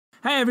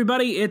Hey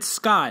everybody, it's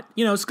Scott.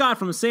 You know, Scott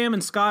from Sam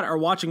and Scott Are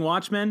Watching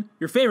Watchmen,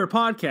 your favorite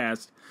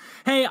podcast.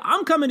 Hey,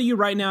 I'm coming to you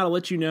right now to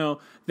let you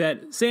know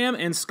that Sam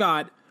and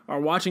Scott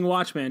Are Watching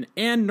Watchmen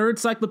and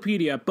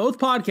Nerdcyclopedia, both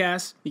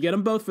podcasts, you get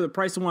them both for the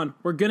price of one.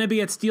 We're going to be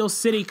at Steel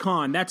City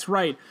Con. That's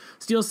right.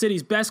 Steel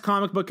City's best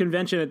comic book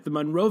convention at the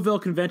Monroeville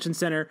Convention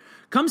Center.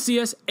 Come see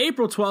us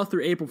April 12th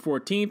through April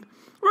 14th.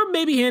 We're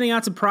maybe handing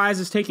out some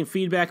prizes, taking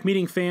feedback,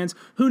 meeting fans.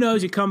 Who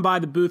knows? You come by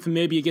the booth and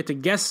maybe you get to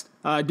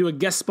do a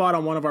guest spot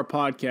on one of our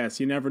podcasts.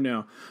 You never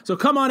know. So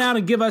come on out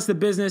and give us the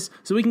business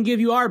so we can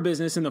give you our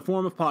business in the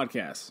form of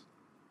podcasts.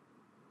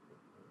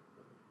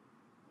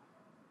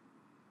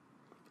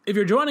 If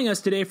you're joining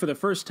us today for the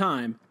first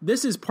time,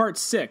 this is part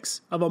 6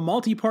 of a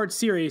multi-part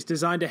series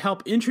designed to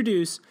help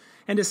introduce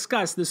and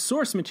discuss the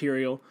source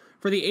material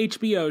for the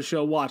HBO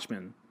show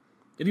Watchmen.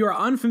 If you are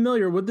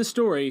unfamiliar with the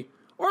story,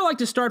 or like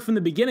to start from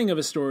the beginning of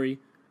a story,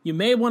 you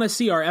may want to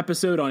see our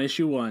episode on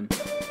Issue 1.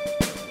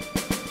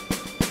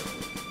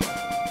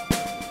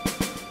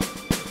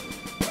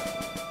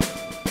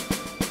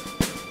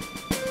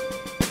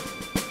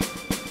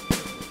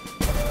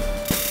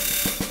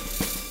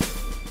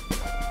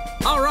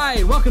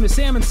 Alright, welcome to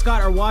Sam and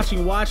Scott Are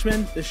Watching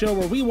Watchmen, the show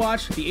where we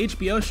watch the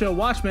HBO show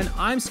Watchmen.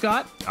 I'm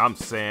Scott. I'm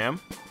Sam.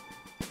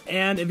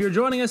 And if you're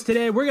joining us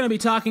today, we're going to be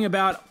talking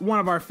about one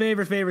of our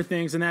favorite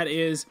things, and that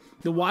is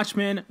the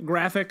Watchmen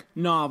graphic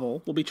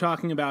novel. We'll be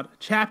talking about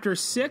Chapter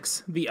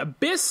 6, The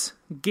Abyss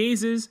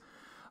Gazes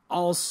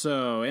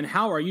Also. And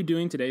how are you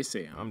doing today,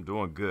 Sam? I'm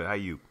doing good. How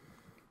you?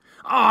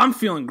 Oh, I'm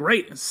feeling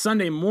great. It's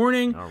Sunday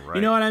morning. All right.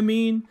 You know what I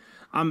mean?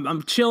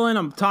 I'm chilling.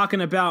 I'm talking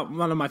about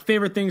one of my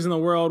favorite things in the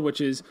world, which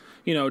is,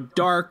 you know,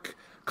 dark,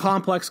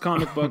 complex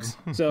comic books.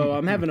 So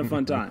I'm having a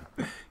fun time.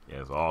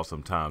 Yeah, it's an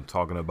awesome time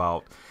talking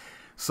about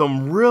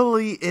some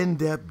really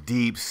in-depth,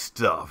 deep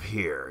stuff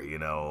here, you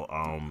know,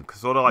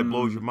 sort of like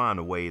blows your mind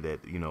the way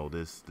that, you know,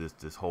 this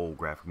whole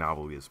graphic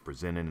novel is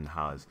presented and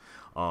how it's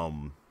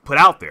put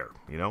out there,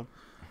 you know?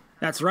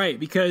 That's right,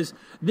 because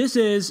this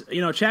is, you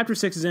know, Chapter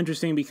 6 is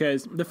interesting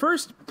because before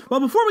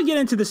we get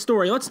into the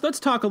story, let's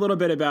talk a little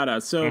bit about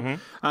us. So,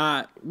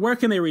 where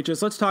can they reach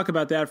us? Let's talk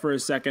about that for a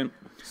second.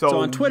 So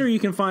on Twitter, you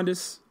can find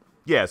us.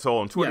 Yeah, so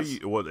on Twitter,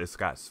 Yes. As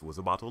Scott was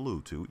about to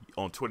allude to,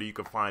 on Twitter you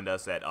can find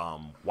us at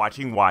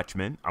Watching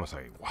Watchmen. I'm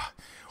sorry,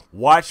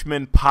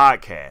 Watchmen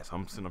Podcast.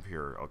 I'm sitting up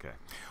here. Okay,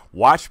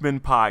 Watchmen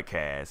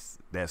Podcast.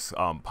 That's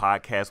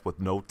podcast with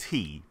no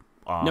T.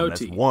 That's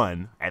T.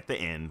 one at the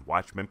end.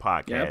 Watchmen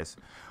Podcast.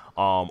 Yep.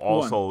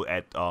 Also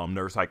at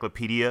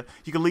Nerdcyclopedia.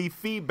 You can leave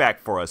feedback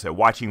for us at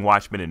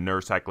watchingwatchmen at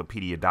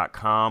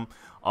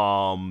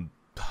nerdcyclopedia.com.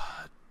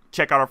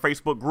 Check out our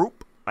Facebook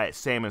group at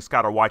Sam and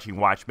Scott Are Watching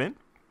Watchmen.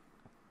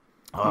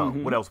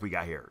 What else we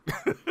got here?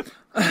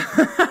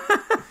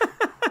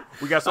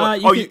 We got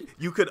some.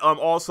 You could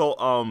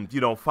also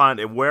you know, find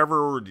it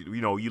wherever,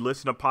 you know, you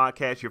listen to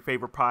podcasts, your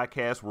favorite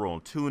podcasts. We're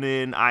on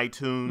TuneIn,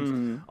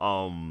 iTunes,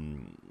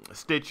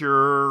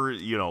 Stitcher,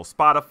 you know,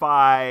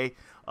 Spotify.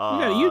 We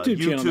got a YouTube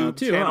channel now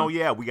too. Huh?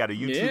 Yeah, we got a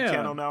YouTube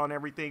channel now and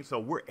everything. So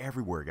we're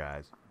everywhere,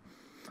 guys.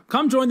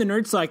 Come join the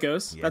Nerd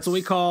Psychos. Yes. That's what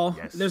we call.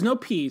 Yes. There's no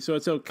P, so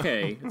it's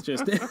okay. It's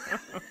just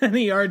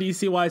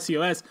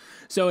NERDCYCOS.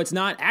 So it's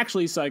not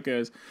actually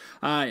psychos,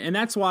 and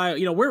that's why,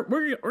 you know, we're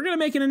gonna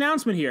make an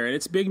announcement here, and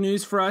it's big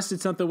news for us.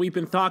 It's something we've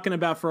been talking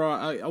about for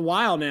a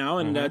while now,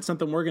 and it's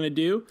something we're gonna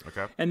do.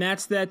 Okay. And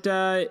that's that.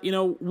 You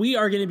know, we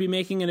are going to be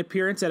making an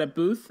appearance at a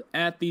booth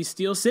at the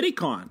Steel City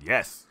Con.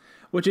 Yes.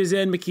 Which is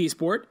in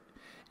McKeesport.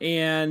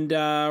 And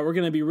we're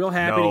going to be real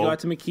happy to go out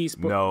to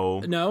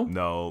McKeesport. No.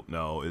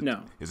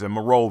 It's in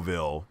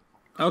Monroeville.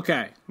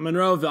 Okay,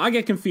 Monroeville. I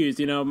get confused.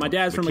 You know, my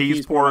dad's from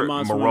McKeesport. My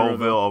mom's from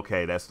Monroeville.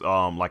 Okay, that's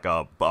like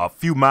a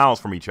few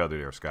miles from each other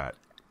there, Scott.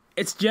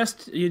 It's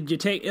just, you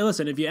take,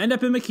 listen, if you end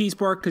up in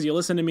McKeesport because you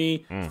listen to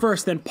me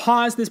first, then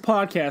pause this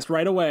podcast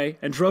right away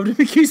and drove to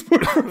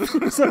McKeesport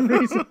for some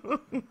reason.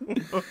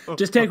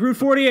 Just take Route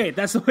 48.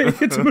 That's the way to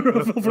get to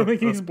Monroeville from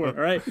McKeesport,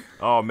 all right?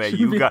 Oh, man,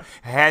 you got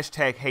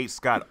hashtag hate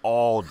Scott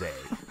all day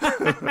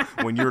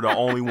when you're the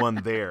only one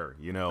there,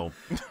 you know?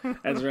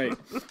 That's right.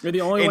 You're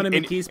the only one in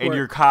McKeesport. In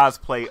your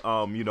cosplay,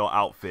 you know,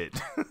 outfit.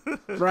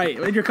 Right.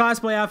 In your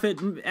cosplay outfit,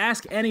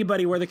 ask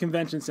anybody where the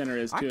convention center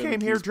is, too. I came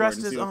here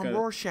dressed as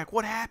Rorschach.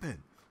 What happened?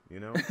 You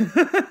know?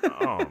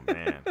 Oh,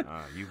 man.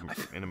 You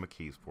in a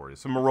McKeesport.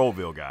 It's in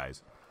Monroeville,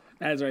 guys.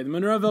 That's right. The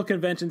Monroeville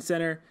Convention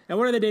Center. And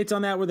what are the dates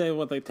on that? Were they,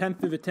 like 10th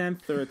through the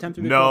 10th or 10th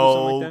through the 12th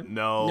or something like that?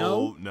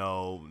 No.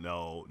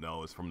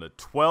 It's from the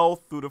 12th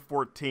through the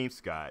 14th,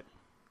 Scott.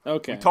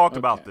 Okay. We talked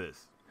about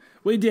this.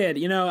 We did.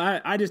 You know,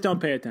 I just don't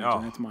pay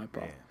attention. That's my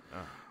problem.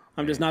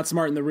 I'm just not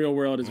smart in the real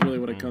world is really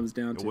what it comes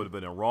down to. It would have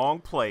been the wrong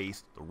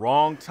place, the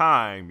wrong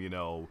time, you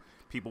know.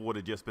 People would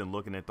have just been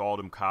looking at all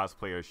them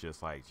cosplayers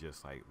just like,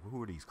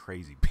 who are these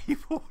crazy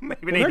people?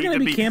 Maybe they need to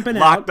be camping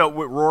locked up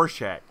with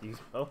Rorschach. You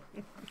know?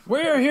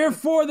 We're here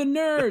for the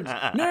nerds.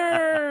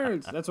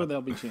 Nerds. That's what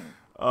they'll be chanting.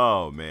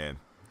 Oh, man.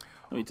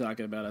 They'll be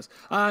talking about us.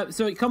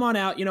 So come on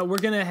out. You know, we're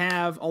going to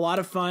have a lot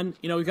of fun.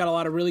 You know, we've got a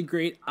lot of really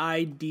great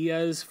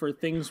ideas for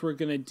things we're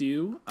going to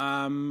do.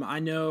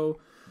 I know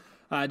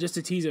just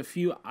to tease a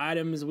few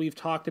items we've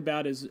talked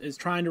about, is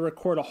trying to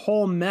record a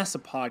whole mess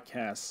of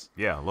podcasts.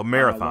 Yeah, a little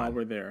marathon while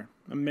we're there,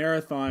 a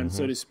marathon,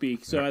 so to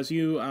speak. So as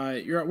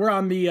we're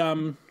on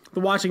the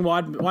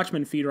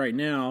Watchmen feed right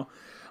now.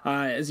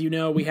 As you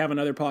know, we have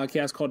another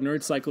podcast called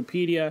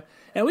Nerdcyclopedia,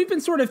 and we've been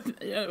sort of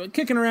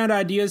kicking around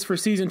ideas for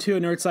season 2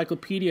 of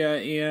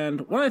Nerdcyclopedia,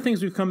 and one of the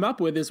things we've come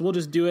up with is we'll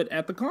just do it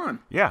at the con.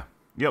 Yeah.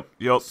 Yep.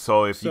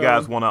 So if you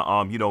guys want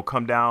to,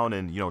 come down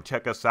and,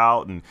 check us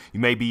out, and you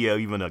may be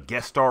even a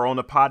guest star on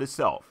the pod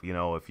itself,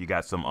 if you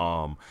got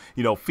some,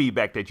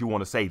 feedback that you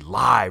want to say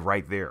live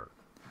right there.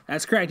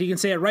 That's correct. You can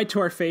say it right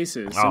to our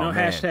faces. So no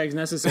hashtags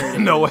necessary.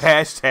 No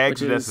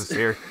hashtags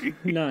necessary.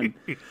 None.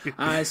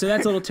 So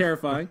that's a little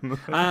terrifying.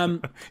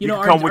 You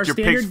come with your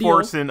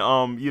pitchforks force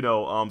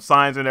and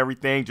signs and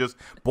everything. Just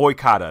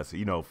boycott us.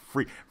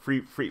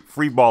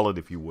 Free ball it,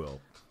 if you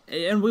will.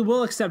 And we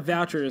will accept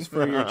vouchers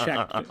for your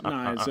check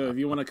knives. So if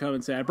you want to come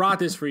and say, I brought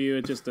this for you,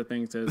 it's just the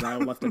thing says, I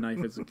left a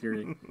knife at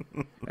security.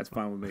 That's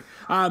fine with me.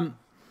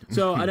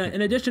 So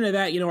in addition to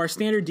that, our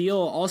standard deal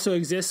also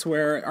exists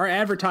where our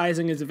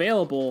advertising is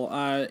available,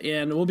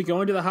 and we'll be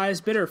going to the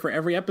highest bidder for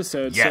every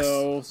episode. Yes.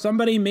 So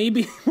somebody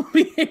maybe will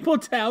be able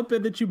to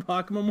outbid the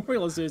Chewbacca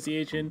Memorial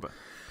Association.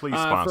 Please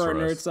sponsor for our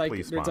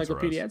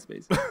Nerdcyclopedia ad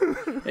space.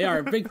 They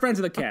are big friends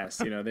of the cast.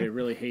 They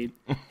really hate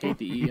the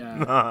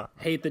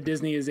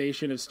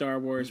Disneyization of Star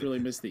Wars. Really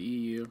miss the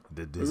EU.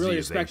 We really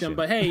respect them,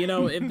 but hey,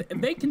 if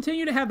they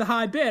continue to have the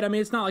high bid, I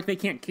mean, it's not like they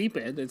can't keep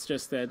it. It's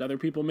just that other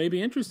people may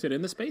be interested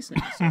in the space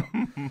now.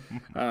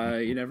 So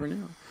you never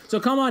know. So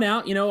come on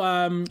out.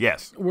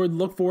 Yes, we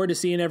look forward to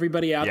seeing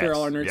everybody out there,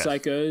 all our nerd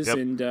psychos,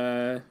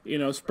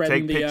 and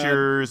spreading take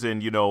pictures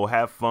and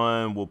have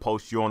fun. We'll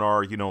post you on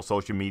our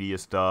social media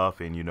stuff,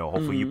 and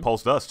hopefully you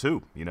post us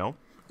too.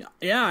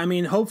 Yeah, I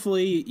mean,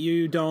 hopefully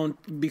you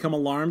don't become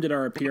alarmed at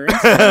our appearance.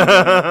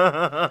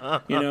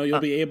 You'll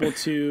be able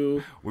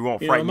to. We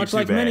won't frighten you too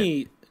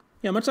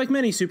bad. Much like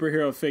many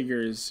superhero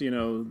figures,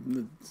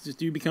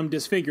 you become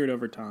disfigured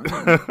over time.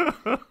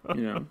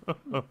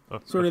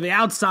 Sort of the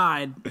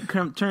outside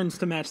turns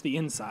to match the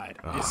inside.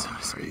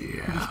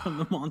 You become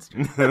the monster.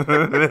 You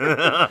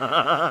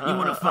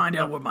want to find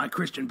out what my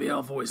Christian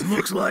Bale voice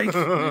looks like?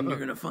 And you're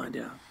going to find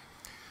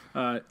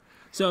out.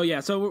 So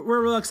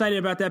we're real excited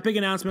about that. Big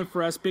announcement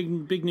for us,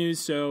 big news.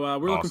 So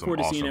we're looking forward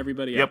to seeing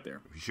everybody out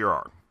there. We sure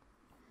are.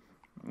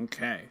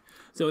 Okay.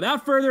 So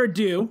without further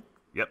ado,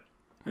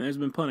 and there's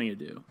been plenty to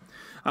do,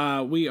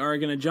 we are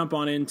going to jump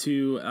on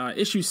into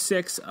issue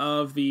 6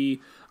 of the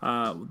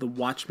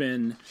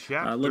Watchmen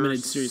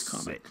limited series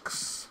comic.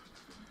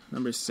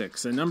 Number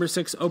 6. And number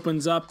 6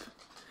 opens up.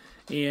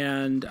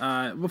 And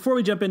before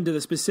we jump into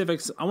the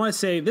specifics, I want to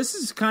say this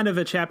is kind of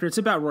a chapter. It's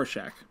about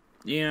Rorschach.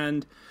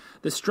 And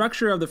the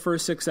structure of the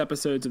first 6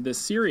 episodes of this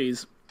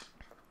series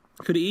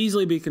could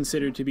easily be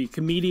considered to be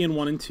Comedian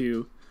 1 and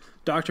 2,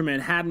 Dr.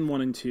 Manhattan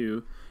 1 and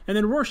 2, and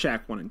then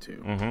Rorschach 1 and 2.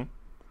 Mm-hmm.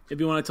 If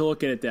you wanted to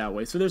look at it that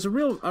way. So there's a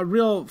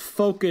real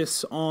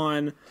focus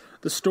on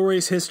the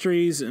stories,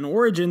 histories, and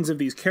origins of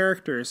these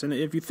characters. And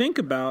if you think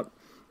about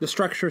the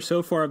structure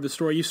so far of the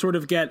story, you sort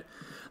of get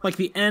like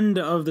the end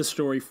of the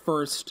story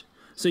first.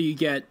 So you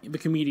get the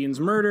comedian's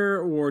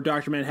murder, or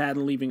Dr.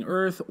 Manhattan leaving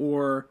Earth,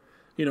 or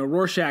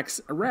Rorschach's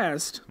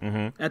arrest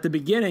at the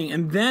beginning,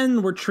 and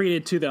then we're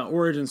treated to the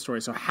origin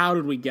story. So how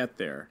did we get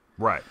there?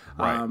 Right.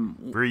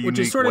 Very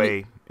unique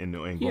way in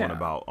going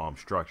about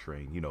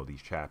structuring,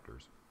 these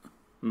chapters.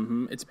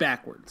 Mm-hmm. It's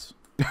backwards.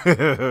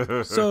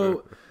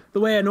 So the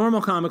way a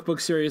normal comic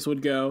book series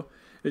would go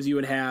is you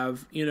would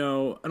have,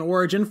 an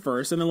origin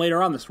first, and then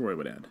later on the story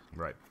would end.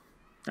 Right.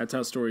 That's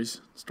how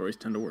stories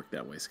tend to work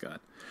that way,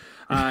 Scott.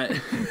 I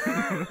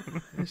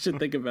should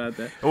think about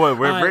that. Well, a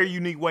very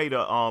unique way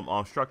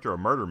to structure a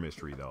murder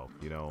mystery, though.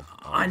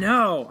 I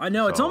know.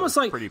 So it's almost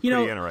like pretty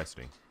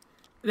interesting.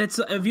 That's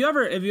if you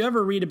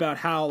ever read about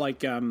how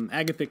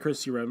Agatha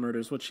Christie wrote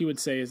murders, what she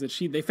would say is that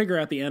they figure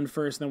out the end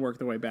first and then work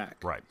their way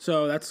back. Right.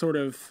 So that's so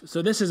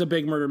this is a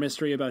big murder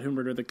mystery about who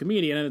murdered the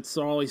comedian, and it's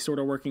always sort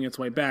of working its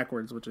way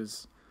backwards, which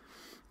is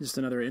just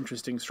another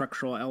interesting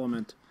structural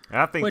element. And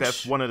I think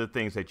that's one of the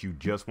things that you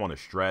just want to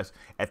stress.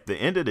 At the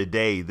end of the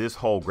day, this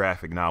whole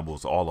graphic novel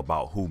is all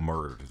about who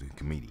murdered the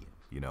comedian.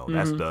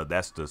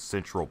 That's the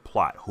central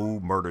plot. Who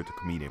murdered the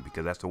comedian?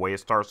 Because that's the way it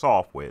starts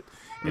off with,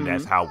 and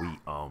that's how we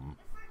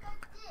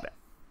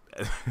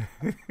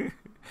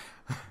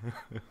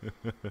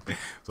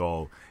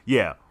So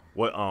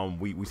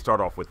we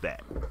start off with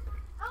that.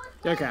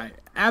 Okay,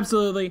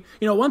 absolutely.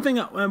 One thing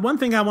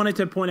I wanted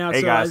to point out.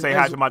 Hey guys, say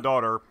hi to my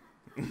daughter.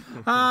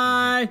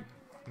 Hi.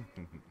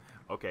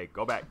 Okay,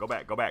 go back.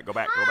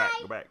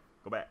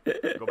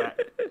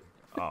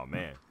 Oh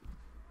man,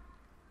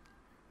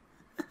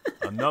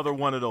 another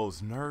one of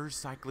those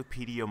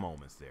Nerdcyclopedia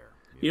moments there.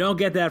 You don't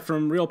get that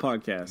from real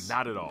podcasts.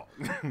 Not at all.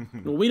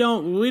 Well, we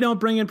don't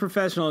bring in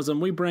professionalism.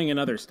 We bring in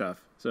other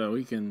stuff. So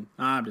we can.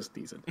 I'm just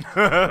teasing.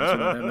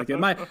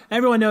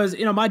 Everyone knows.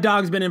 My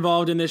dog's been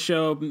involved in this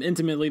show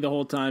intimately the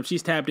whole time.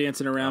 She's tap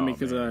dancing around me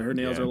because her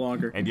nails are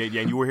longer. And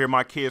and you will hear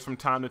my kids from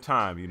time to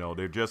time.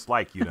 They're just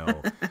like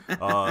Okay.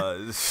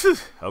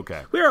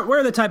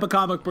 We're the type of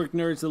comic book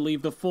nerds that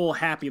leave the full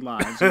happy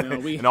lives.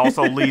 And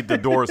also leave the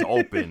doors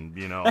open.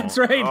 That's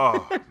right.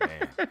 Oh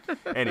man.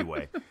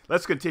 Anyway,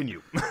 let's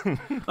continue.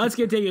 Let's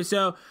continue.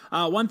 So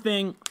one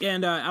thing,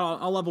 and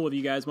I'll level with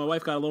you guys. My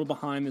wife got a little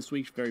behind this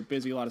week. She's very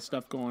busy. A lot of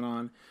stuff going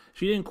on.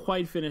 She didn't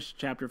quite finish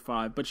chapter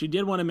 5, but she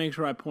did want to make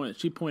sure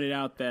she pointed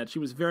out that she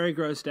was very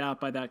grossed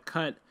out by that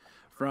cut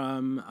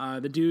from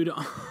the dude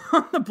on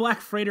the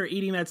black freighter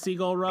eating that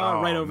seagull raw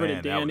right over to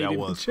Dan eating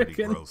the chicken.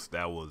 Pretty gross.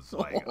 That was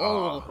like,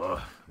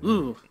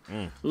 Ooh.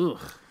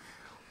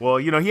 Well,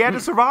 he had to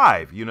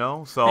survive,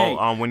 So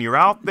Hey. When you're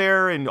out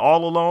there and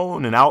all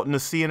alone and out in the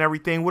sea and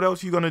everything, what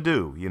else are you gonna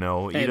do? Hey,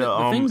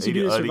 the things you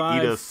do to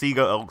survive. Eat a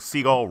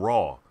seagull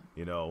raw.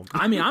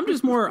 I mean, I'm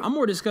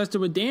more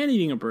disgusted with Dan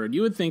eating a bird.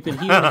 You would think that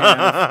he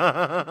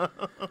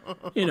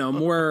would have,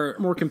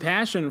 more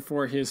compassion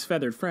for his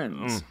feathered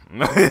friends.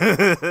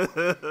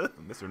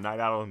 Mr. Night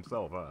Owl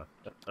himself, huh?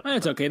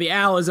 That's okay. The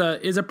owl is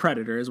a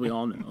predator, as we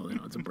all know.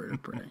 It's a bird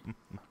of prey.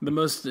 The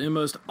most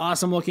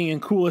awesome looking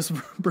and coolest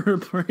bird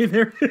of prey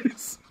there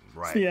is.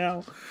 Right. It's the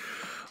owl.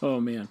 Oh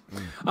man.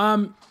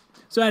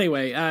 So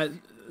anyway,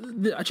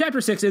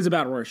 Chapter 6 is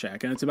about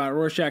Rorschach, and it's about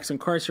Rorschach's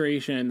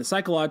incarceration and the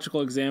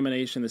psychological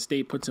examination the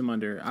state puts him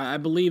under. I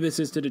believe this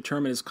is to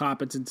determine his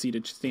competency to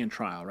stand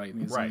trial, right?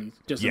 Is he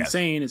just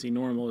insane? Is he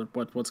normal?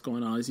 What's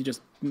going on? Is he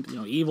just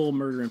evil,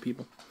 murdering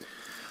people?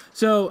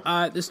 So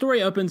the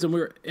story opens, and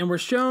we're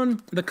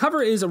shown the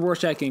cover is a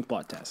Rorschach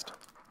inkblot test.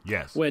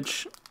 Yes.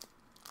 Which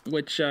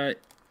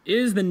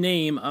is the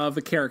name of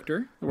the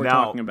character that we're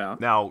talking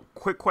about. Now,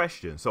 quick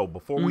question. So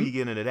before we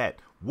get into that,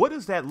 what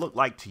does that look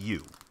like to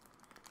you?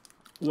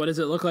 What does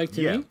it look like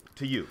to me?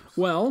 To you.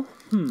 Well,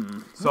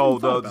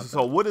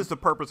 So what is the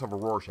purpose of a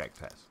Rorschach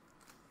test?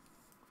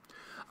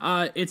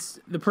 It's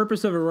the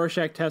purpose of a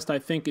Rorschach test, I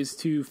think, is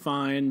to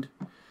find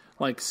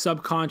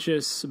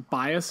subconscious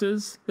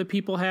biases that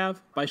people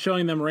have by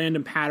showing them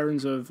random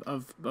patterns of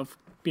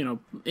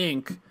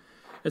ink.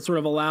 It sort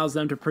of allows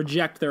them to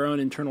project their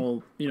own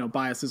internal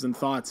biases and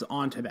thoughts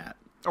onto that.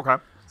 Okay.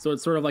 So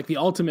it's sort of like the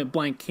ultimate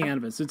blank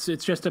canvas.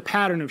 It's just a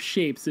pattern of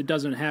shapes that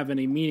doesn't have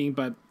any meaning,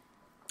 but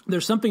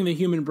there's something the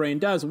human brain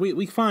does.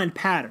 We find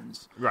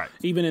patterns, right?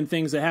 Even in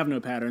things that have no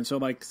patterns. So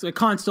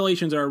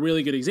constellations are a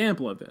really good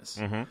example of this.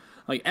 Mm-hmm.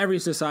 Every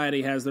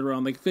society has their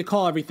own. They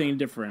call everything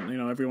different.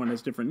 Everyone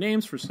has different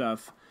names for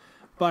stuff,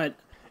 but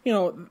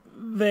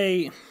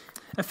they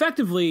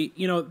effectively,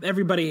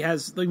 everybody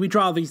has we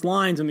draw these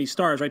lines and these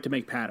stars, right, to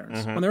make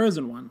patterns when there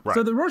isn't one. Right.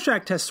 So the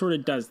Rorschach test sort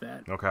of does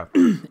that. Okay.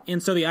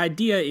 And so the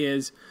idea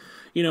is,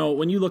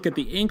 when you look at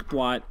the ink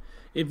blot,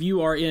 if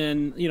you are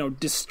in,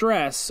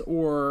 distress,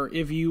 or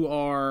if you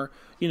are,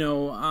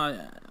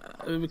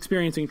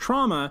 experiencing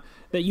trauma,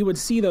 that you would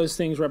see those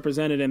things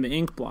represented in the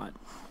ink blot.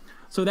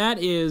 So that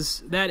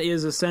is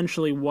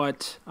essentially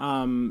what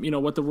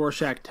what the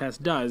Rorschach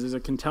test does. Is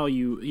it can tell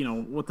you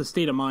what the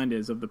state of mind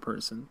is of the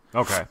person.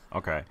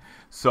 Okay.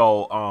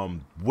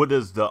 So what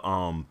does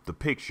the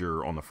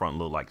picture on the front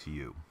look like to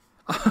you?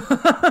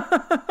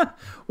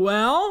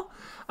 Well,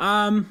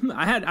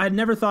 I'd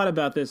never thought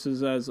about this as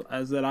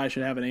that I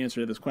should have an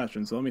answer to this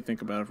question. So let me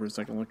think about it for a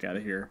second. Look at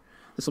it here.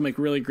 This will make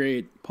a really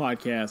great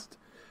podcast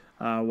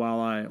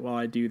while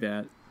I do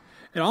that.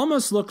 It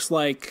almost looks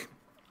like,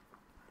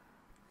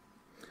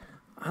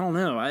 I don't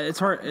know. It's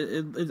hard.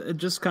 It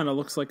just kind of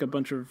looks like a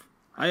bunch of.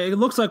 It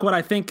looks like what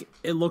I think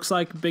it looks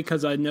like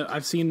because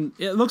I've seen.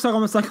 It looks like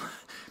almost like.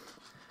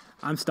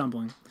 I'm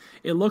stumbling.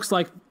 It looks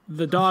like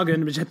the dog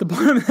image at the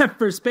bottom of that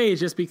first page,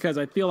 just because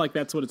I feel like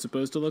that's what it's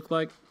supposed to look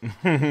like.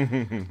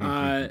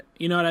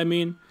 You know what I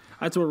mean?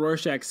 That's what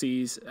Rorschach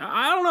sees.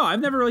 I don't know.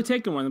 I've never really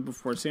taken one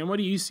before. Sam, what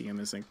do you see in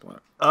this ink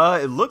blot?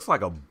 It looks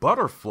like a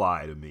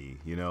butterfly to me.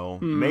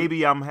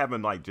 Maybe I'm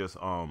having just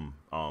I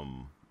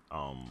don't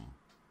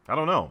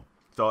know.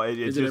 So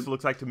it just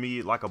looks like to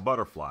me like a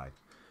butterfly.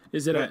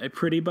 Is it a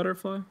pretty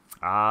butterfly?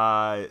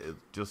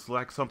 Just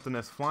like something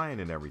that's flying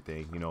and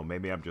everything.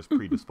 Maybe I'm just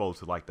predisposed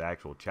to the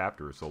actual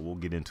chapter, so we'll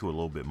get into it a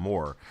little bit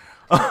more.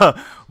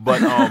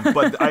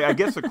 But I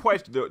guess the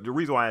question, the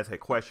reason why I ask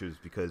that question is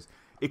because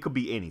it could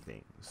be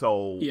anything.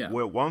 So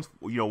once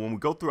when we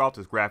go throughout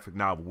this graphic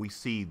novel, we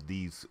see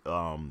these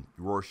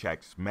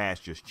Rorschach's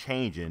mask just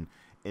changing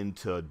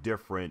into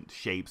different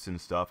shapes and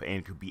stuff, and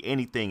it could be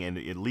anything, and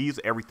it leaves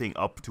everything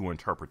up to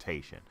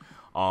interpretation.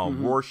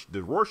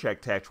 The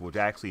Rorschach test was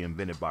actually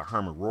invented by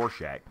Herman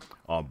Rorschach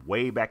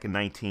way back in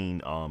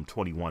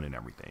 1921 and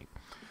everything.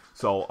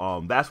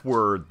 So that's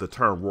where the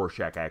term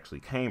Rorschach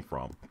actually came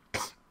from.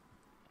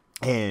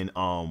 And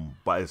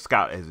but as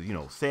Scott has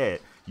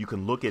said, you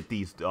can look at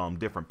these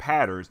different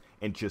patterns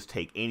and just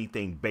take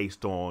anything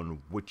based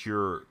on what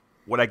you're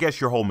what I guess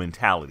your whole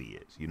mentality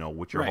is,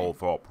 what your Right. whole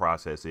thought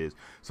process is.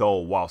 So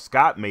while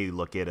Scott may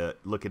look at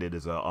it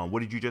as a,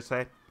 what did you just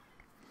say?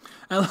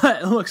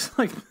 It looks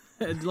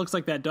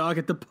like that dog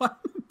at the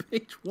bottom of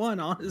page 1.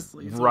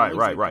 Honestly, is what it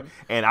looks Right. like.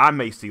 And I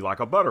may see like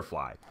a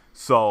butterfly.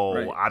 So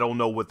Right. I don't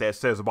know what that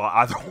says about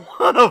either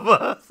one of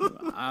us.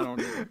 I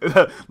don't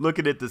know.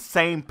 Looking at the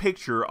same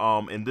picture,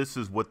 and this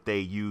is what they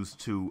use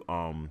to,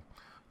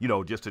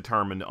 just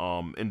determine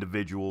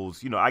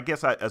individuals. I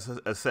guess I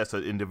assess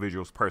an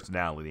individual's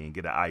personality and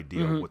get an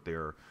idea of what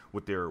their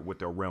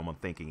realm of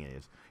thinking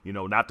is.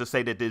 Not to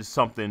say that there's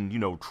something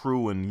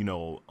true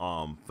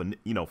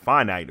and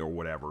finite or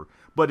whatever,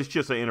 but it's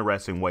just an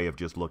interesting way of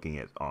just looking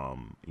at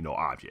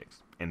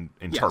objects and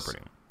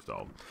interpreting.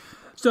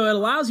 So it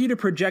allows you to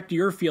project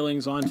your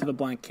feelings onto the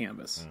blank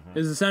canvas.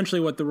 Is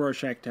essentially what the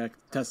Rorschach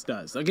test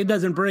does. Like, it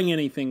doesn't bring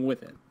anything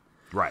with it.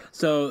 Right.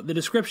 So the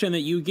description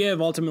that you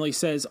give ultimately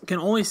can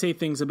only say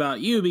things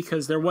about you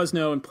because there's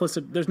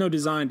no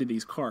design to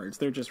these cards.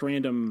 They're just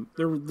random.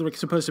 They're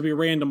supposed to be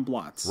random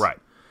blots. Right.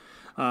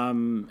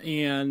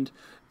 And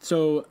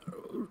so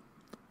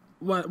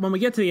when we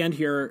get to the end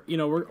here,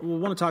 we'll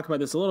want to talk about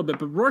this a little bit,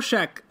 but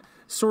Rorschach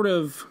sort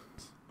of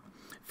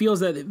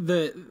feels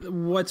that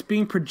what's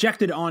being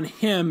projected on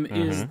him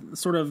is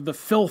sort of the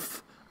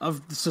filth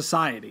of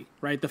society,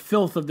 right? The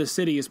filth of the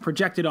city is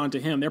projected onto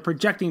him. They're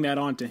projecting that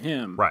onto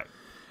him. Right.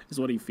 Is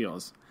what he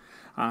feels.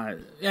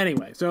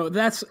 Anyway, so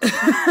that's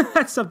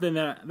that's something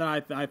that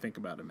I think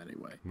about him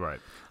anyway. Right.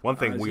 One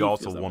thing we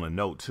also want to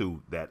note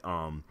too that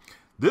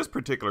this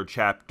particular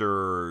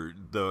chapter,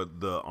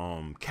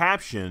 the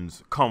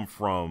captions come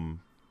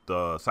from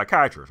the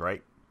psychiatrist,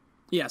 right?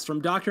 Yes,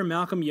 from Dr.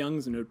 Malcolm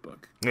Young's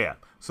notebook. Yeah.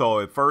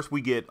 So at first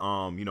we get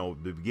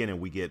the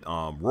beginning we get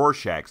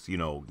Rorschach's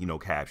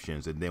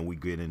captions, and then we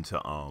get into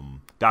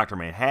Dr.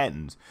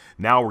 Manhattan's.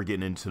 Now we're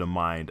getting into the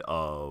mind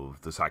of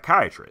the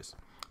psychiatrist.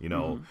 He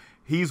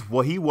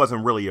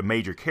wasn't really a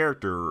major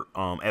character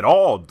at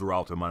all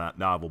throughout the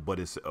novel, but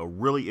it's a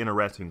really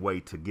interesting way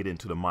to get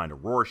into the mind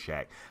of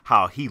Rorschach,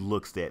 how he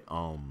looks at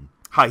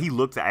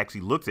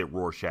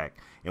Rorschach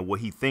and what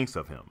he thinks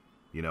of him.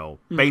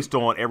 Based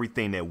on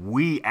everything that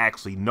we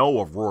actually know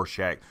of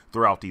Rorschach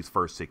throughout these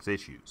first 6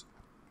 issues.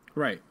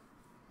 Right.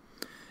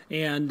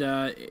 And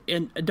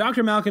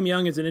Dr. Malcolm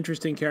Young is an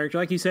interesting character.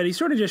 Like you said, he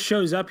sort of just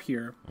shows up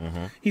here.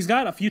 He's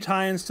got a few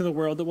tie-ins to the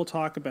world that we'll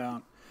talk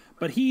about,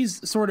 but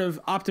he's sort of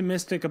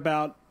optimistic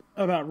about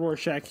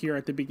Rorschach here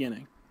at the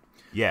beginning.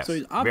 Yes, so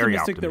he's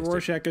optimistic that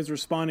Rorschach is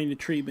responding to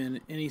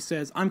treatment, and he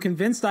says, "I'm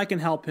convinced I can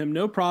help him.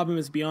 No problem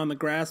is beyond the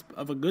grasp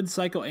of a good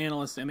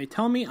psychoanalyst, and they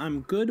tell me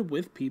I'm good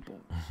with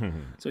people."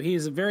 So he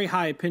has a very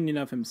high opinion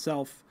of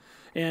himself.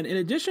 And in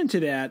addition to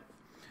that,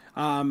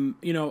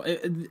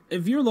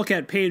 if you look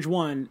at page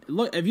 1,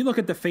 if you look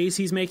at the face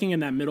he's making in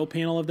that middle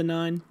panel of the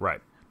 9,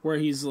 right, where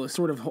he's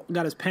sort of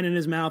got his pen in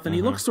his mouth, and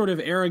he looks sort of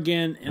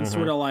arrogant and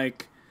sort of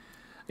like,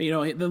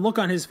 the look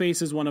on his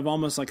face is one of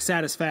almost like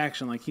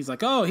satisfaction. Like he's like,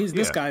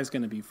 this guy's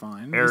going to be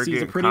fine. Arrogant,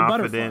 he's a pretty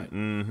confident.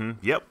 butterfly.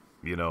 Yep.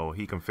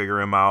 He can figure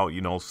him out,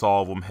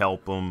 solve him,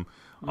 help him,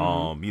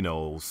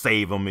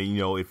 save him,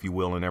 if you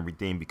will, and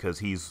everything, because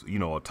he's,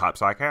 a top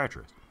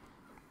psychiatrist.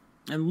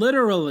 And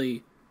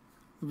literally,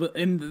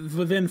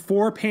 within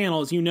 4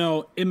 panels,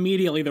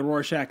 immediately the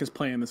Rorschach is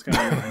playing this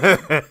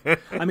guy.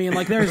 I mean,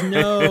 like,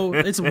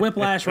 it's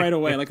whiplash right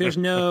away. Like, there's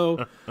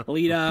no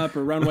lead up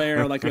or runway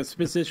or like a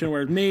position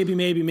where maybe,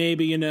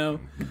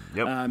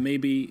 Yep.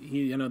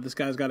 Maybe this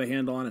guy's got a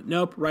handle on it.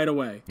 Nope, right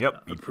away.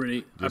 Yep. A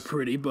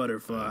pretty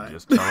butterfly.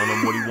 Just telling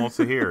him what he wants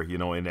to hear,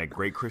 in that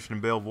great Christian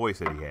Bale voice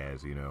that he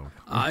has,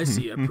 I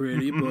see a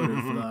pretty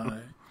butterfly.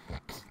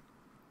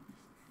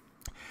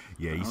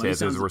 Yeah, he says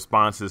his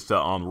responses to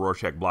the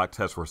Rorschach block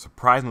test were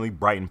surprisingly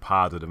bright and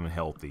positive and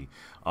healthy.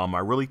 I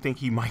really think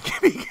he might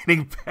be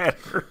getting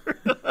better.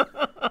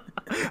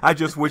 I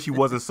just wish he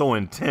wasn't so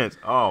intense.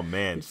 Oh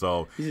man,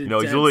 so he's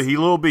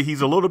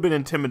a little bit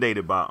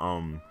intimidated by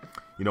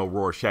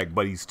Rorschach,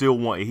 but he's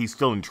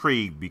still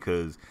intrigued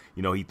because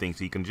he thinks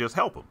he can just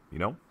help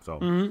him.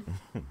 So.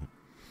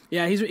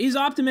 Yeah, he's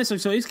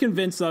optimistic, so he's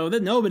convinced though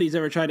that nobody's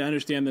ever tried to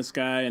understand this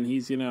guy, and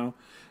he's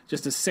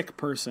just a sick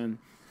person.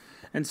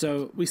 And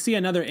so we see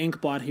another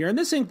ink blot here. And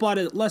this ink blot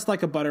is less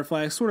like a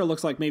butterfly. It sort of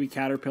looks like maybe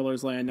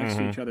caterpillars laying next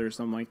to each other or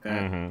something like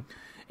that.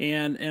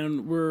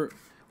 And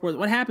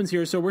what happens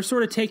here, so we're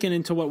sort of taken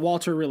into what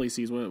Walter really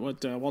sees, what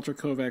Walter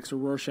Kovacs or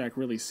Rorschach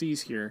really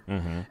sees here.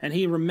 And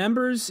he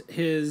remembers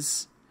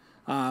his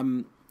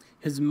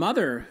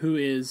mother, who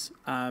is,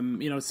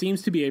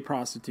 seems to be a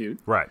prostitute.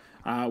 Right.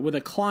 With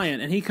a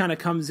client. And he kind of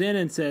comes in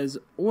and says,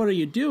 "What are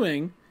you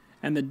doing?"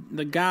 And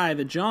the guy,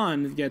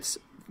 John, gets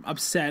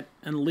upset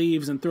and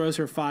leaves and throws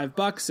her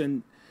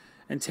 $5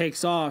 and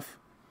takes off.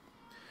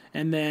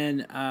 And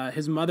then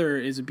his mother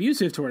is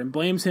abusive toward him,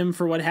 blames him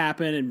for what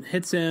happened and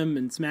hits him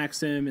and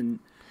smacks him, and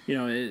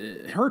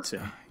it hurts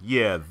him.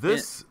 Yeah,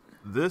 this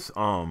this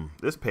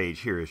page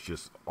here is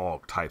just all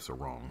types of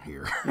wrong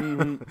here.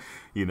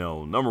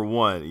 Number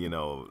one,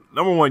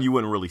 you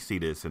wouldn't really see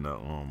this in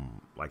a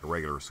like a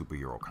regular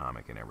superhero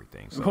comic and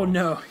everything. So, oh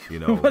no,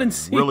 wouldn't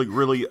see.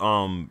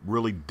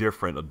 really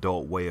different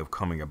adult way of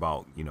coming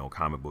about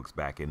comic books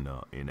back in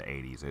the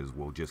 80s, as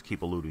we'll just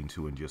keep alluding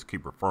to and just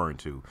keep referring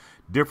to.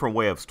 Different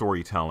way of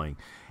storytelling.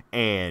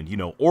 And,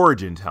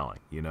 origin telling,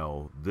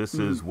 this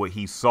is what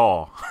he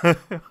saw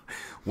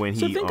when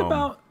he,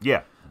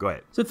 yeah, go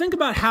ahead. So think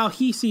about how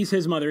he sees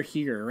his mother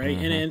here, right?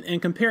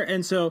 And compare,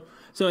 and so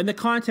in the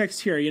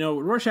context here,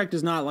 Rorschach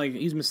does not like,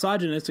 he's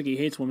misogynistic, he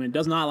hates women,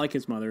 does not like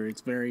his mother.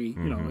 It's very,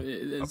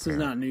 this is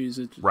not news,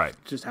 it's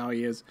just how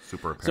he is.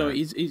 Super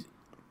apparent.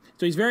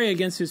 So he's very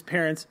against his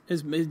parents.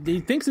 He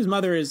thinks his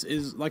mother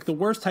is like the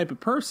worst type of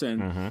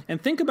person.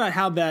 And think about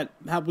how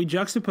we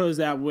juxtapose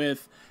that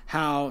with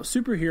how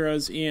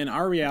superheroes in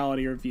our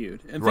reality are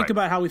viewed. And think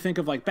about how we think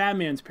of like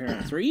Batman's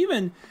parents or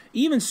even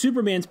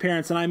Superman's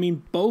parents, and I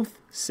mean both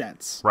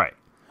sets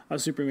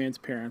of Superman's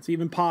parents.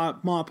 Even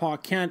Pa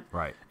Kent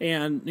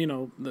and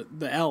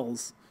the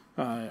L's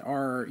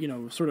are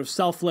sort of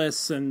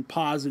selfless and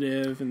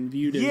positive and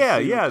viewed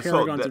as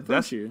paragons of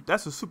virtue.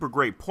 That's a super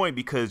great point,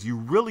 because you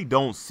really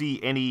don't see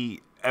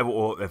any,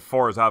 well, as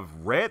far as I've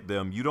read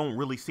them, you don't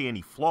really see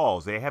any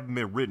flaws. They haven't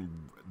been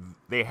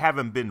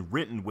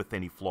written with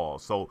any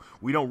flaws, so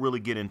we don't really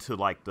get into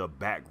like the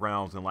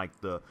backgrounds and like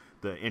the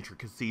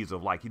intricacies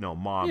of like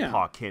Mom,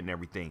 Pa Kent and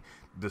everything.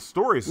 The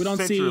story is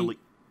essentially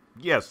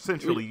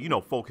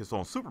focused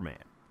on Superman.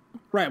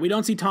 Right, we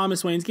don't see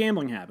Thomas Wayne's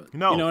gambling habit.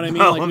 No, you know what I mean.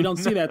 Like we don't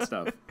see that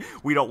stuff.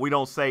 we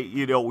don't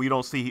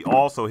see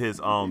also his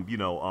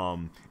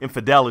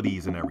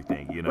infidelities and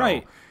everything.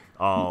 Right.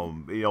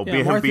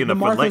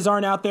 Marthas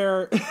aren't out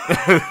there,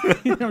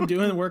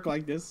 doing work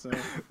like this. So.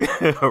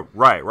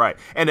 right,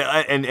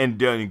 and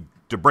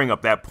to bring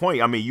up that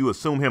point, I mean, you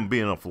assume him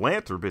being a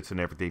philanthropist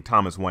and everything,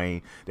 Thomas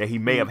Wayne, that he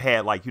may have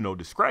had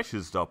discretion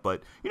and stuff,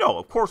 but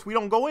of course, we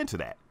don't go into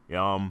that.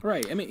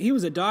 Right. I mean, he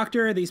was a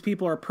doctor. These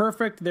people are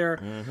perfect. They're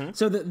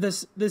so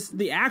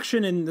the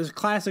action in this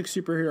classic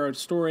superhero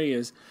story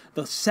is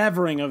the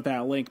severing of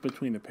that link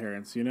between the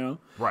parents.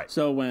 Right.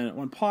 So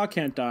when Pa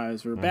Kent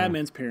dies, or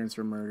Batman's parents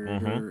are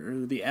murdered,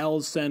 or the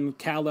Elves send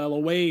Kal-El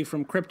away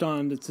from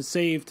Krypton to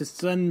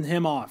send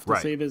him off to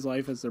save his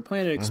life as their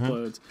planet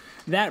explodes.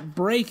 That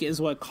break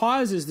is what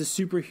causes the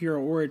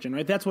superhero origin.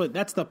 Right. That's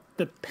the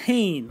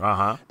pain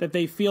that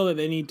they feel that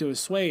they need to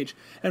assuage.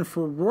 And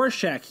for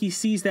Rorschach, he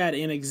sees that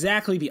in exactly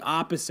the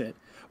opposite.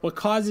 What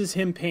causes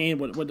him pain,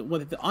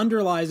 what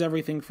underlies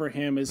everything for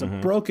him, is a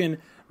broken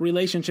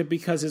relationship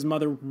because his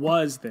mother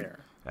was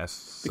there.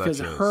 Because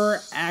her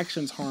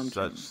actions harmed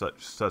him.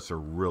 Such a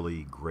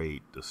really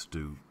great,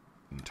 astute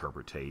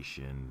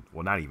interpretation.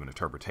 Well, not even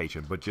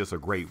interpretation, but just a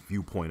great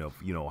viewpoint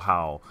of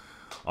how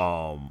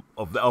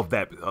of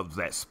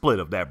that split,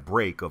 of that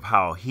break, of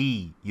how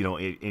he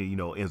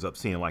ends up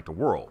seeing like the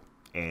world,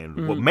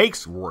 and what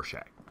makes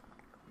Rorschach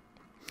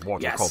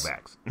Walter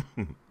Kovacs.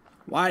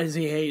 Why does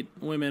he hate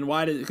women?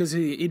 Because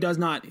he does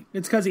not.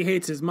 It's because he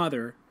hates his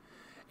mother,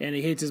 and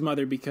he hates his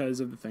mother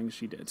because of the things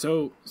she did.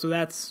 So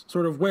that's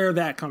sort of where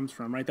that comes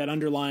from, right? That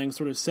underlying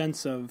sort of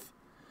sense of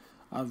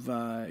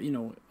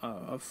harm,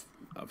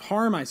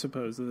 I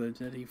suppose,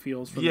 that he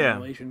feels from the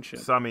relationship.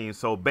 So I mean,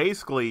 so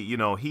basically,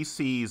 he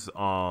sees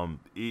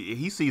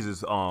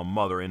his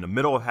mother in the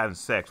middle of having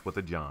sex with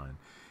a John,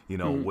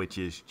 which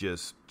is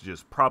just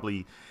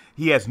probably.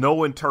 He has no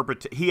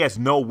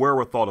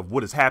wherewithal of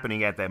what is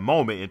happening at that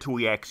moment until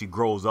he actually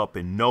grows up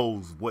and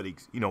knows what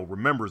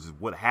remembers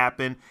what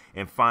happened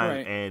and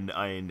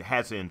and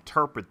has to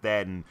interpret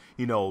that and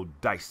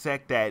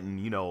dissect that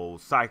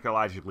and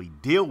psychologically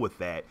deal with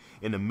that.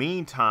 In the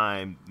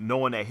meantime,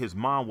 knowing that his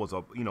mom was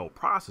a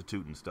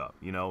prostitute and stuff,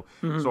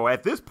 so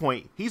at this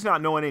point he's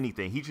not knowing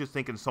anything. He's just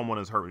thinking someone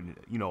is hurting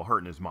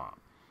his mom.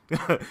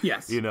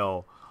 Yes.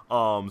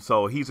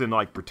 So he's in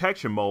like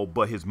protection mode,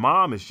 but his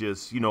mom is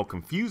just,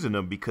 confusing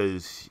him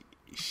because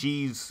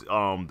she's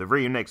the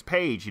very next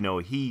page,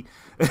 she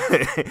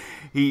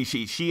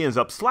ends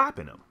up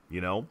slapping him,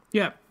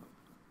 Yeah.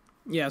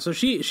 Yeah, so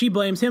she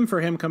blames him for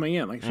him coming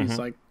in. Like she's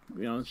like,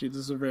 this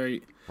is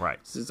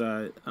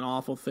an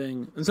awful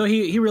thing. And so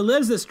he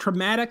relives this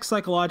traumatic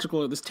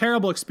this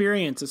terrible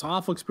experience, this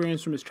awful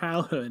experience from his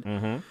childhood.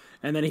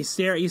 And then you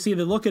see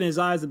the look in his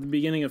eyes at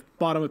the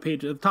top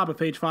of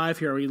page 5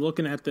 here, where he's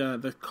looking at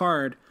the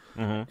card,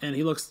 and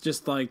he looks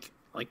just like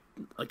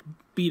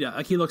beat up.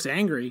 Like he looks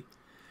angry.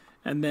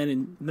 And then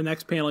in the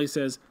next panel, he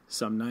says,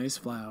 "Some nice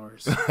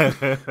flowers."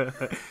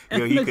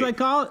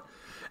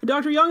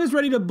 Dr. Young is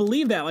ready to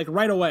believe that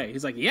right away.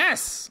 He's like,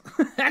 "Yes,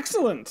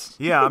 excellent."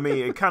 Yeah, I mean,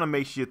 it kind of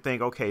makes you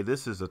think, okay,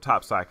 this is a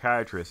top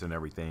psychiatrist and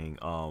everything.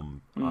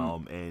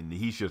 And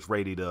he's just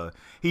ready to.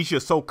 He's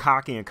just so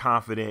cocky and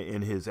confident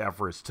in his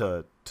efforts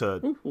to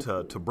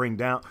bring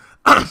down,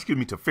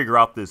 to figure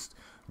out this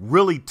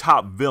really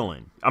top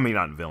villain. I mean,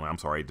 not villain. I'm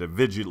sorry, the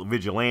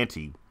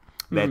vigilante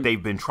that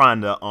they've been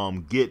trying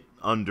to get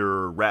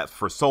under wraps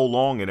for so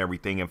long and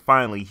everything, and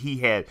finally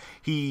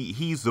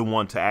he's the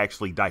one to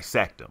actually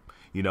dissect them.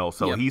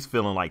 So he's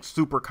feeling like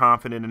super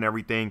confident and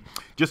everything.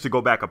 Just to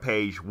go back a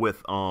page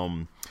with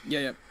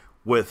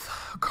with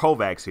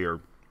Kovacs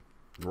here,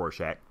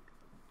 Rorschach,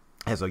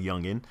 as a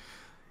youngin',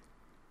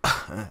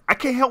 I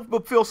can't help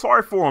but feel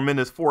sorry for him in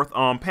this fourth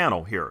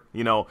panel here.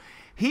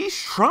 He's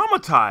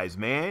traumatized,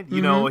 man.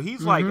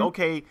 He's like,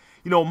 okay,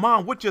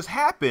 Mom, what just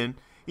happened?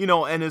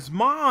 And his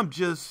mom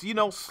just,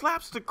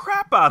 slaps the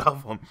crap out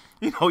of him.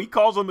 She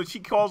calls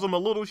him a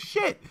little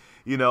shit.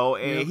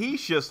 And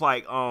he's just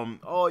like, Mom,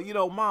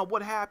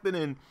 what happened?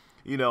 And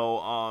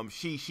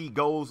she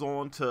goes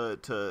on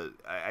to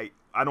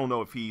I don't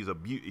know if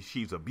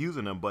she's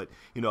abusing him, but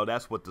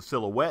that's what the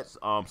silhouettes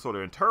sort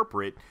of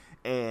interpret.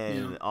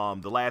 And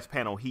the last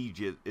panel he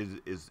just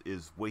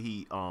is what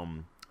he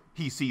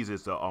sees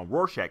as a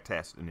Rorschach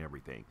test and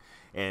everything.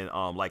 And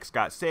like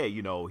Scott said,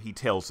 he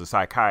tells the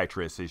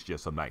psychiatrist it's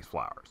just some nice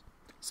flowers.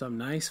 Some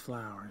nice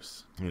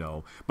flowers.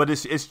 But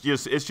it's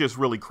just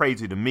really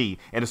crazy to me,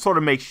 and it sort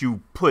of makes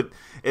you put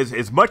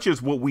as much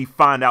as what we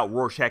find out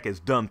Rorschach has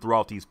done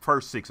throughout these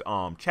first 6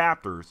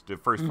 chapters, the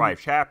first 5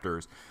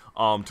 chapters,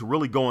 to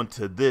really go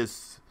into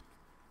this.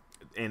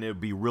 And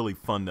it'd be really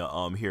fun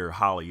to hear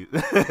Holly,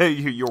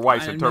 your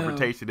wife's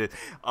interpretation.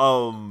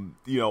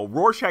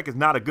 Rorschach is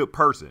not a good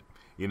person,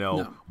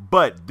 no.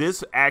 But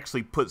this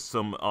actually puts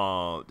some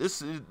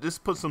this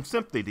puts some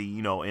sympathy,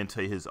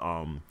 into his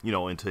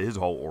into his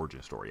whole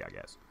origin story, I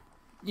guess.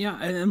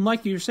 Yeah, and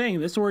like you're saying,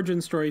 this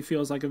origin story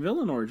feels like a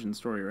villain origin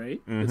story,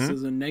 right? This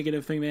is a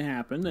negative thing that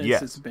happened.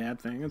 It's a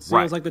bad thing. It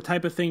feels like the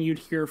type of thing you'd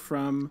hear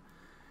from.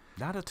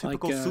 Not a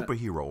typical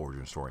superhero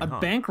origin story. A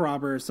bank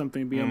robber or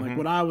something being like,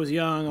 when I was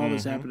young, all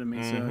this happened to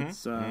me.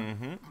 So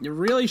it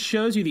really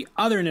shows you the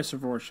otherness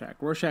of Rorschach.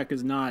 Rorschach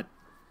is not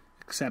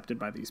accepted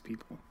by these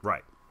people.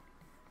 Right.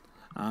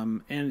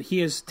 And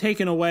he is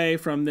taken away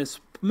from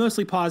this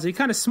mostly positive. He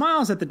kind of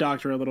smiles at the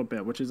doctor a little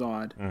bit, which is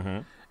odd.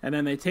 And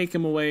then they take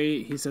him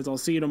away. He says, I'll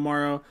see you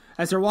tomorrow.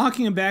 As they're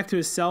walking him back to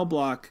his cell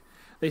block,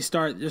 they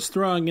start just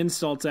throwing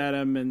insults at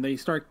him, and they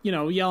start,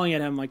 yelling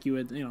at him like you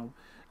would,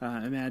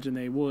 imagine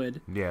they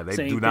would. Yeah,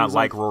 they do not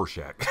like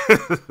Rorschach.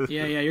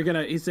 You're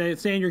gonna. He's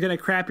saying you're gonna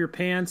crap your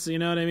pants. You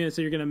know what I mean?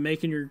 So you're gonna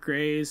make in your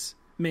grays,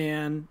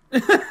 man.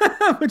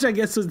 Which I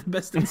guess was the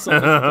best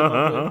insult.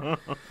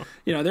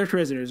 They're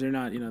prisoners. They're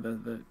not.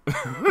 The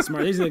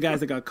smart. These are the guys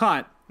that got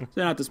caught.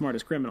 They're not the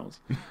smartest criminals.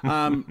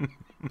 So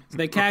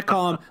they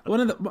catcall him.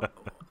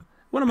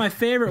 One of my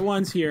favorite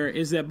ones here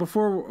is that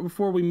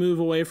before we move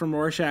away from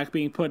Rorschach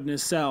being put in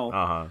his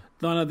cell,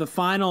 one of the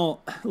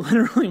final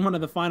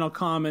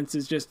comments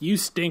is just, "You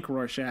stink,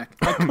 Rorschach."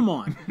 Like, come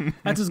on,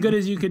 that's as good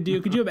as you could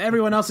do. Could you have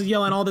everyone else is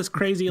yelling all this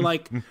crazy,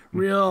 like,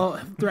 real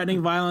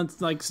threatening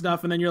violence, like,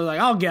 stuff, and then you're like,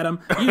 "I'll get him.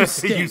 You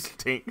stink." You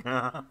stink.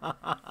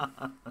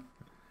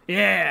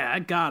 Yeah, I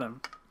got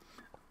him.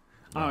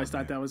 I always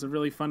thought that was a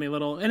really funny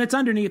little, and it's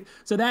underneath.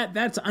 So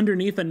that's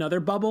underneath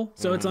another bubble.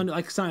 So it's under,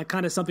 like,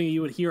 kind of something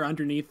you would hear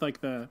underneath, like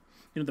the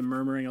the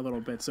murmuring a little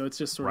bit. So it's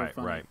just sort of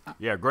fun. Right.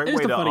 Yeah, great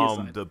way to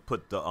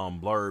put the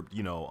blurb,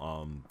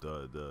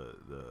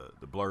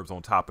 the blurbs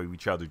on top of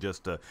each other,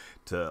 just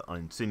to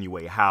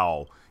insinuate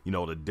how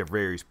the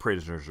various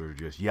prisoners are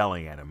just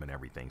yelling at him and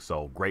everything.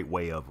 So great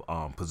way of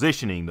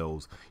positioning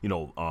those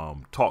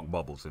talk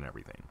bubbles and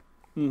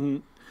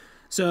everything.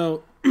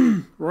 So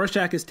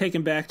Rorschach is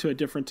taken back to a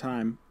different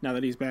time now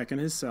that he's back in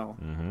his cell.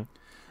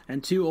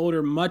 And 2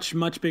 older, much,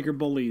 much bigger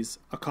bullies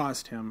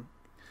accost him.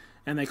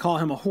 And they call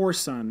him a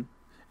whoreson.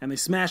 And they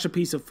smash a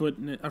piece of fruit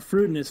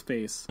in his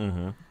face.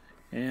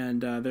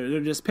 And they're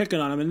just picking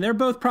on him. And they're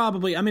both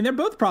probably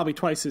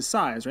twice his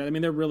size, right? I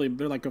mean, they're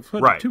like a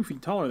foot, 2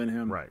 feet taller than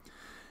him. Right.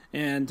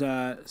 And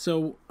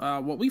so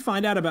what we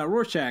find out about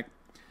Rorschach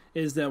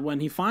is that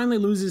when he finally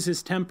loses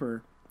his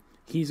temper,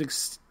 he's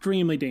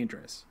extremely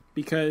dangerous.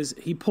 Because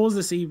he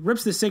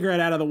rips the cigarette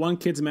out of the one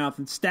kid's mouth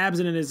and stabs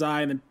it in his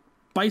eye, and then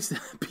bites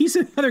a piece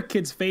of the other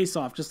kid's face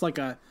off, just like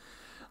a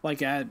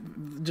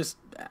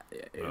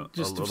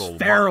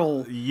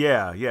feral.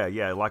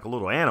 Yeah, like a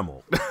little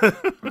animal.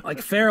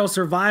 Like feral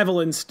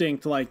survival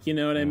instinct, like, you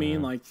know what I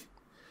mean? Like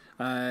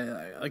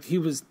he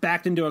was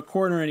backed into a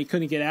corner and he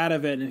couldn't get out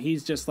of it, and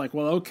he's just like,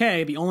 well,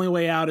 okay, the only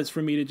way out is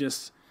for me to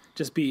just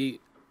be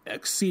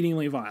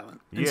exceedingly violent,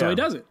 and so he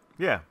does it.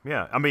 Yeah.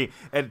 I mean,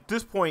 at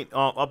this point,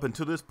 up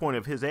until this point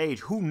of his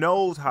age, who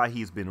knows how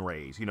he's been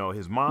raised?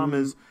 His mom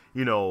is,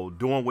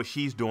 doing what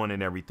she's doing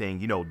and everything.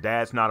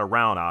 Dad's not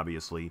around,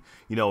 obviously.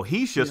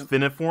 He's just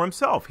fending for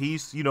himself.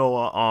 He's,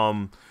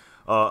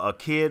 a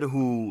kid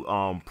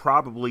who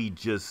probably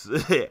just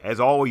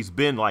has always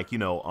been like,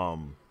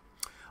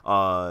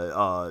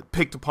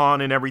 picked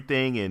upon and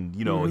everything. And,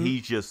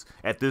 he's just,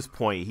 at this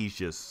point, he's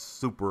just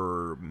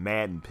super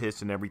mad and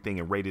pissed and everything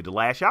and ready to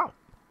lash out.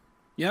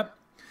 Yep.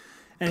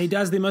 and he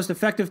does the most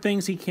effective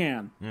things he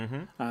can,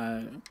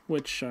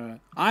 which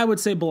I would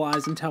say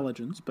belies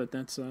intelligence, but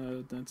that's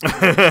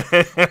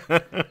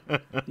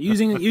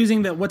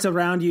using that what's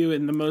around you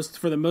in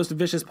for the most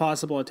vicious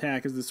possible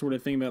attack is the sort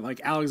of thing that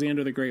like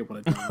Alexander the Great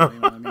would have done. You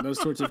know what I mean? Those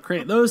sorts of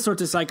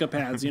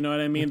psychopaths, you know what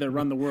I mean, that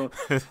run the world,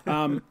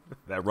 that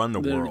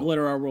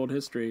litter our world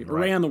history, or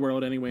ran the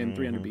world anyway in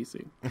 300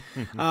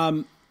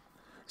 BC.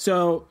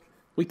 So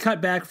we cut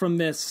back from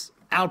this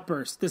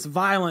outburst, this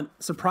violent,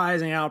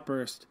 surprising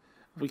outburst.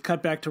 We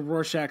cut back to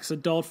Rorschach's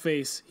adult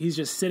face. He's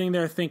just sitting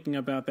there thinking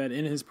about that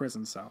in his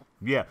prison cell.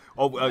 Yeah.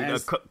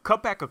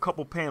 Cut back a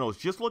couple panels.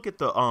 Just look at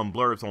the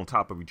blurbs on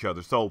top of each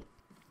other. So,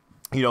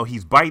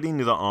 he's biting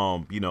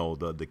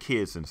the the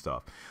kids and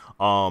stuff.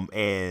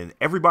 And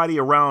everybody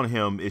around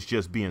him is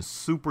just being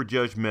super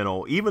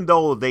judgmental, even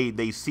though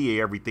they see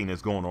everything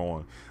that's going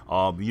on.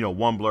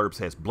 One blurb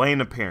says, blame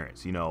the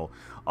parents,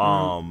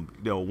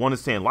 one is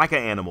saying like an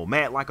animal,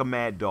 mad like a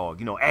mad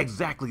dog,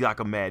 exactly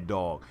like a mad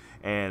dog.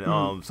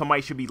 And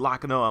somebody should be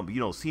locking up,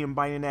 see him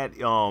biting that.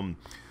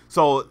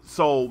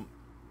 So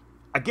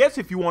I guess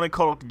if you want to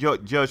call it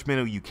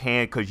judgmental, you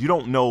can, because you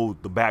don't know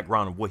the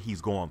background of what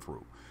he's going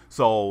through.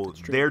 So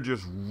they're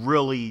just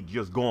really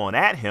just going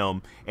at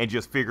him and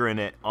just figuring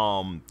that,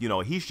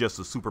 he's just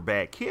a super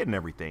bad kid and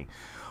everything.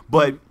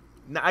 But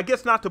I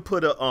guess not to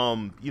put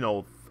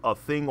a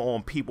thing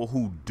on people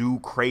who do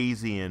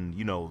crazy and,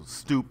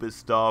 stupid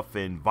stuff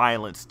and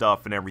violent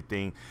stuff and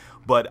everything.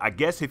 But I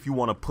guess if you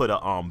want to put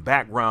a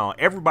background,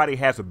 everybody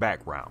has a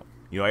background.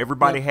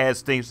 Everybody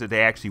has things that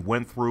they actually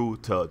went through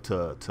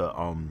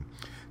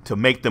to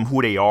make them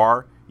who they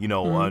are.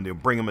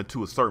 And bring them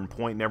into a certain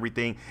point and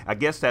everything. I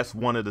guess that's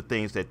one of the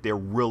things that they're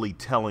really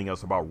telling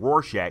us about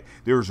Rorschach.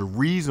 There's a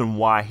reason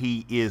why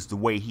he is the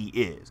way he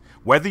is.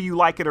 Whether you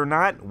like it or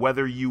not,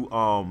 whether you,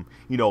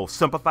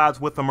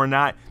 sympathize with him or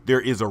not, there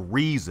is a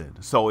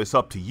reason. So it's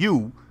up to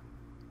you,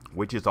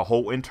 which is a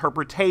whole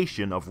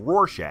interpretation of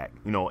Rorschach,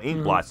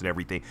 inkblots and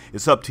everything.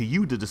 It's up to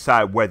you to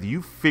decide whether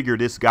you figure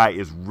this guy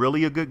is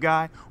really a good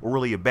guy or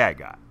really a bad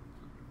guy.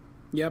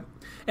 Yep.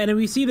 And if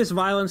we see this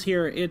violence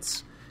here,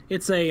 it's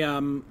it's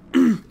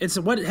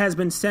what has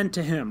been sent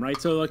to him,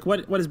 right? So like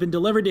what has been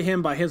delivered to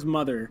him by his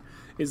mother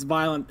is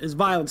violent.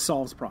 Violence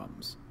solves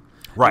problems,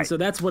 right? And so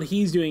that's what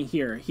he's doing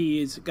here.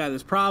 He's got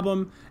this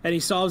problem and he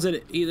solves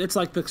it. It's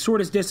like the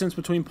shortest distance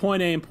between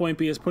point A and point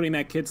B is putting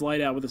that kid's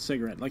light out with a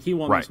cigarette. Like he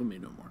won't mess with me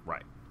no more.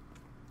 Right.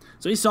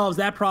 So he solves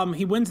that problem.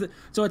 He wins.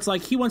 So it's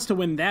like he wants to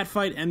win that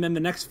fight and then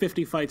the next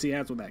 50 fights he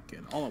has with that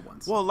kid all at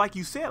once. Well, like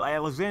you said,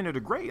 Alexander the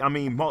Great. I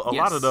mean, a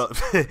lot of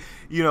the,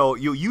 you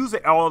use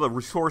all the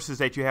resources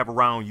that you have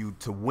around you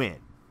to win.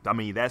 I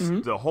mean, that's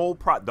the whole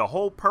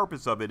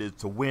purpose of it is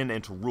to win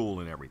and to rule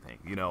and everything,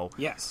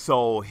 Yes.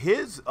 So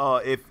his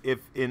if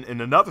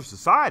in another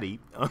society,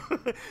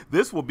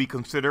 this will be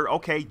considered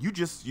okay. You're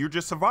just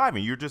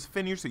surviving. You're just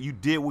finished. So you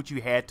did what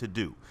you had to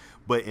do.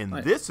 But in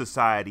this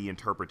society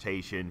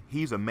interpretation,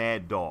 he's a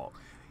mad dog.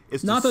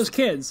 It's not those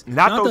kids.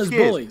 Not those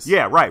kids. Bullies.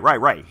 Yeah,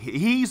 right.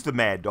 He's the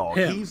mad dog.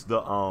 Him. He's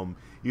the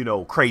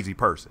crazy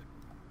person.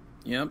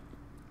 Yep.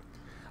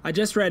 I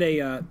just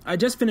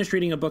finished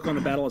reading a book on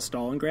the Battle of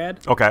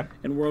Stalingrad. Okay.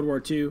 In World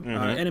War II.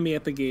 Enemy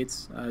at the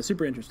Gates.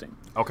 Super interesting.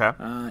 Okay.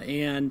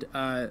 And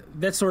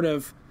that sort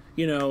of,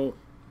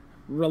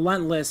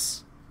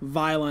 relentless,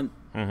 violent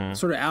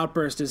sort of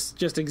outburst is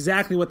just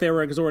exactly what they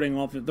were exhorting.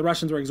 The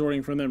Russians were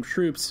exhorting from their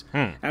troops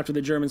after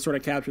the Germans sort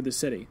of captured the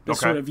city. To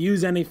sort of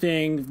use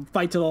anything,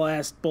 fight to the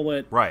last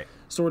bullet. Right.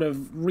 Sort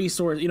of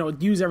resource,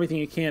 use everything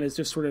you can is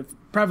just sort of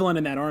prevalent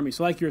in that army.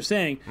 So like you were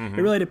saying, it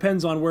really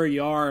depends on where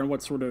you are and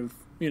what sort of,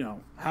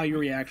 how your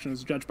reaction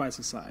is judged by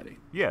society.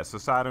 Yeah,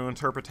 societal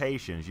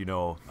interpretations,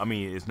 I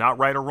mean, it's not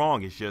right or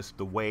wrong. It's just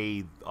the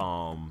way,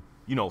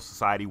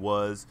 society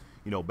was,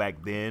 back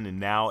then, and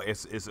now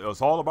it's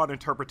all about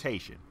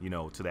interpretation,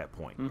 to that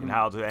point, and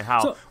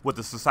how what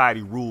the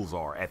society rules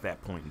are at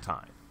that point in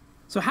time.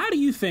 So how do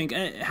you think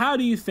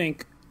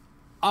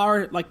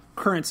our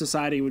current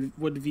society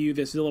would view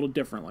this a little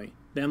differently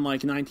than I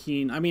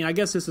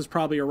guess this is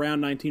probably around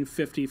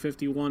 1950,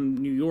 51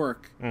 New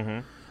York.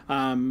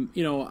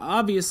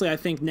 Obviously I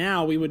think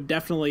now we would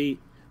definitely,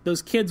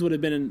 those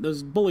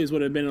bullies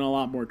would have been in a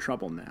lot more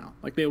trouble now.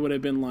 Like they would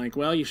have been like,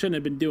 well, you shouldn't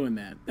have been doing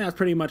that. That's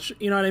pretty much,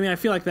 you know what I mean? I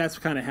feel like that's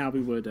kind of how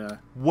we would.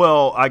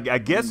 Well, I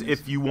guess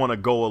if you want to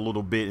go a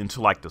little bit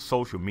into the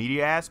social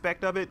media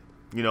aspect of it,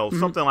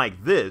 something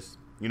like this,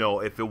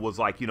 if it was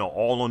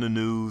all on the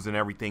news and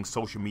everything,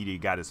 social media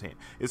got his hand.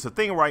 It's a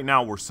thing right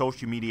now where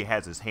social media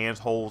has its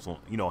handholds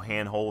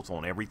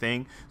on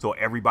everything. So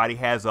everybody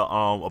has a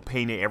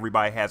opinion,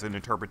 everybody has an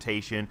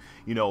interpretation.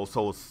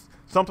 So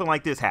something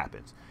like this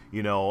happens.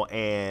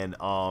 And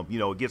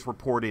it gets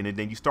reported, and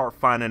then you start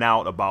finding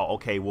out about,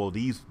 okay, well,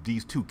 these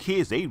two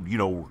kids, they,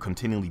 were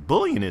continually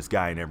bullying this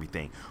guy and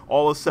everything.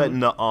 All of a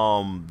sudden,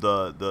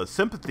 the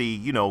sympathy,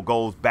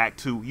 goes back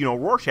to,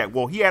 Rorschach.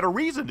 Well, he had a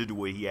reason to do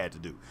what he had to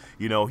do.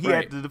 He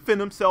had to defend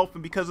himself,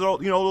 and because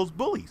of, those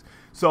bullies.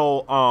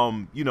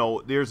 So,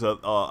 there's a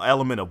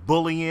element of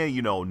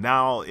bullying,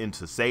 now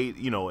into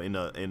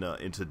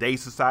in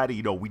today's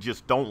society, we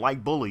just don't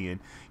like bullying,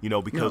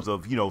 because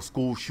of,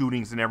 school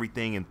shootings and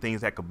everything and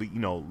things that could be,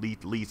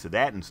 lead to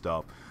that and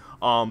stuff.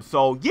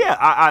 So yeah,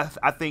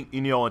 I think,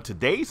 in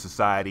today's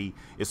society,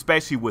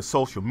 especially with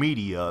social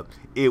media,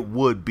 it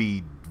would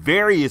be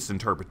various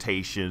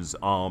interpretations,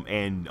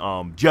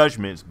 and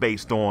judgments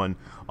based on,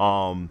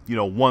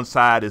 one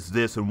side is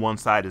this and one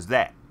side is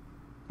that.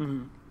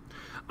 Mm-hmm.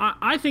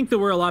 I think that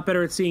we're a lot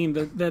better at seeing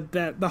that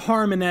the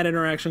harm in that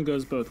interaction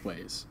goes both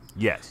ways.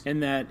 Yes.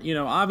 And that,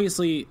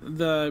 obviously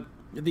the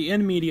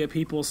in media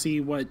people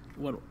see what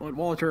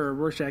Walter or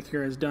Rorschach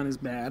here has done is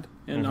bad.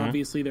 And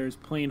obviously there's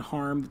plain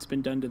harm that's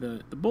been done to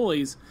the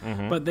bullies.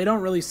 But they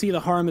don't really see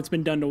the harm that's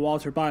been done to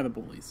Walter by the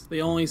bullies.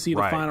 They only see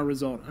the final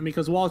result. And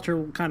because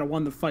Walter kind of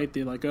won the fight,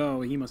 they're like, oh,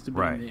 he must have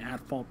been the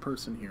at-fault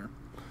person here.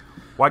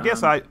 Well, I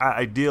guess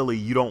ideally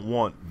you don't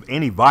want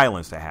any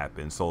violence to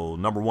happen. So,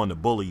 number one, the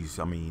bullies,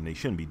 they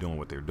shouldn't be doing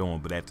what they're doing.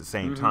 But at the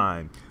same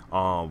time,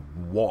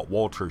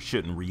 Walter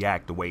shouldn't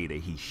react the way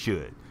that he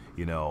should.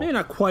 Maybe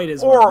not quite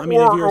as well.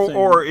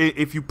 Or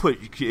if you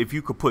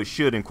could put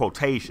 "should" in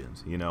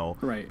quotations,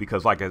 right?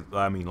 Because like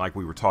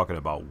we were talking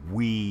about,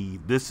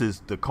 this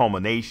is the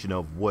culmination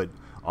of what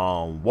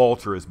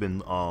Walter has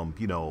been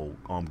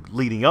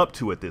leading up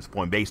to at this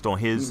point, based on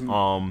his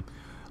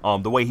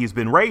the way he's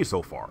been raised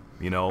so far,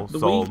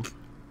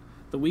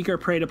 The weak are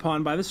preyed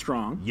upon by the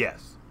strong.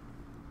 Yes.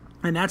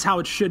 And that's how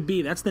it should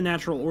be. That's the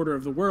natural order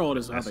of the world.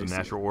 That's the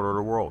natural order of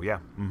the world, yeah.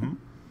 Mm-hmm.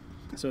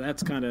 So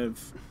that's kind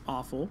of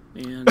awful.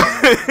 And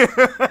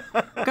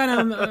kind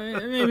of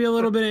maybe a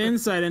little bit of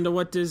insight into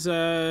what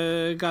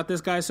got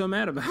this guy so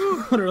mad about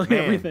literally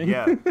everything.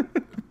 Yeah.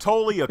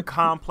 Totally a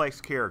complex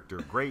character.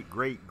 Great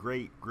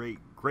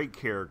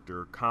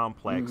character,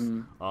 complex.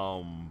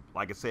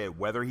 Like I said,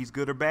 whether he's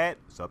good or bad,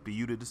 it's up to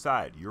you to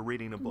decide. You're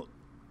reading the book.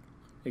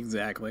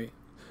 Exactly.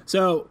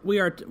 So we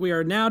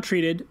are now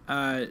treated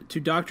to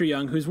Dr.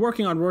 Young, who's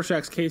working on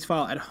Rorschach's case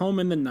file at home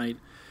in the night.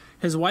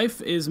 His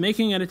wife is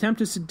making an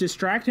attempt to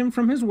distract him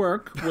from his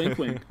work, wink,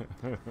 wink,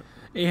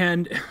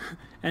 and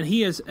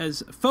he is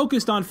as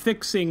focused on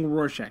fixing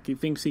Rorschach. He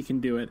thinks he can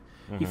do it.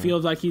 He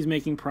feels like he's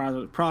making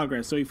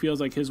progress, so he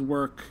feels like his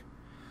work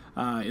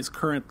is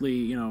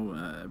currently,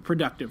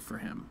 productive for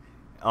him.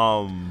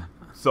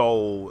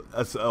 So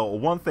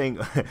one thing,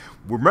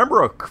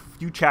 remember a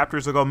few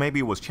chapters ago, maybe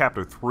it was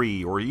chapter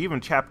 3 or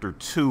even chapter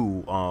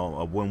 2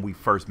 of when we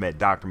first met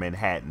Dr.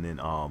 Manhattan and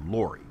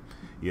Lori,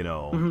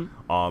 and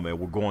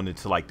we're going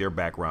into like their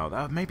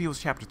background. Maybe it was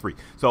chapter 3.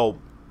 So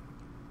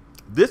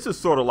this is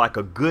sort of like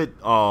a good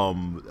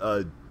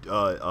a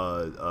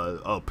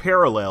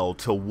parallel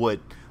to what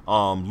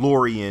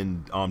Lori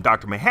and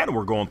Dr. Manhattan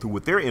were going through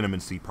with their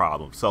intimacy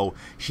problems. So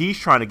she's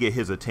trying to get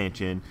his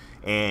attention,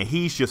 and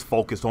he's just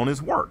focused on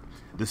his work.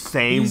 The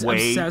same way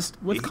he's obsessed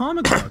with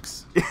comic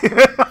books.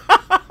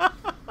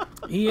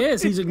 He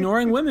is. He's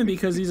ignoring women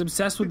because he's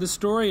obsessed with the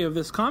story of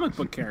this comic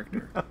book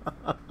character.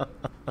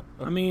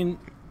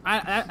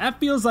 That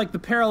feels like the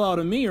parallel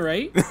to me,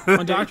 right?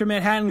 When Dr.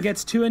 Manhattan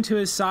gets too into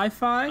his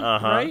sci-fi,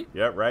 right?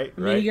 Yeah, right.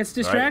 He gets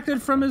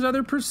distracted from his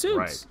other pursuits.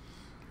 Right.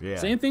 Yeah.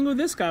 Same thing with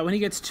this guy. When he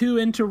gets too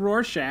into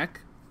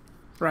Rorschach,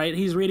 right?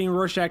 He's reading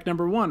Rorschach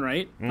 #1,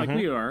 right? Like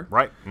we are.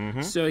 Right.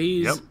 So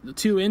he's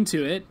too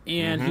into it,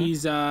 and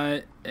he's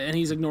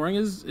ignoring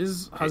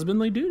his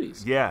husbandly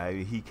duties. Yeah,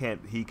 he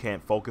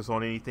can't focus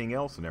on anything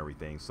else and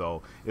everything.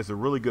 So it's a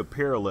really good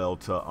parallel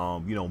to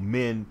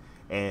men.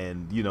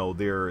 And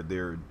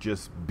they're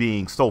just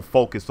being so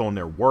focused on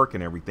their work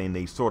and everything,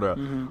 they sort of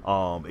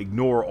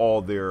ignore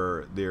all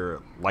their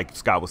like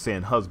Scott was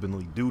saying,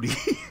 husbandly duties.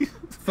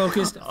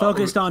 Focused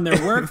on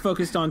their work,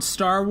 focused on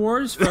Star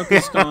Wars,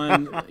 focused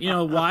on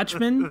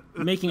Watchmen,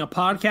 making a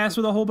podcast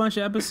with a whole bunch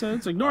of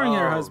episodes, ignoring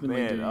their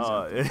husbandly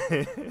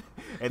duties.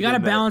 You got to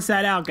balance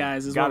that out,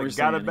 guys. Is what we're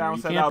saying. Got to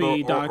balance that out,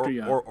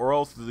 or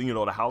else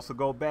the house will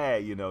go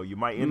bad. You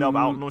might end up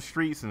out in the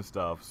streets and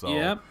stuff. So.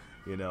 Yep.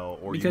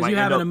 Or because you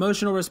have an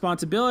emotional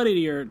responsibility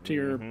to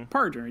your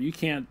partner. You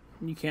can't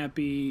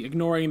be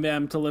ignoring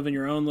them to live in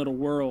your own little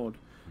world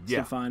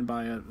defined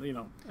by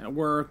at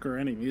work or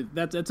anything.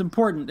 That's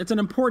important. It's an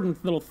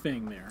important little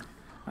thing there.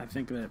 I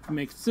think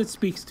it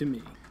speaks to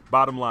me.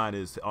 Bottom line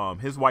is,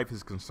 his wife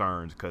is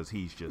concerned because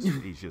he's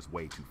just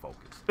way too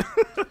focused.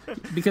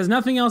 Because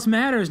nothing else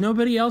matters.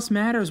 Nobody else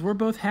matters. We're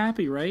both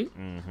happy, right?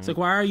 It's like,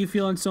 why are you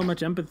feeling so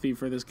much empathy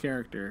for this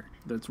character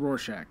that's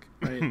Rorschach,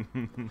 right?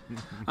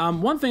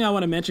 One thing I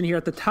want to mention here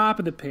at the top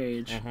of the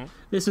page,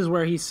 this is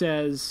where he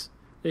says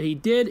that he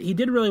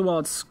did really well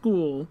at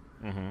school,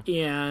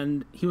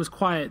 and he was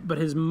quiet, but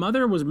his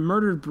mother was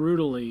murdered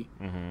brutally,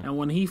 and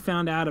when he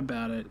found out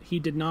about it, he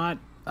did not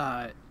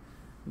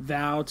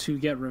vow to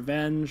get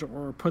revenge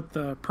or put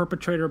the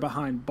perpetrator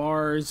behind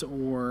bars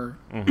or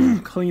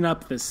clean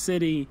up the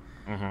city.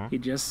 He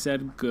just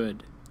said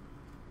good.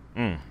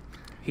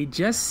 He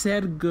just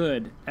said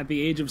good at the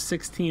age of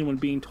 16 when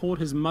being told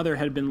his mother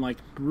had been, like,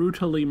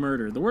 brutally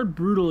murdered. The word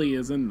brutally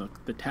is in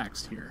the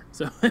text here.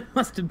 So it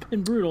must have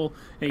been brutal.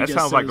 And that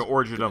sounds like the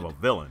origin of a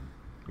villain,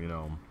 you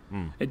know.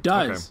 It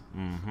does.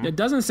 Okay. Mm-hmm. It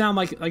doesn't sound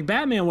like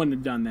Batman wouldn't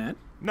have done that.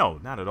 No,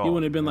 not at all. He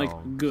wouldn't have been, like,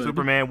 good.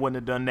 Superman wouldn't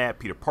have done that.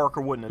 Peter Parker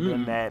wouldn't have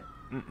done that.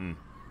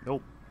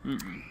 Nope.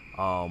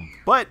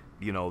 But,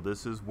 you know,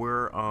 this is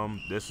where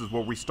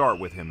we start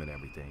with him and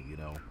everything, you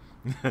know.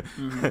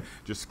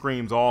 Just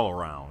screams all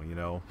around, you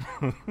know.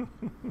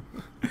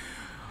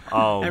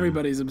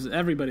 Everybody's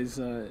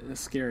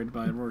scared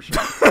by Rorschach.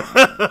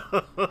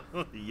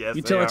 Yes,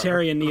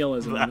 utilitarian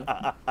nihilism.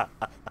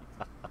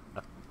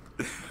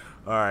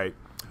 All right.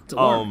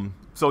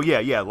 So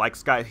yeah, like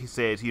Scott he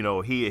says, you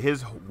know,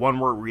 his one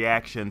word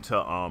reaction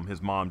to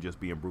his mom just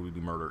being brutally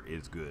murdered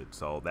is good.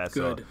 So that's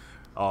good.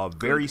 A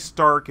very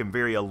stark and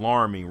very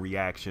alarming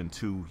reaction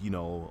to, you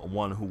know,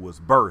 one who was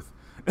birthed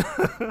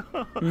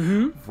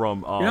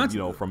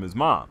from from his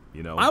mom,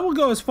 you know. I will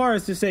go as far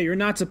as to say you're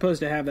not supposed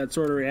to have that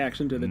sort of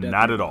reaction to the death.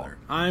 Not at all.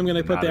 I'm going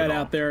to put that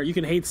out there. You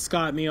can hate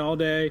Scott me all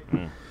day.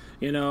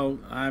 You know,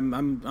 I'm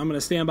going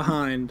to stand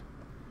behind.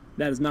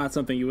 That is not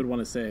something you would want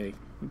to say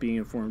being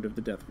informed of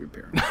the death of your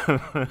parents.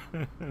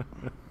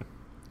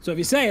 So if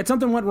you say it,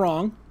 something went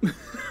wrong.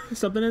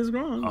 Something is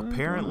wrong.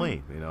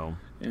 Apparently, you know.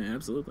 Yeah,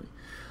 absolutely.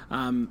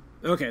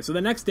 Okay, so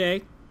the next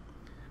day,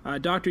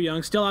 Dr.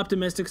 Young, still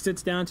optimistic,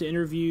 sits down to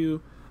interview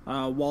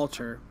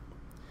Walter.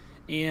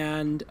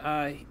 And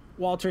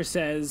Walter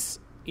says,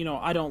 you know,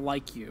 I don't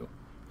like you.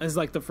 Is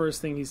like the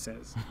first thing he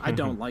says. I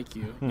don't like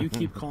you. You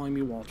keep calling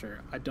me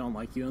Walter. I don't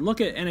like you.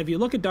 And if you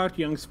look at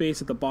Dr. Young's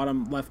face at the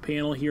bottom left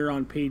panel here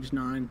on page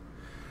 9,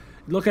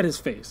 look at his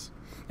face.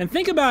 And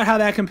think about how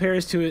that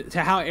compares to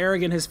how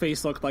arrogant his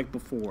face looked like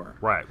before.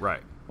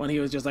 Right. When he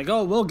was just like,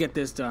 oh, we'll get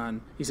this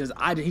done. He says,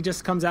 he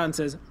just comes out and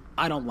says,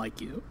 I don't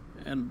like you.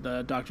 And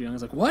Dr. Young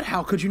is like, what?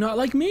 How could you not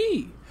like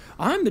me?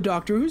 I'm the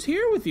doctor who's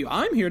here with you.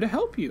 I'm here to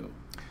help you.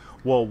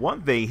 Well,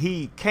 one thing,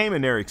 he came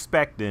in there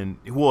expecting,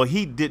 well,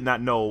 he did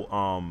not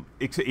know,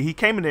 he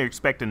came in there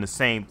expecting the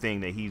same thing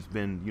that he's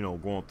been, you know,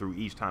 going through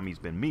each time he's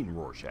been meeting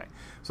Rorschach.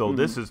 So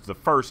this is the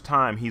first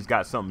time he's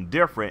got something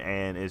different,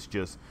 and it's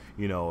just,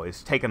 you know,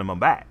 it's taking him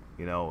aback.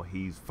 You know,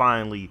 he's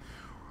finally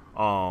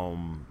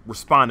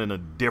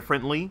responding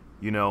differently,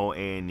 you know,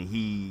 and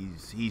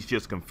he's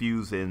just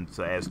confused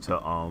as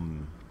to,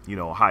 you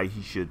know, how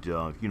he should,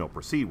 you know,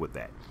 proceed with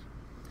that.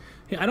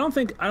 I don't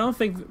think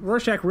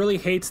Rorschach really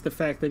hates the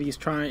fact that he's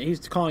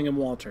calling him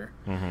Walter.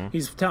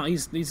 He's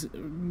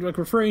like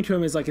referring to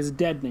him as like his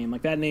dead name.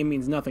 Like that name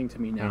means nothing to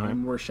me now.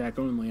 I'm Rorschach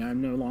only.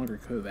 I'm no longer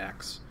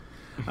Kovacs.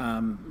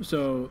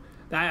 So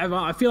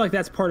I feel like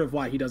that's part of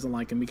why he doesn't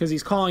like him, because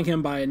he's calling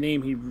him by a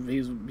name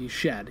he's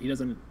shed. He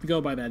doesn't go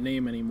by that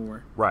name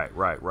anymore. Right.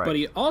 But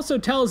he also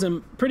tells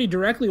him pretty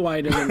directly why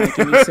he doesn't like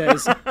him. He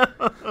says,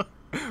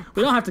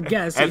 we don't have to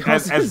guess.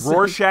 As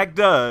Rorschach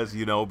does,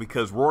 you know,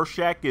 because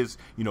Rorschach is,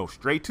 you know,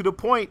 straight to the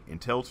point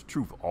and tells the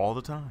truth all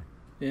the time.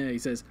 Yeah, he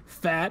says,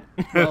 fat,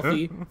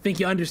 wealthy, think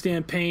you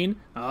understand pain?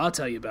 I'll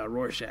tell you about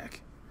Rorschach.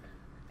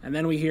 And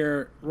then we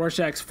hear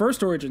Rorschach's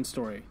first origin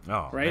story.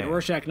 Oh, right? Man.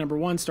 Rorschach number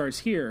 1 starts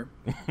here.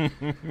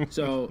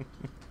 So,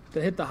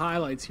 to hit the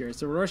highlights here.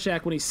 So,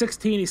 Rorschach, when he's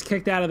 16, he's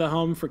kicked out of the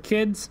home for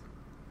kids.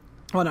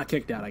 Well, not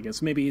kicked out, I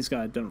guess. Maybe he's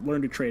got to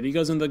learn to trade. He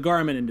goes into the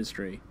garment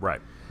industry.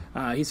 Right.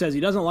 He says he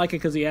doesn't like it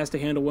because he has to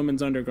handle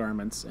women's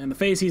undergarments. And the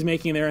face he's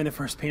making there in the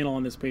first panel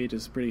on this page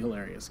is pretty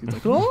hilarious. He's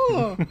like,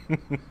 oh!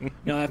 You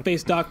know, that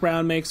face Doc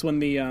Brown makes when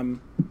the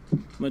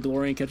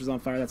DeLorean catches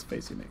on fire, that's the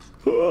face he makes.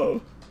 Oh!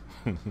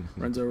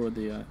 Runs over with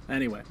the...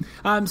 Anyway.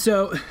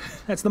 So,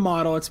 that's the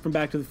model. It's from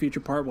Back to the Future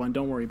Part 1.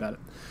 Don't worry about it.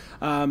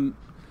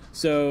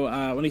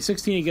 So, when he's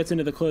 16, he gets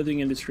into the clothing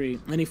industry,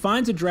 and he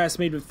finds a dress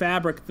made with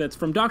fabric that's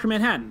from Dr.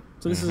 Manhattan.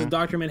 So, this is a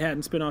Dr.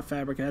 Manhattan spin-off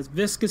fabric. It has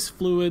viscous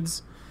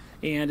fluids,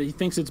 and he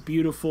thinks it's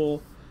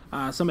beautiful.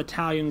 Some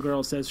Italian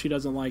girl says she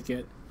doesn't like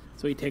it,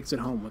 so he takes it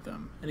home with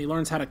him. And he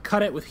learns how to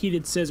cut it with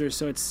heated scissors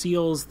so it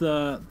seals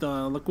the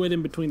liquid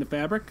in between the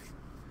fabric,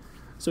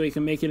 so he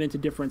can make it into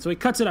different... So he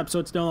cuts it up so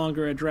it's no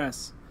longer a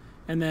dress.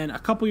 And then a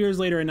couple years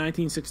later in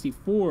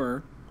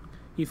 1964,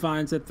 he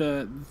finds that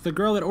the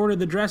girl that ordered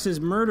the dress is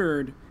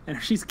murdered, and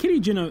she's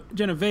Kitty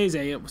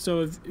Genovese.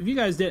 So if you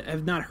guys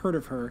have not heard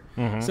of her,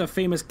 it's a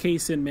famous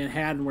case in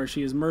Manhattan where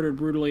she is murdered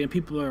brutally, and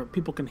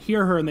people can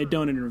hear her and they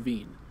don't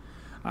intervene.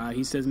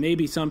 He says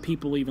maybe some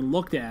people even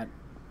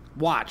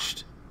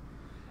watched.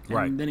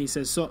 And then he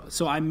says,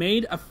 so I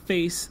made a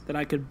face that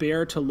I could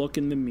bear to look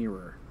in the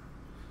mirror.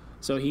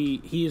 So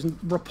he is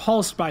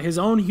repulsed by his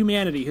own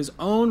humanity, his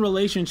own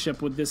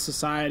relationship with this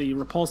society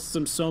repulses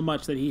him so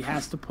much that he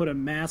has to put a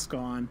mask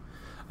on,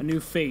 a new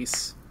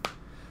face,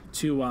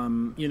 to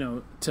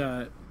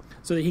so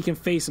that he can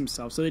face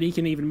himself, so that he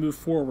can even move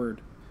forward,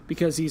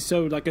 because he's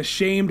so like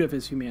ashamed of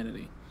his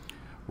humanity.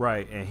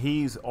 Right, and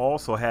he's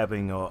also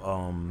having a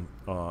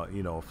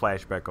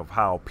flashback of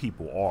how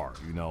people are,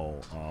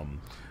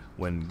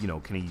 when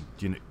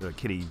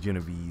Kitty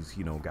Genovese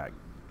got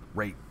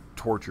raped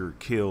tortured,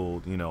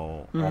 killed,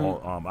 all,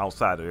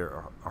 outside of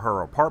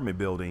her apartment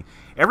building.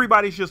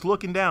 Everybody's just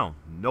looking down.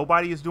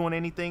 Nobody is doing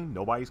anything.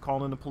 Nobody's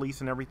calling the police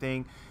and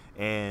everything.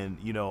 And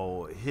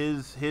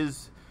his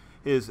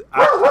Hold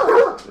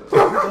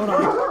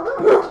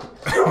on.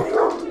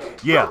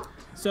 yeah.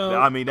 So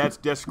I mean,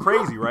 that's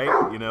crazy, right?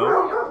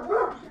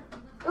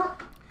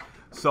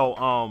 So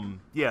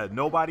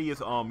nobody is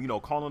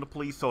calling the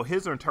police. So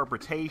his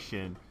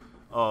interpretation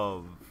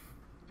of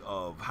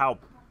how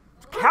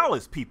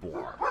callous people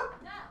are,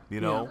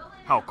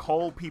 how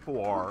cold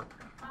people are,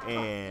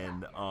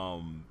 and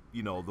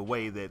the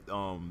way that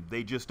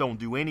they just don't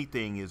do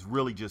anything is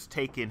really just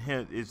taking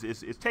him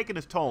is taking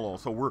his toll on.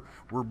 So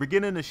we're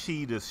beginning to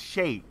see this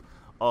shape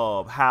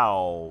of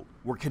how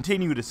we're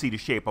continuing to see the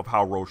shape of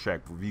how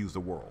Rorschach views the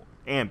world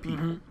and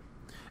people. Mm-hmm.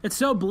 It's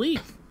so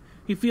bleak.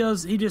 He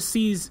just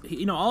sees,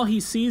 all he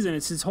sees, and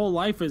it's his whole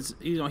life is,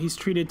 he's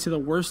treated to the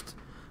worst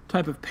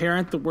type of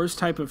parent, the worst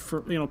type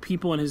of,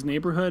 people in his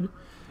neighborhood,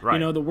 right.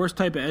 The worst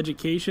type of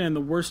education, and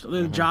the worst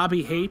the job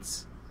he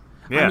hates.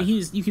 Yeah. I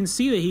mean, you can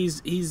see that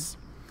he's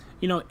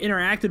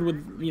interacted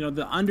with,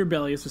 the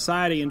underbelly of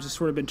society and just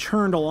sort of been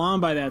churned along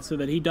by that, so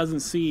that he doesn't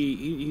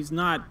see, he's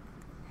not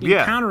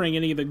encountering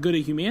any of the good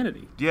of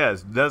humanity.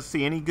 Yes, doesn't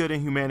see any good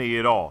in humanity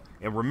at all.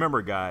 And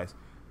remember, guys,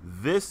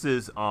 this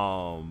is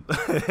Rorschach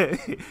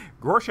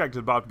is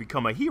about to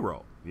become a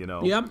hero,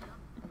 Yep.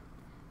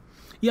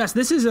 Yes,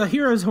 this is a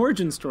hero's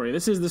origin story.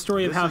 This is the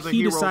story of how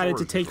he decided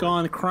to take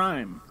on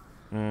crime.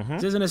 Mm-hmm.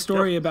 This isn't a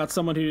story about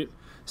someone who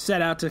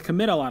set out to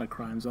commit a lot of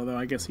crimes, although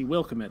I guess he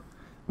will commit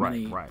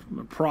many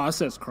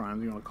process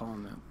crimes, you want to call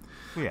them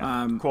that.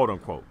 Yeah, quote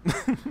unquote.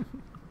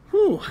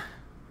 Whew.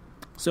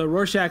 So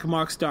Rorschach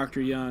mocks Dr.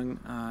 Young.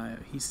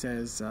 He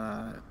says,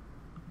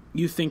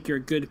 you think you're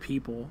good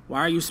people. Why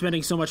are you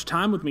spending so much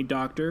time with me,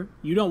 doctor?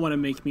 You don't want to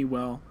make me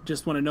well.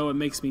 Just want to know what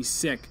makes me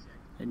sick.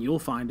 And you'll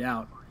find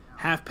out.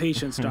 Have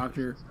patience,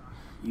 doctor.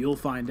 You'll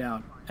find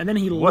out. And then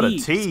he leaves. What a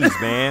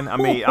tease, man. I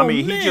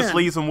mean, he just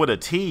leaves him with a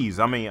tease.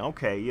 I mean,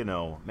 okay,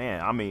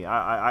 man. I mean,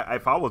 I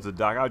if I was a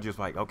doc, I would just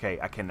like, okay,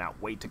 I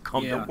cannot wait to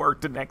come to work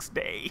the next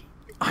day.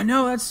 I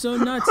know, that's so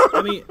nuts.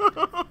 I mean,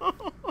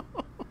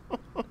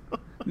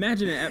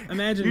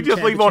 imagine you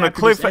just leave on a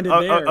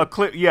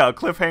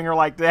cliffhanger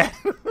like that.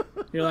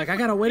 You're like, I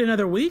gotta wait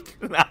another week.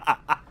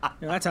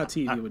 That's how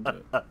TV would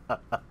do it.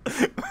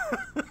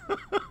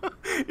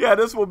 Yeah,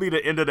 this will be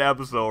the end of the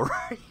episode,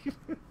 right?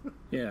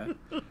 Yeah.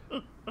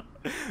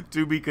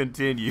 To be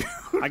continued.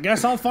 I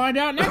guess I'll find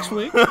out next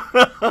week.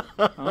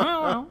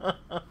 Oh,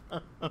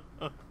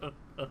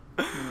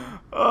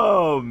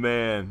 oh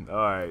man! All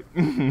right.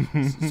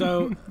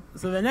 So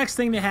the next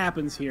thing that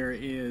happens here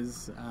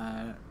is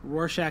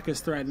Rorschach is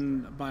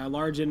threatened by a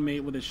large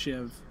inmate with a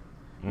shiv.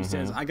 He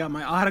says, "I got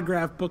my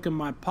autograph book in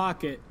my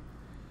pocket.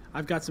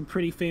 I've got some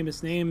pretty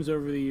famous names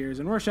over the years."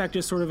 And Rorschach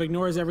just sort of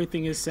ignores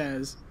everything he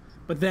says,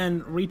 but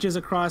then reaches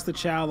across the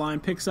chow line,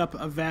 picks up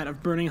a vat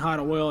of burning hot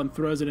oil, and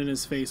throws it in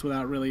his face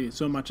without really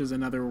so much as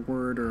another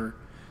word or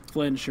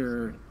flinch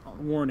or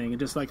warning. And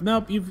just like,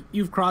 nope,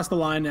 you've crossed the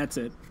line. That's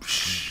it.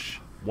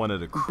 One of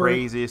the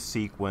craziest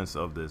sequence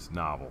of this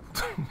novel.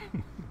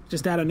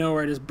 Just out of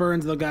nowhere, it just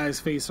burns the guy's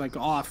face like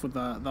off with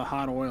the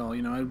hot oil.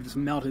 It would just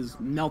melt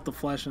the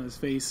flesh in his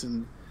face.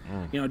 And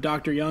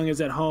Dr. Young is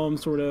at home,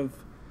 sort of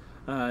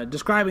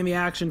describing the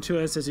action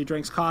to us as he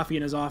drinks coffee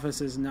in his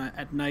office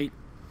at night.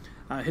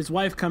 His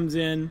wife comes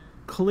in,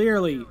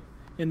 clearly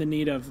in the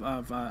need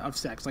of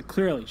sex. Like,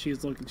 clearly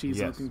she's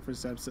looking for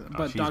sex.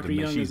 But Dr.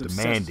 Young is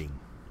demanding.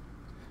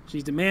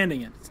 She's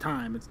demanding it. It's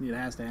time. It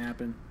has to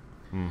happen.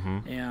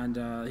 Mm-hmm.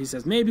 And he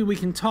says, maybe we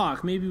can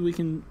talk. Maybe we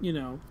can,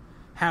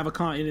 have a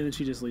con. And then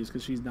she just leaves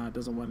because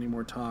doesn't want any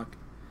more talk.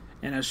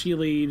 And as she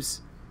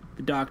leaves,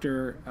 the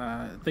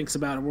doctor thinks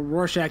about it.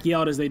 Rorschach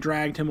yelled as they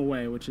dragged him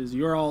away, which is,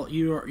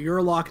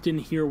 you're locked in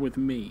here with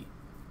me.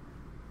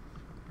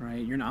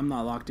 Right? I'm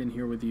not locked in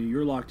here with you.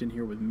 You're locked in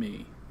here with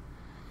me.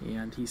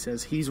 And he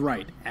says he's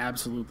right.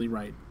 Absolutely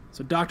right.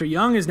 So Dr.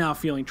 Young is now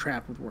feeling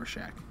trapped with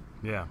Rorschach.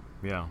 Yeah.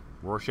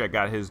 Rorschach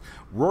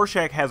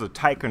has a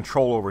tight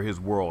control over his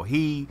world.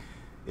 He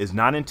is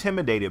not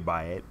intimidated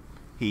by it.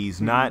 He's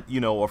not,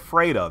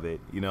 afraid of it.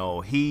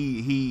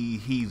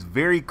 He's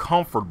very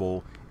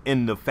comfortable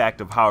in the fact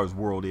of how his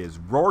world is.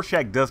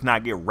 Rorschach does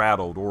not get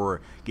rattled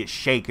or get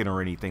shaken or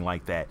anything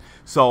like that.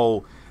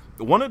 So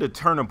one of the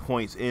turning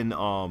points in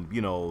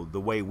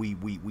the way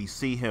we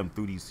see him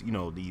through these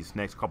these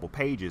next couple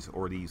pages,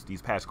 or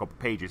these past couple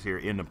pages here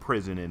in the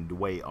prison, and the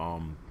way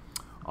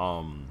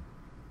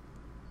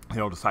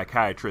the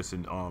psychiatrist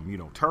and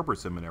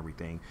interprets him and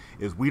everything,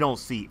 is we don't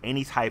see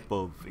any type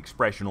of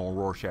expression on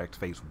Rorschach's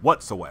face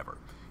whatsoever.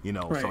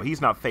 Right. So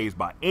he's not fazed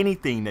by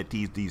anything that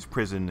these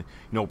prisoners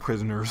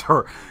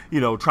are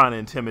trying to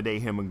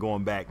intimidate him and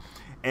going back.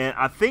 And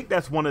I think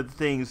that's one of the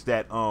things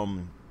that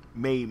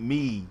made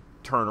me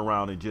turn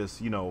around and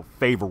just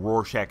favor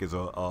Rorschach as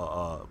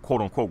a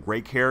quote unquote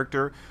great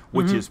character,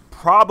 which is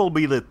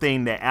probably the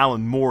thing that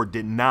Alan Moore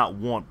did not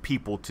want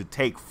people to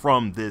take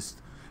from this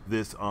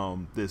this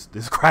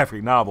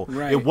graphic novel.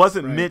 Right, it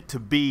wasn't right. meant to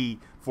be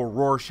for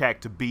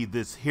Rorschach to be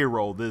this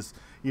hero, this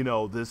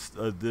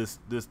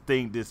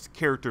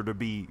character to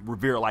be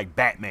revered like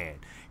Batman.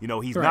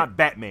 He's Right. not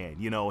Batman.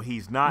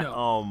 He's not.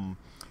 No.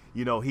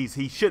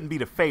 He shouldn't be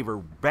the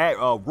favorite.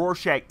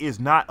 Rorschach is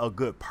not a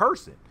good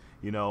person.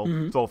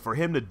 So for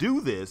him to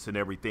do this and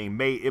everything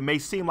may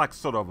seem like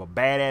sort of a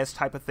badass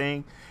type of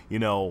thing,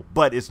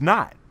 but it's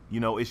not.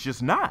 It's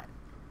just not.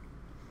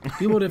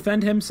 He will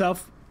defend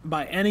himself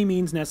by any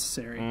means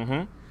necessary.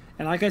 Mm-hmm.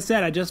 And like I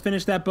said, I just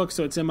finished that book,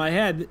 so it's in my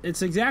head.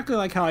 It's exactly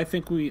like how I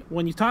think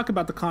when you talk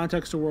about the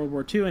context of World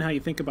War II and how you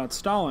think about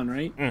Stalin,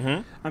 right?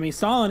 Mm-hmm. I mean,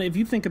 Stalin, if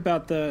you think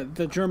about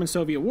the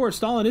German-Soviet War,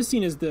 Stalin is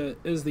seen as the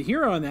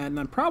hero in that,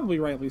 and probably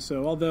rightly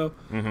so, although,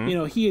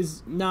 he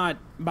is not,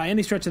 by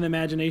any stretch of the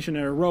imagination,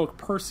 a heroic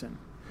person.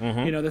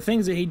 Mm-hmm. The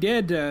things that he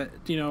did to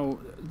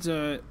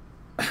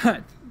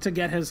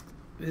get his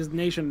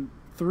nation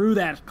through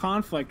that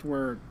conflict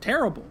were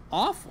terrible,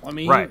 awful. I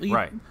mean, he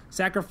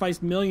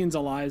sacrificed millions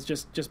of lives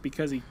just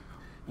because he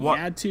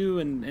had to,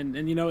 and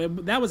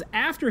that was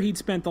after he'd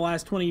spent the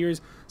last 20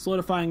 years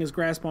solidifying his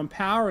grasp on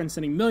power and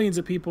sending millions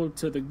of people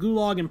to the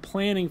gulag and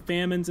planning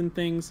famines and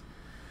things.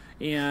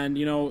 And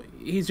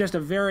he's just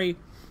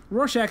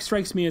Rorschach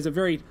strikes me as a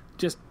very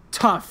just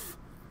tough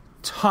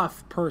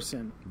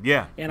person.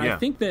 Yeah, and I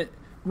think that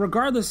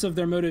regardless of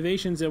their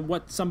motivations and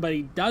what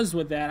somebody does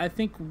with that, I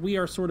think we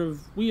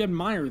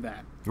admire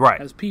that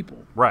as people.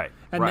 Right.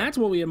 And that's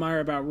what we admire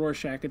about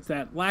Rorschach. It's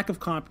that lack of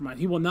compromise.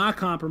 He will not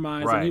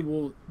compromise, and he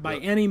will, by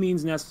any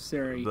means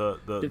necessary,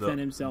 defend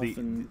himself.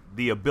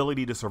 The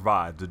ability to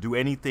survive, to do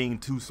anything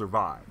to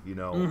survive.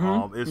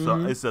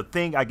 It's a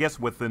thing, I guess,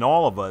 within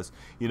all of us.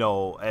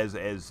 As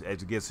I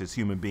guess as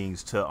human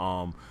beings,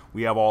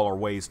 we have all our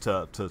ways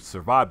to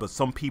survive. But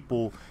some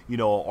people,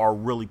 are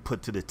really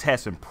put to the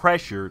test and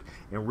pressured,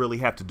 and really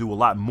have to do a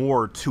lot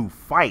more to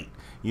fight.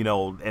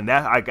 And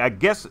that I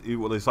guess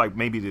it's like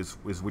maybe this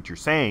is what you're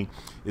saying,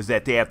 is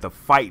that they have to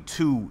fight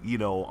to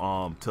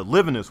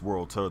live in this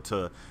world,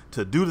 to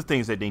do the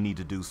things that they need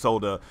to do. So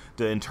the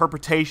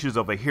interpretations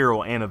of a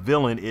hero and a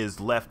villain is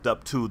left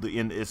up to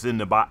it's in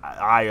the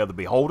eye of the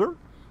beholder.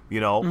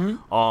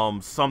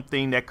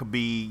 Something that could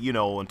be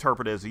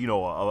interpreted as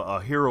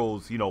a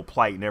hero's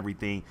plight and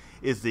everything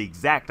is the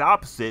exact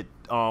opposite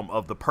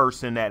of the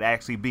person that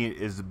actually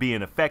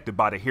being affected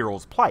by the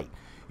hero's plight.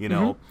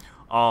 So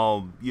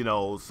you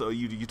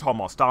talking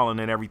about Stalin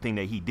and everything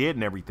that he did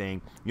and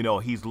everything,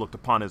 he's looked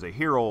upon as a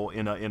hero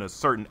in a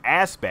certain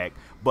aspect,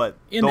 but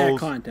that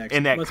context,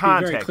 let's be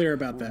very clear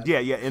about that. Yeah,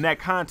 in that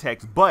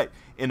context, but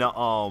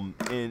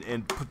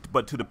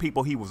but to the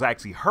people he was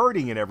actually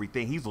hurting and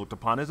everything, he's looked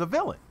upon as a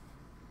villain.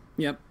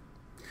 Yep,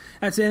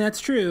 that's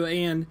true.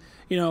 And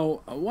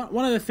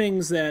one of the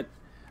things that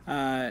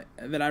I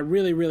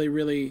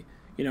really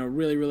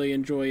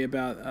enjoy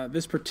about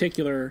this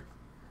particular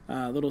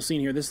little scene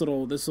here, this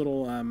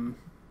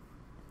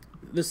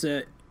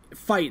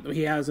fight that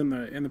he has in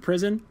the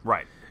prison,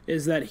 right,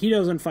 is that he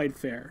doesn't fight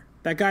fair.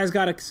 That guy's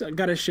got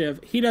a shiv.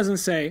 He doesn't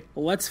say,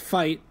 "Let's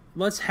fight.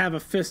 Let's have a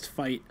fist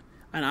fight,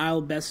 and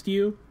I'll best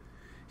you."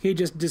 He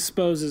just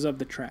disposes of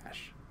the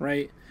trash,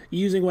 right,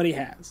 using what he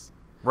has.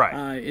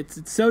 Right.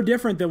 It's so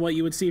different than what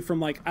you would see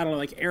from like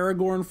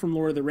Aragorn from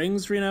Lord of the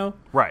Rings, right,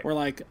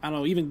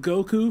 or even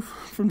Goku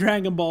from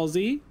Dragon Ball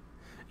Z.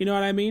 You know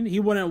what I mean? He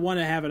wouldn't want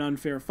to have an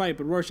unfair fight,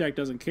 but Rorschach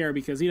doesn't care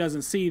because he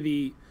doesn't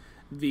see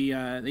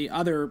the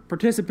other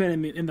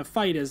participant in the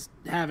fight as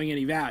having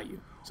any value.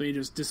 So he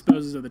just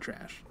disposes of the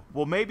trash.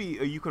 Well, maybe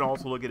you can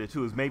also look at it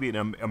too as maybe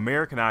an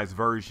Americanized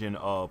version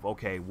of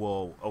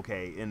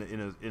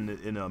in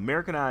an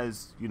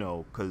Americanized,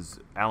 because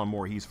Alan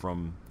Moore, he's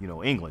from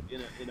England,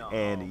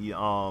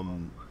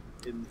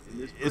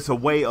 it's a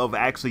way of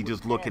actually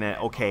just looking at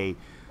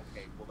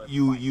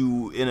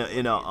you in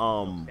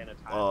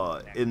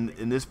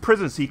this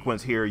prison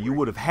sequence here, you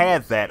would have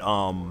had that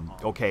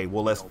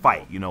let's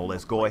fight,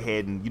 let's go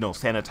ahead and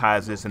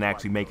sanitize this and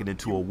actually make it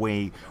into a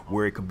way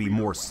where it could be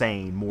more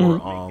sane,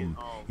 more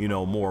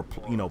more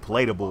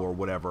palatable or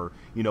whatever,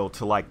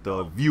 to like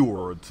the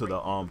viewer, to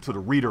the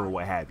reader or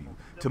what have you,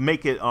 to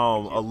make it a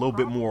little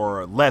bit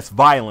more less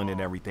violent and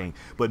everything.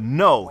 But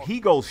no, he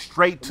goes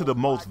straight to the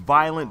most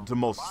violent, the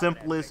most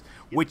simplest,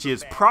 which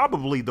is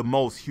probably the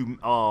most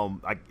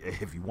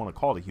if you want to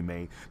call it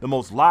humane, the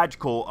most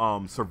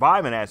logical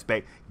surviving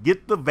aspect.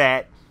 Get the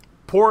vat,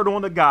 pour it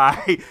on the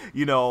guy,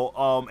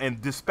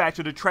 and dispatch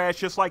of the trash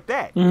just like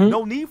that.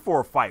 No need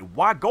for a fight.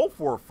 Why go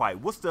for a fight?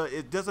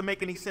 It doesn't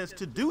make any sense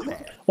to do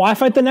that. Why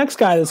fight the next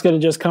guy that's going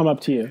to just come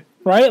up to you?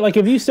 Right? Like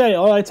if you say,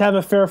 let's have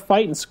a fair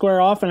fight and square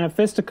off and have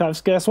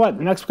fisticuffs, guess what?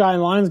 The next guy in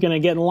line is going to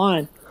get in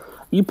line.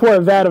 You pour a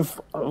vat of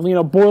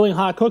boiling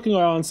hot cooking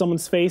oil on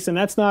someone's face, and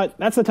that's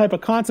the type of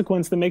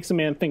consequence that makes a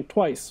man think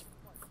twice.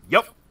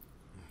 Yep.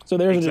 So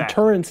there's a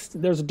deterrence.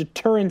 There's a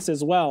deterrence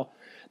as well.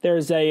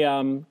 There's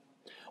a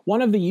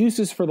one of the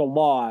uses for the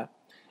law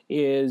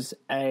is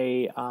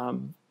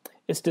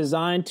it's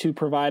designed to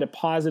provide a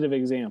positive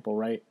example,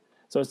 right?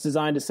 So it's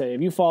designed to say,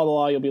 if you follow the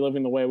law, you'll be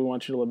living the way we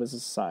want you to live as a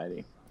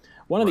society.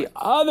 One of the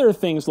other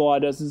things the law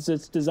does is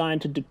it's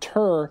designed to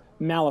deter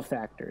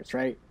malefactors,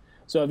 right?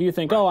 So if you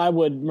think, I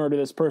would murder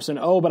this person,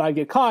 but I'd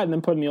get caught and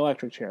then put in the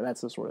electric chair. That's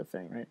the sort of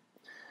thing, right?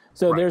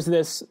 So there's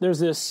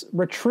this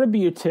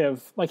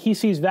retributive, like he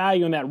sees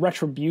value in that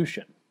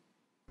retribution,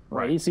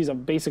 right? He sees a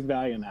basic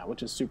value in that,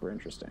 which is super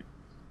interesting.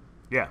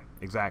 Yeah,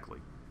 exactly.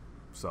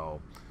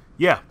 So,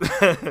 yeah,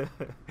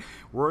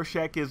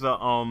 Rorschach is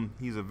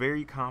he's a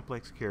very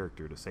complex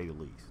character, to say the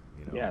least.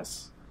 You know?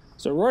 Yes.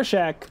 So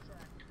Rorschach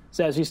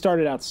says he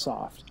started out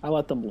soft. I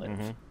let them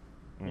live.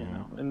 You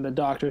know, and the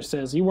doctor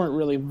says you weren't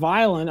really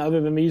violent,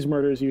 other than these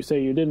murders you say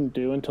you didn't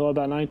do, until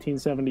about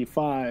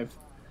 1975.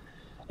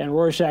 And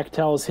Rorschach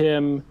tells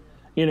him,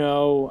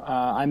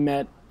 I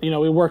met,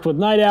 we worked with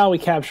Night Owl, we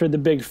captured the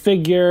big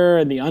figure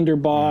and the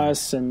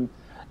underboss, and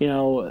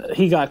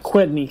he got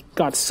quit and he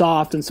got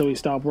soft, and so we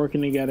stopped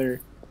working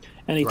together.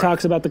 And he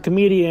talks about the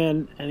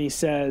comedian, and he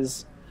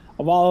says,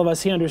 of all of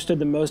us, he understood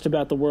the most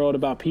about the world,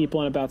 about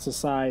people, and about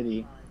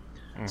society.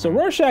 So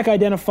Rorschach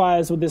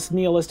identifies with this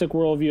nihilistic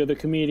worldview of the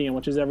comedian,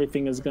 which is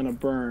everything is going to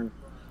burn.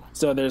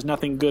 So there's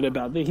nothing good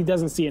about it. He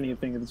doesn't see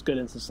anything that's good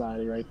in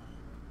society, right?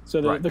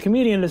 So the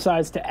comedian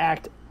decides to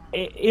act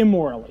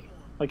immorally,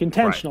 like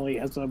intentionally,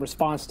 as a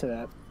response to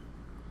that.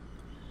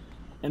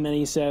 And then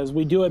he says,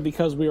 we do it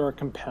because we are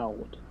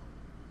compelled.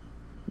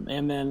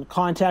 And then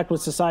contact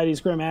with society's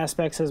grim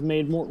aspects has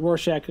made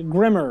Rorschach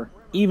grimmer,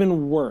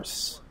 even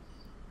worse.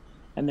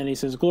 And then he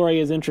says,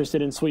 Gloria is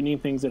interested in sweetening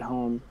things at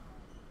home.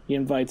 He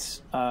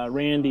invites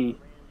Randy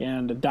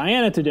and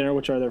Diana to dinner,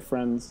 which are their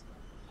friends.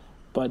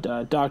 But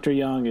Dr.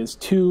 Young is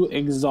too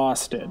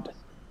exhausted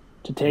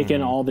to take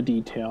in all the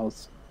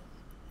details.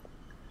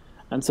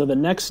 And so the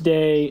next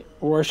day,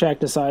 Rorschach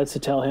decides to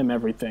tell him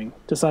everything.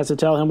 Decides to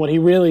tell him what he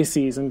really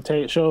sees and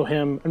show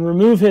him and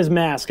remove his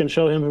mask and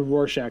show him who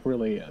Rorschach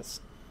really is.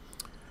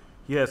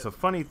 Yeah, it's a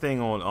funny thing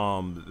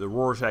on the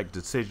Rorschach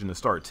decision to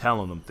start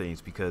telling them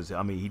things, because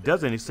he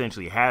doesn't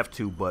essentially have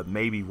to, but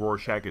maybe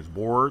Rorschach is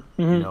bored,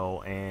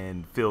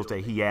 and feels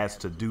that he has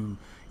to do,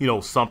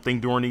 something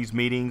during these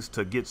meetings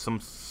to get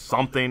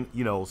something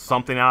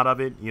out of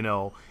it,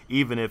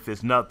 even if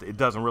it's not, it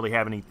doesn't really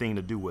have anything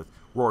to do with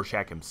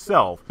Rorschach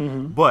himself,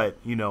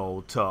 but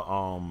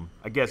to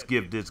I guess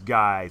give this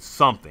guy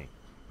something,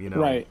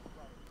 right?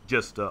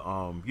 Just to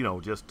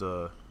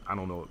I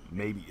don't know,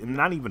 maybe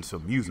not even to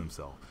amuse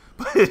himself,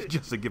 but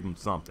just to give him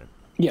something.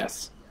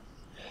 Yes.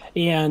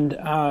 And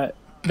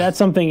that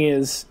something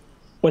is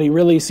what he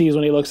really sees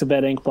when he looks at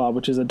that inkblot,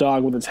 which is a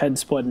dog with its head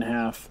split in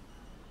half.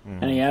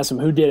 And he asks him,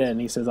 who did it?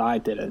 And he says, I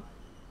did it.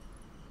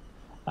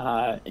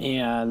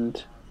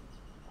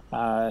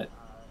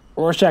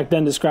 Rorschach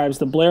then describes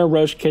the Blair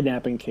Roche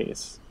kidnapping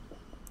case.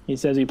 He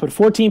says he put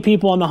 14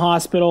 people in the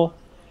hospital,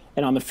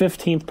 and on the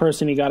 15th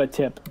person he got a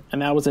tip.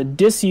 And that was a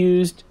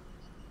disused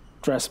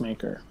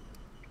dressmaker,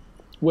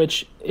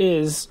 which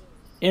is,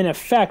 in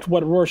effect,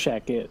 what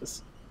Rorschach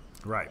is.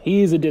 Right.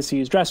 He's a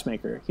disused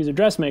dressmaker. He's a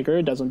dressmaker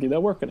who doesn't do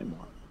that work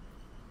anymore.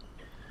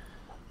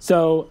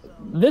 So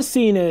this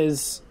scene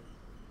is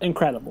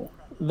incredible.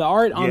 The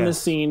art on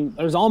this scene,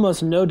 there's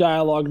almost no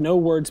dialogue, no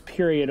words,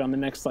 period, on the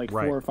next 4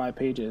 or 5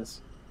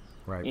 pages.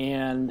 Right.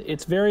 And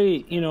it's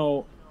very,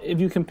 if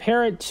you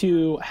compare it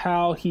to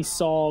how he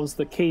solves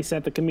the case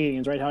at the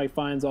comedians, right? How he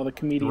finds all the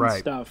comedian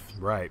stuff.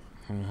 Right.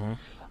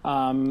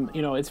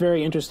 It's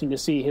very interesting to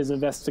see his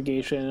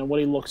investigation and what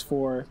he looks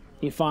for.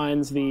 He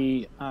finds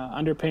the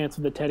underpants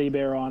with the teddy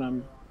bear on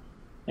him,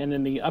 and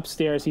in the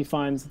upstairs he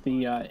finds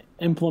the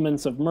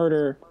implements of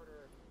murder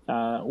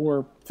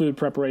or food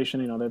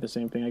preparation. They're the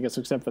same thing, I guess,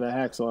 except for the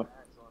hacksaw.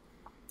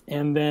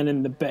 And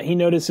then he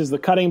notices the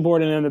cutting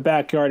board, and in the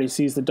backyard he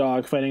sees the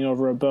dog fighting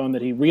over a bone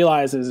that he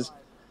realizes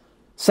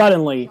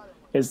suddenly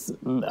is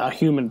a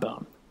human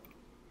bone.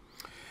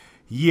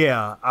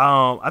 Yeah,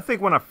 I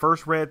think when I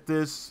first read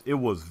this, it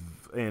was,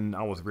 and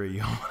I was very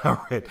young when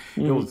I read,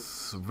 it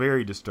was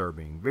very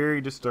disturbing,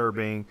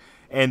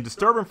 and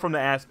disturbing from the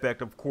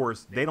aspect, of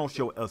course, they don't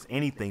show us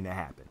anything that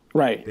happened.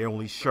 Right. They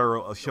only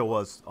show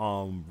us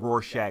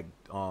Rorschach,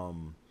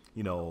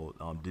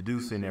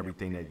 deducing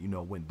everything that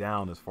went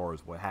down as far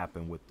as what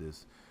happened with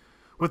this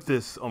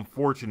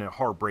unfortunate,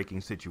 heartbreaking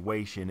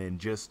situation, and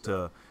just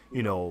to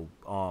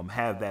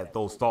have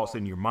those thoughts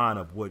in your mind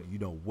of what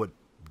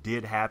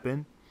did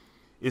happen.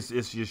 It's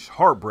just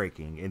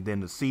heartbreaking, and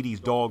then to see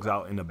these dogs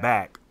out in the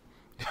back,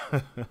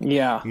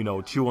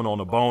 chewing on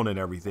the bone and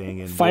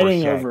everything, and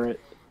fighting over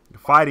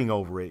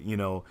it,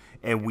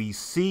 and we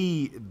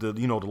see the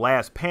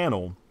last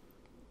panel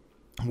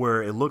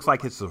where it looks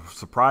like it's a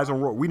surprise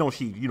on we don't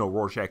see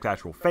Rorschach's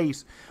actual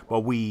face,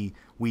 but we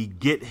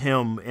get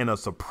him in a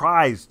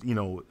surprise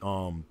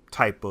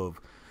type of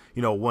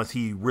once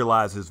he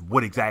realizes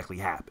what exactly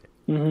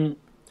happened.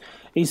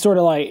 He's sort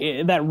of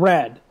like that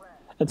red.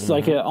 It's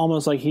like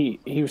almost like he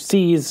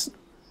sees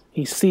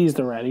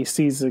the red. He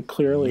sees it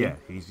clearly. And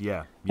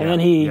then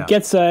he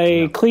gets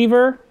a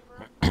cleaver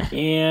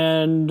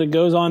and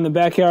goes on in the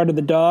backyard of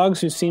the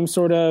dogs, who seem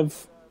sort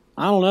of,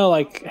 I don't know,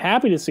 like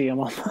happy to see him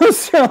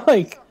almost. They're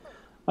like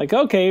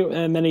okay.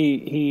 And then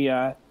he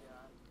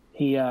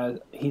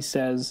he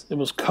says it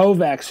was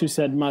Kovacs who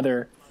said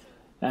mother,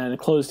 and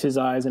closed his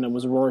eyes, and it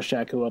was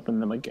Rorschach who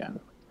opened them again.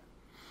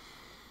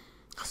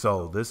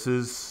 So this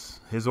is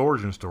his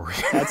origin story.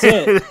 That's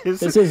it.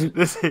 This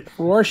is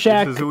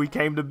Rorschach. This is who he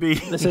came to be.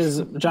 This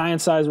is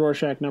giant-size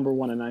Rorschach #1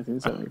 in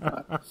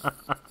 1975.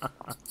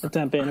 The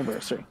 10th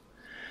anniversary.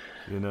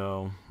 You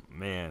know,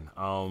 man.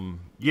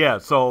 Yeah,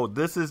 so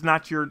this is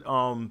not your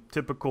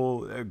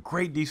typical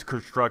great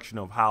deconstruction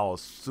of how a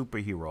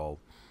superhero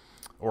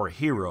or a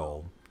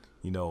hero,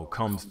 you know,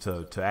 comes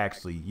to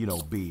actually, you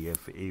know, be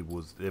if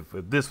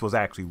this was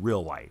actually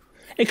real life.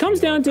 It comes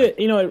down to,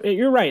 you know,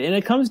 you're right, and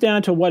it comes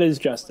down to what is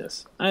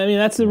justice. I mean,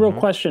 that's the real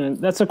question.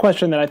 That's a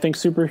question that I think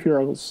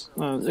superheroes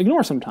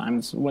ignore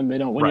sometimes when you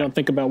don't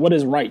think about what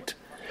is right.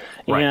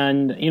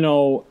 And, you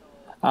know,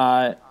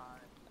 I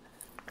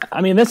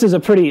mean, this is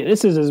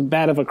as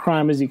bad of a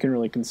crime as you can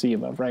really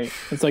conceive of, right?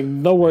 It's like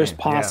the worst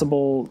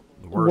possible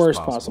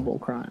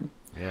crime.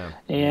 Yeah.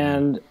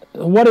 And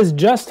what is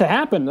just to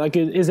happen? Like,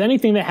 is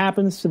anything that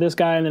happens to this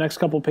guy in the next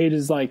couple of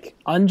pages like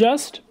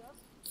unjust?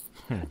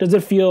 Do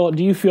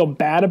you feel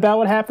bad about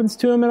what happens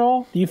to him at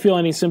all? Do you feel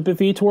any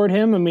sympathy toward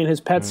him? I mean, his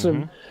pets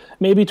have,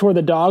 maybe toward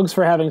the dogs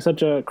for having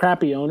such a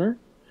crappy owner.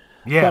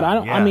 Yeah. But I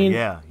don't.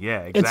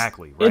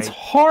 Exactly. It's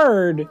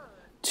hard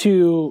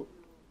to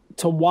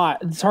watch.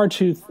 It's hard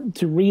to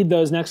read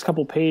those next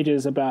couple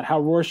pages about how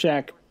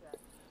Rorschach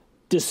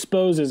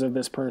disposes of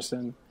this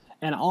person,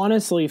 and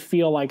honestly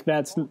feel like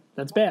that's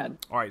bad.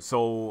 All right,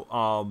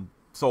 so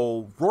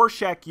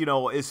Rorschach, you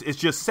know, it's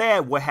just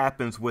sad what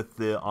happens with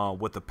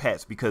the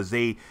pets, because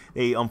they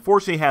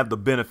unfortunately have the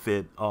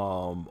benefit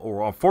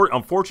or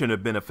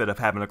unfortunate benefit of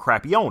having a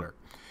crappy owner.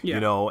 You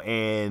know,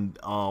 and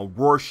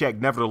Rorschach,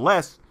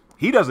 nevertheless,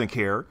 he doesn't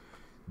care.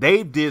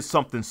 They did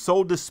something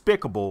so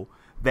despicable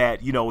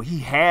that, you know, he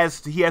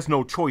has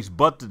no choice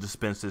but to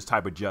dispense this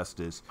type of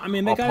justice. I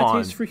mean, they got a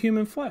taste for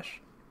human flesh.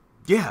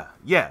 Yeah,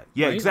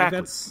 right? Exactly.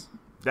 Like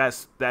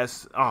that's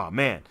oh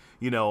man,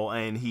 you know,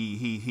 and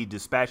he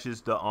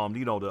dispatches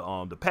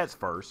the pets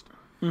first,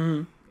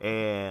 and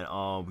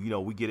you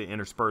know, we get it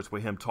interspersed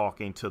with him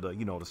talking to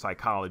the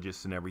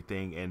psychologists and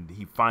everything, and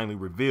he finally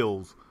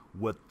reveals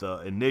what the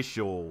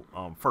initial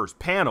first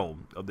panel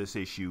of this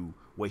issue,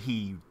 what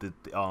he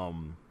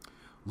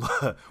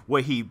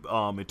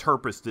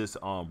interprets this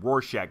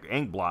Rorschach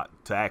inkblot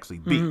to actually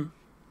be,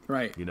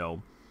 right? You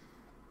know,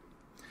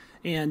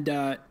 and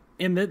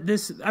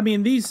these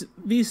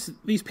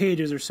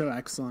pages are so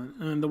excellent,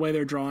 and the way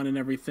they're drawn and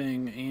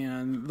everything,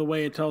 and the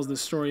way it tells the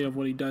story of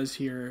what he does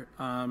here.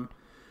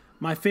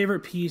 My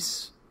favorite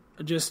piece,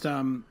 just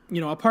my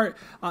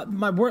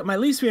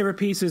least favorite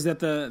piece is that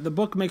the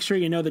book makes sure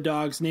you know the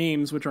dogs'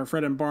 names, which are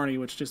Fred and Barney,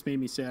 which just made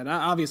me sad.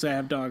 Obviously, I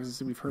have dogs,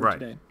 as we've heard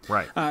today.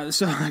 Right.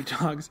 So I like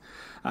dogs.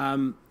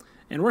 And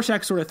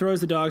Rorschach sort of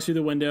throws the dogs through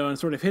the window and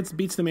sort of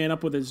beats the man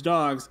up with his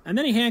dogs, and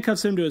then he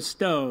handcuffs him to a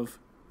stove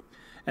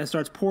and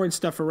starts pouring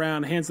stuff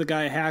around, hands the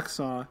guy a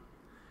hacksaw,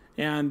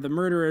 and the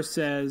murderer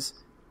says,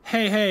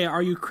 hey,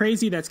 are you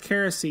crazy? That's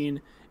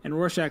kerosene. And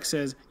Rorschach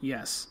says,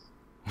 yes.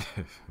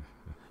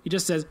 He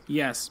just says,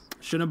 yes.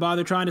 Shouldn't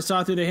bother trying to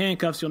saw through the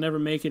handcuffs. You'll never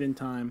make it in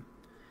time.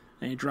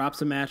 And he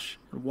drops a match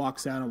and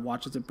walks out and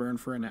watches it burn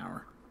for an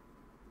hour.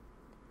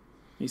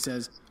 He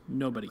says,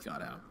 nobody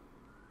got out.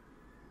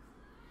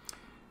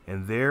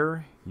 And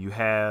there you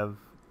have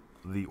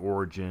the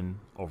origin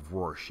of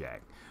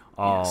Rorschach.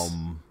 Yes.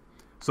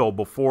 So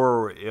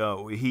before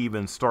he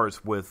even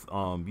starts with,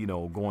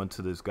 going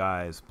to this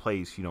guy's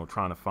place,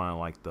 trying to find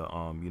like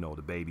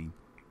the baby,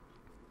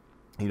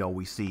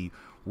 we see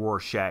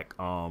Rorschach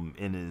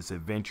in his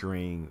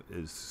adventuring,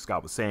 as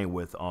Scott was saying,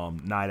 with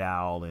Night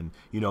Owl, and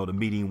the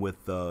meeting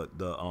with the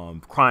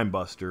crime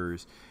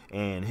busters,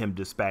 and him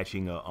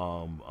dispatching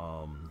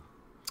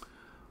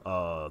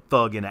a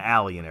thug in the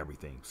alley and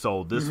everything.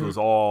 So this was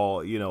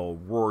all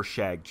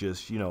Rorschach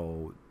just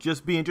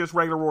being just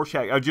regular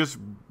Rorschach, just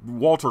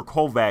Walter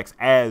Kovacs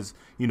as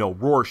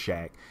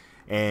Rorschach.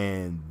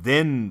 And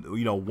then,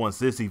 once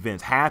this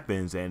event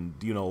happens and,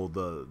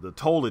 the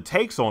toll it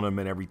takes on him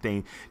and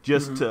everything,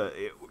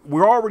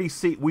 we already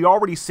seen,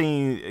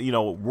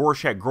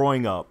 Rorschach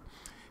growing up.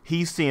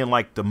 He's seeing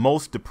like the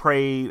most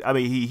depraved. I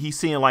mean, he's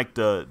seeing like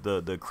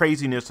the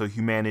craziness of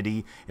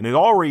humanity, and he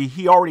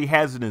already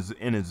has it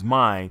in his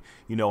mind,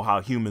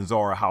 how humans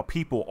are, how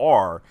people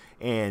are,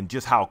 and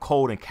just how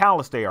cold and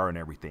callous they are and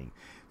everything.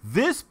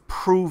 This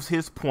proves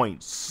his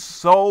point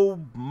so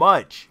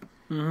much.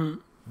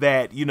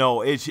 That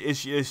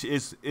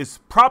it's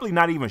probably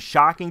not even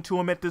shocking to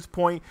him at this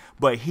point,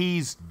 but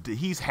he's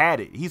had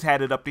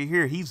it up to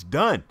here. He's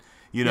done.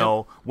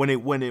 When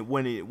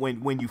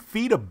you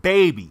feed a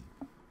baby,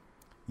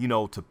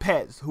 to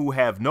pets who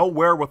have no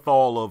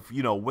wherewithal of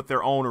what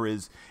their owner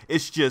is,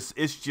 it is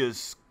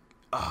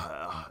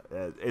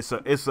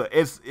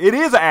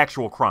an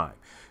actual crime.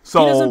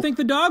 So he doesn't think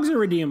the dogs are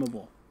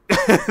redeemable.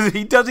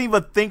 He doesn't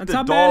even think That's the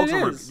how bad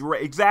dogs it are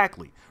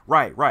exactly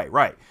right.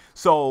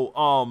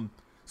 So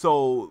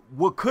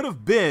what could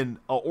have been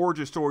an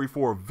origin story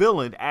for a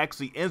villain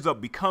actually ends up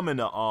becoming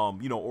a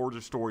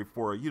origin story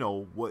for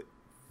what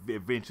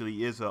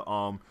eventually is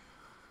a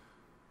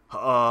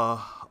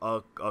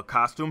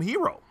costume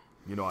hero,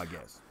 I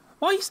guess.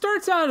 Well, he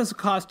starts out as a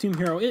costume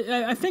hero.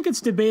 I think it's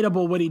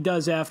debatable what he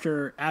does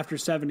after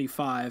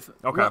 75.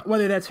 Okay.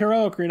 Whether that's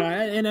heroic or not,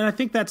 and I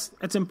think that's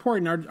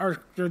important. Are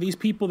these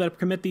people that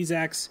commit these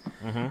acts?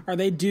 Are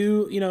they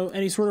due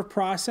any sort of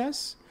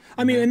process?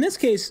 I mean, in this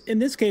case,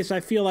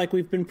 I feel like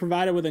we've been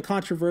provided with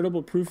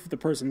incontrovertible proof of the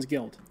person's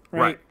guilt.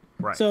 Right.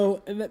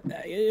 So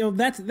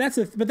that's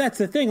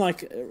the thing.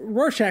 Like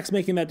Rorschach's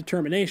making that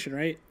determination,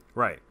 right?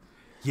 Right.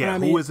 Yeah,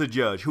 who is the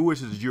judge? Who is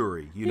his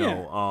jury?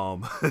 I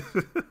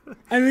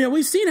mean,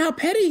 we've seen how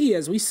petty he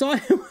is. We saw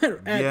him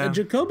at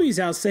Jacoby's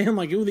house saying,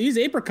 like, ooh, these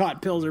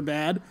apricot pills are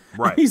bad.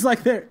 Right. He's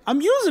like,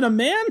 I'm using them,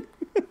 man.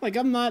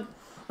 I'm the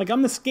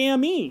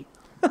scammee.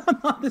 I'm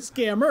not the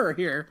scammer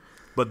here.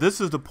 But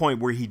this is the point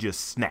where he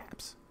just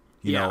snaps.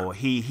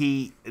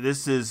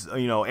 This is,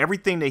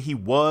 everything that he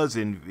was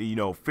and,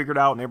 figured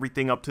out and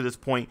everything up to this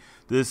point.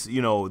 This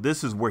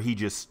is where he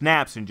just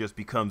snaps and just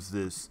becomes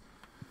this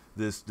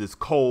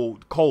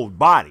cold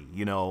body,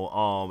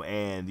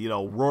 and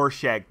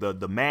Rorschach,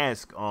 the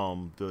mask,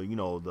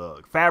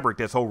 the fabric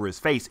that's over his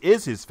face,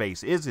 is his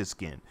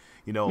skin,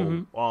 this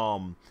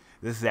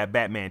is that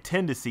Batman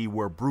tendency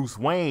where Bruce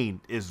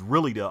Wayne is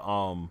really the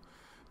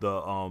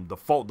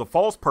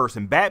false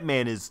person.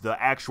 Batman is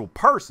the actual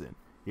person,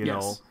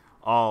 Yes.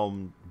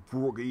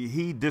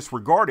 He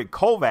disregarded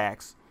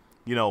Kovacs.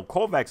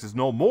 Kovacs is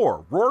no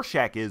more.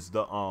 Rorschach is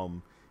a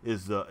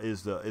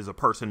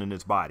person in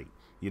his body.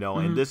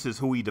 And this is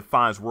who he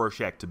defines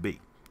Rorschach to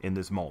be in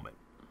this moment.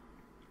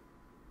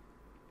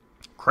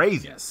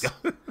 Crazy. Yes.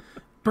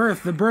 The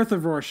birth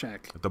of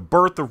Rorschach. The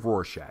birth of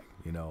Rorschach,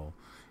 The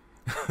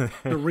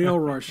real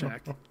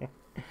Rorschach.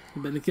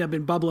 I've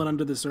been bubbling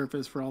under the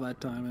surface for all that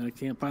time, and it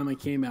finally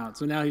came out.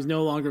 So now he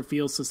no longer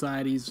feels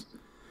society's...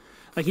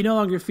 he no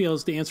longer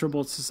feels the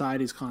answerable to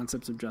society's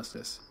concepts of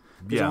justice.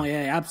 There's only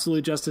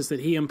absolute justice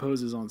that he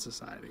imposes on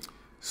society.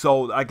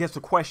 So I guess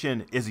the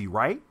question, is he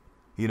right?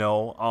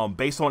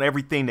 Based on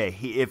everything that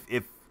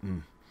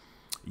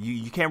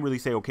you can't really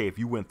say, okay, if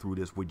you went through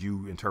this, would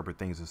you interpret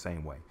things the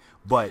same way?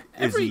 But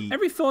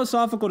every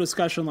philosophical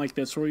discussion like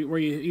this, where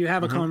you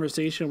have a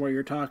conversation where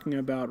you're talking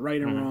about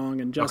right and wrong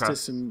and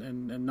justice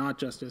and not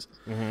justice,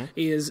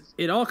 is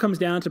it all comes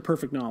down to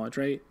perfect knowledge,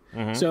 right?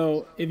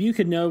 So if you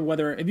could know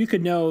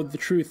the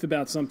truth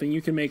about something,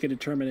 you can make a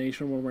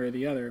determination one way or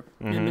the other.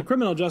 And the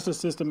criminal justice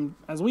system,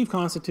 as we've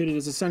constituted,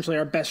 is essentially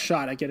our best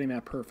shot at getting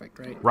that perfect,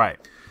 right? Right.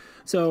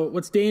 So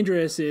what's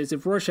dangerous is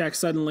if Rorschach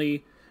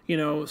suddenly,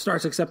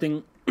 starts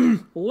accepting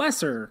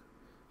lesser,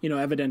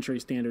 evidentiary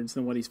standards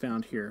than what he's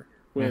found here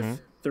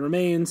with the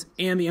remains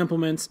and the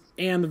implements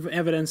and the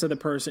evidence of the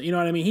person. You know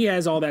what I mean? He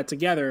has all that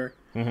together.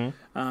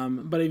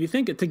 But if you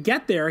think to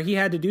get there, he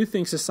had to do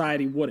things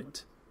society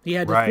wouldn't. He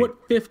had to put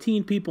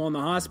 15 people in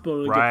the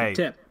hospital to get the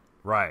tip.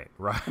 Right.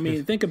 I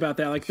mean, think about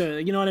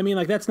that. You know what I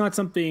mean? That's not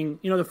something,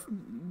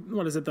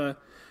 the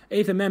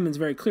Eighth Amendment's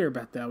very clear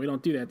about that. We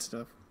don't do that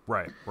stuff.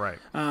 Right.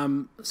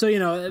 So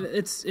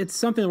it's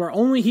something where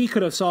only he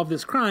could have solved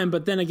this crime.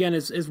 But then again,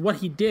 is what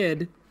he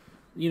did,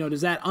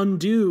 does that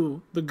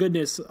undo the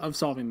goodness of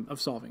solving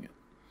it,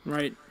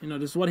 right?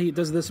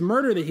 Does this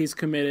murder that he's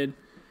committed,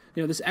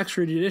 this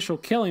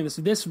extrajudicial killing,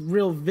 this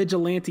real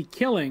vigilante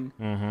killing,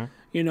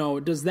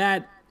 does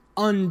that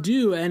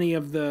undo any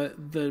of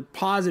the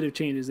positive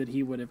changes that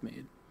he would have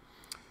made?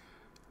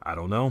 I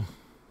don't know.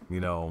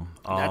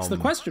 That's the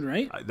question,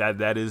 right?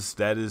 That is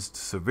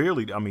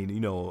severely. I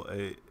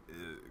mean,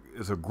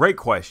 it's a great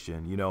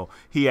question.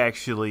 He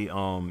actually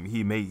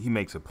he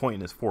makes a point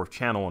in his fourth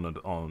channel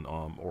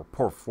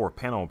fourth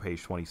panel on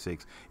page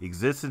 26.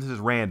 Existence is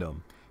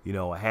random. It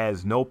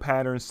has no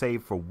pattern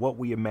save for what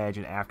we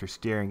imagine after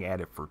staring at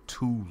it for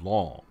too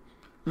long.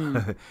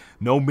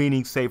 No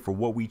meaning save for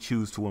what we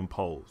choose to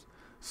impose.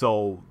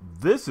 So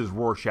this is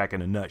Rorschach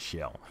in a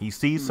nutshell. He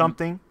sees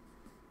something,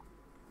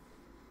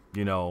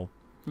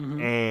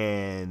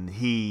 and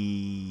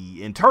he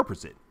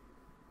interprets it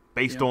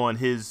based on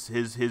his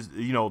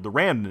the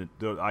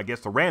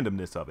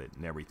randomness of it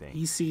and everything.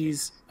 He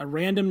sees a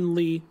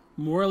randomly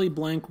morally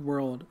blank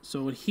world.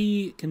 So what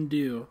he can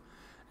do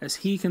is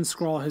he can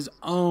scrawl his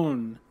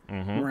own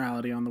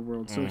morality on the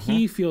world. So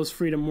he feels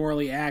free to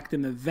morally act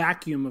in the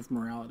vacuum of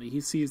morality.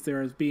 He sees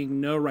there as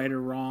being no right or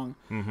wrong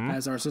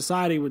as our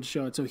society would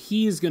show it. So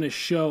he's going to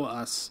show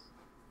us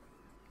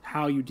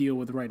how you deal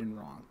with right and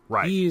wrong.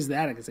 Right. He's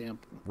that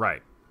example.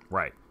 Right.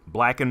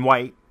 Black and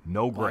white,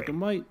 no gray. Black and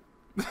white.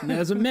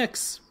 There's a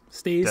mix.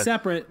 Stays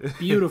separate.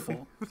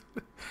 Beautiful.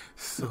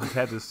 So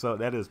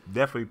that is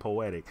definitely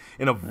poetic.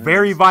 In a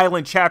very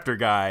violent chapter,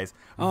 guys.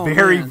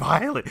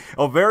 Violent.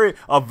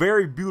 A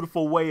very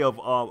beautiful way of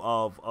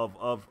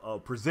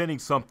presenting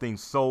something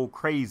so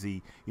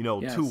crazy,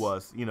 to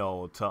us,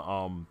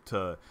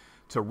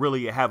 to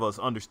really have us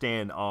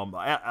understand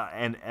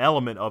an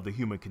element of the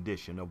human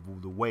condition,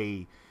 of the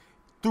way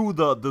through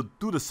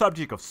the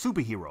subject of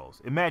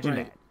superheroes. Imagine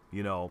that,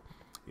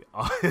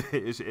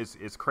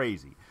 it's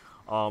crazy.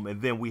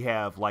 And then we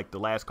have the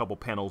last couple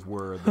panels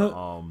where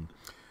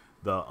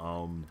the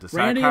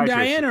Randy and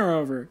Diana are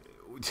over.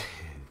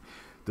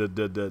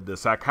 The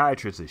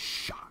psychiatrist is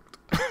shocked.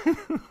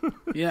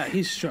 Yeah,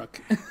 he's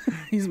shook.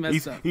 He's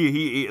messed up.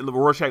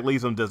 Rorschach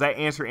leaves him. Does that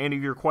answer any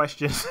of your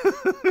questions?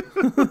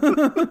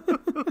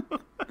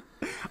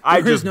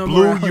 I just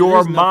blew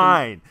your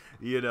mind.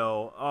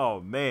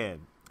 Oh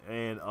man.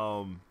 And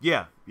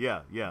yeah.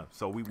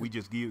 So we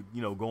just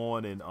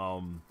going, and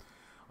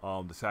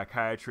the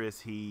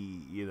psychiatrist,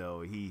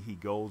 he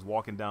goes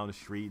walking down the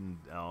street,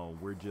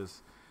 and we're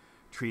just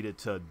treated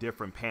to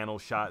different panel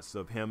shots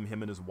of him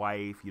and his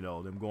wife,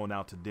 them going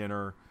out to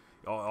dinner.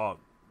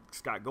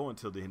 Scott going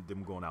to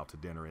them going out to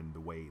dinner, and the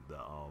way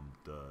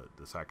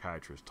the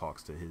psychiatrist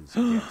talks to his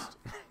guest.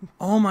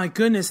 Oh my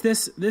goodness,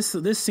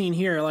 this scene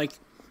here, like,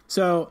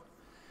 so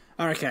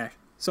okay.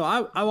 So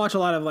I watch a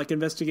lot of like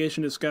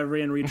investigation,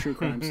 discovery, and read true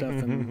crime stuff,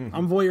 and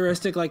I'm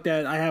voyeuristic like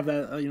that. I have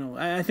that,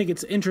 I think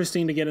it's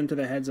interesting to get into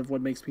the heads of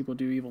what makes people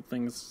do evil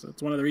things.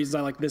 It's one of the reasons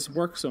I like this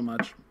work so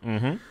much.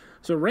 Mm-hmm.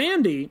 So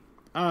Randy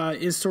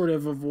is sort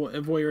of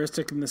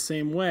voyeuristic in the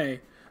same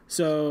way.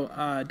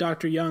 So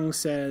Dr. Young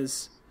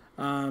says,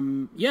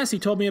 yes, he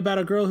told me about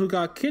a girl who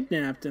got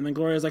kidnapped. And then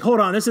Gloria's like,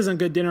 hold on, this isn't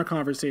good dinner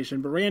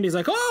conversation. But Randy's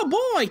like,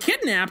 oh boy,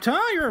 kidnapped, huh?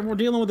 We're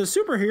dealing with a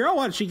superhero.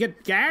 What, did she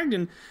get gagged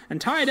and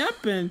tied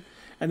up?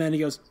 And then he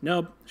goes,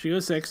 nope, she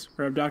was 6.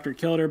 Her abductor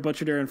killed her,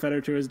 butchered her, and fed her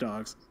to his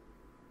dogs.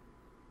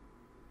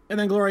 And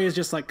then Gloria's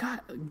just like, God,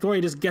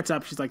 Gloria just gets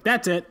up. She's like,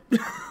 that's it.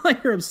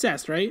 Like, you're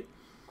obsessed, right?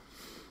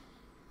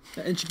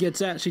 And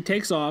she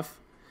takes off.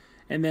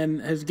 And then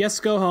his guests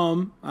go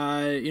home.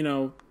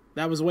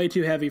 That was way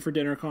too heavy for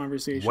dinner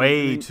conversation.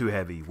 Way too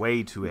heavy.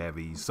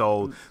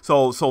 So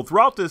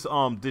throughout this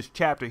this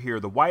chapter here,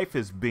 the wife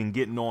has been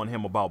getting on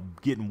him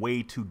about getting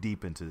way too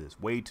deep into this,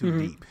 way too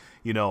deep.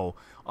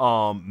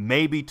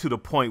 Maybe to the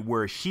point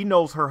where she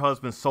knows her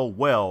husband so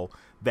well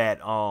that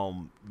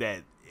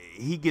that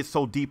he gets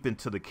so deep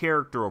into the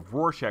character of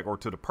Rorschach, or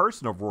to the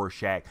person of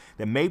Rorschach,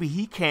 that maybe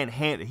he can't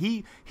handle.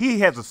 He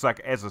has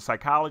as a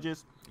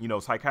psychologist,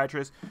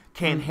 psychiatrist,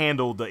 can't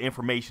handle the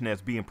information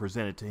that's being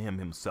presented to him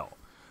himself.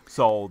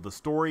 So the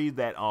story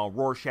that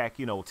Rorschach,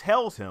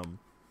 tells him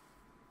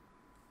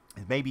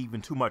is maybe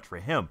even too much for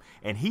him,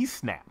 and he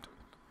snapped.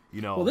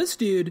 Well, this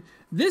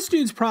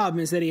dude's problem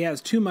is that he has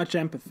too much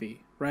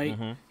empathy, right?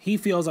 Mm-hmm. He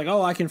feels like,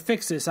 I can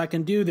fix this, I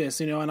can do this,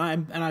 and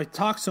I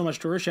talk so much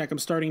to Rorschach, I'm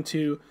starting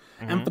to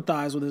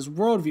empathize with his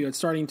worldview. It's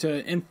starting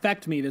to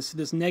infect me. This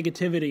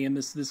negativity and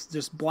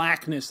this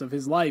blackness of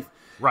his life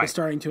is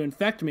starting to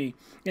infect me.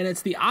 And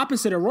it's the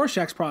opposite of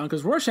Rorschach's problem,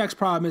 because Rorschach's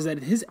problem is that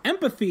his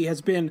empathy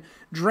has been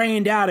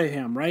drained out of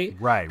him, right?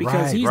 Right.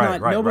 Because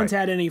no one's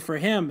had any for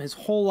him his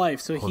whole life,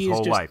 so he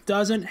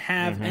doesn't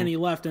have any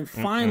left. And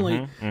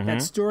finally,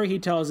 that story he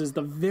tells is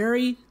the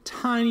very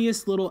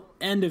tiniest little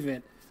end of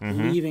it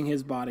leaving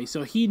his body.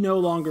 So he no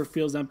longer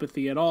feels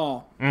empathy at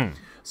all.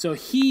 So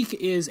he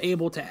is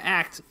able to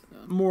act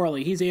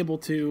morally. He's able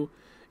to,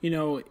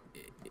 do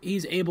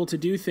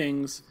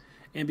things.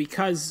 And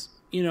because,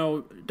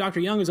 Dr.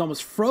 Young is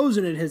almost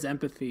frozen in his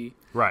empathy.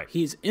 Right.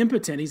 He's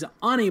impotent. He's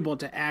unable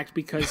to act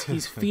because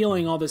he's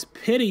feeling all this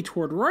pity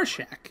toward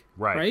Rorschach.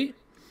 Right?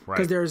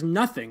 Because there's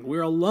nothing.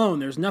 We're alone.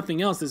 There's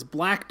nothing else. This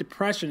black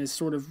depression is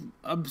sort of,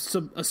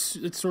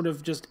 it's sort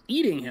of just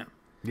eating him.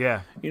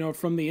 Yeah.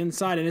 From the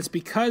inside. And it's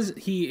because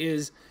he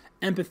is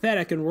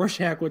empathetic, and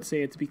Rorschach would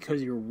say it's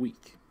because you're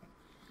weak.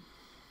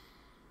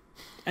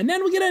 And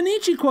then we get a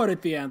Nietzsche quote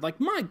at the end. Like,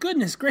 my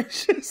goodness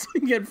gracious, we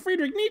get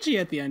Friedrich Nietzsche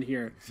at the end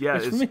here. Yeah,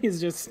 which for me is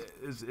just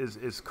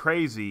it's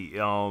crazy.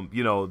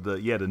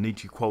 The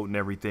Nietzsche quote and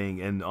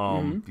everything, and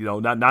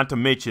not to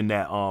mention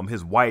that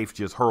his wife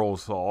just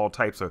hurls all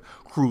types of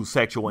crude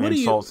sexual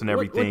insults and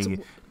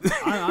everything.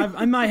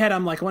 In my head,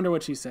 I'm like, I wonder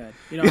what she said.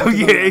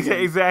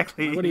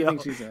 Exactly. What do you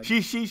think she said?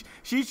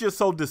 She's just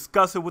so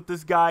disgusted with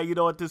this guy,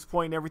 at this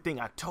point and everything.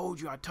 I told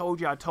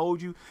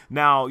you.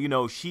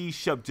 Now, she's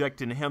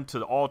subjecting him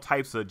to all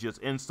types of just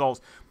insults,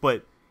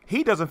 but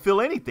he doesn't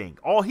feel anything.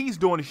 All he's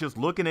doing is just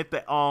looking at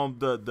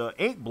the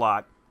ink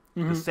blot,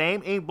 the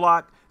same ink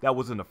blot that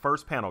was in the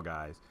first panel,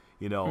 guys.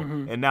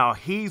 And now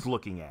he's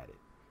looking at it.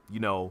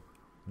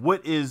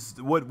 What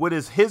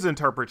is his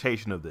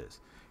interpretation of this?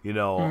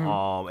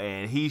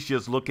 And he's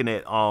just looking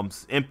at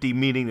empty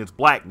meaning its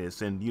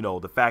blackness, and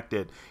the fact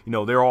that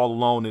they're all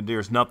alone and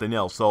there's nothing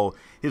else. So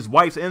his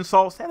wife's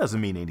insults, that doesn't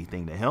mean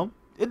anything to him.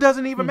 It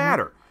doesn't even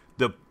matter.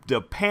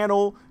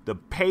 The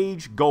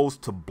page goes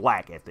to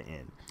black at the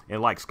end,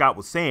 and like Scott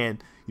was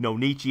saying,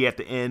 Nietzsche at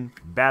the end,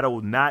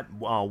 battle not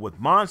with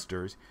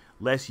monsters,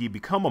 lest ye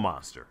become a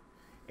monster.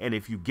 And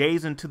if you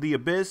gaze into the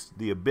abyss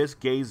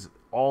gaze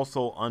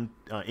also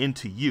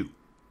into you.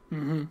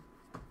 Mm-hmm.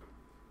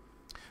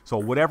 So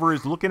whatever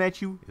is looking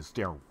at you is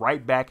staring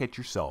right back at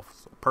yourself.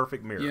 It's a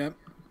perfect mirror.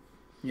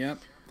 Yep.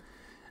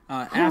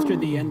 After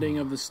the ending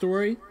of the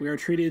story, we are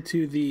treated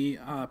to the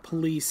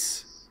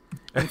police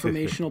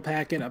informational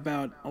packet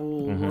about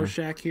old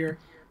Rorschach here.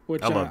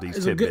 Which I love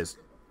these tidbits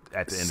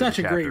at the end of the chapter.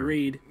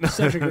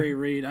 Such a great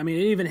read. I mean,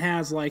 it even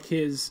has like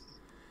his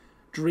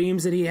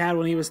dreams that he had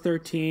when he was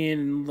 13,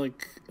 and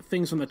like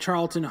things from the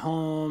Charlton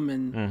home,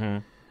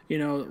 and you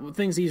know,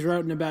 things he's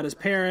written about his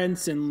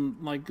parents, and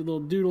like little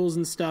doodles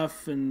and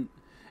stuff, and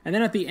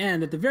then at the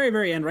end, at the very,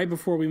 very end, right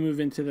before we move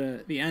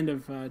into the end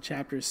of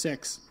chapter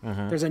 6,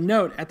 there's a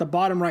note at the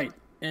bottom right,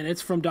 and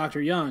it's from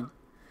Dr. Young,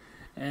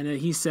 and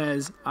he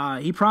says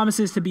he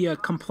promises to be a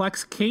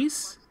complex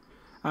case.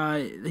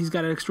 He's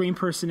got an extreme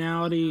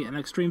personality and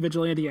extreme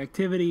vigilante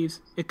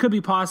activities. It could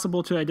be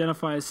possible to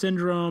identify a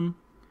syndrome.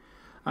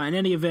 In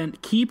any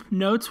event, keep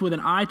notes with an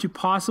eye to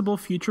possible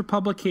future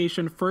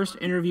publication. First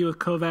interview with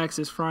Kovacs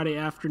is Friday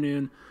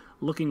afternoon.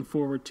 Looking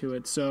forward to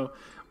it. So,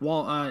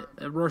 while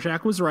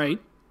Rorschach was right?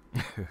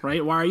 Why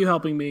are you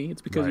helping me?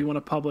 It's because you want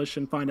to publish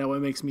and find out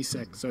what makes me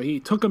sick. So he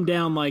took him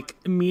down like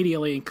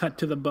immediately and cut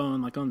to the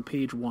bone, like on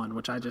page 1,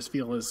 which I just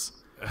feel is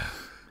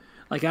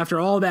like after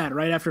all that,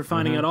 right after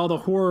finding out all the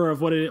horror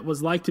of what it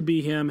was like to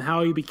be him,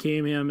 how he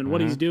became him, and what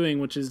he's doing,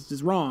 which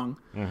is wrong.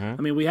 I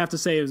mean, we have to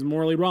say it was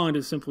morally wrong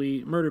to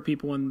simply murder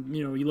people when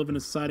you live in a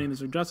society and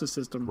there's a justice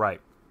system.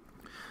 Right.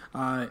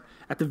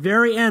 At the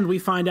very end, we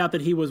find out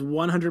that he was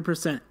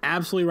 100%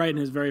 absolutely right in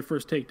his very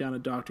first takedown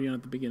of Dr. Young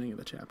at the beginning of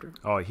the chapter.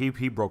 Oh,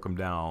 he broke him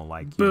down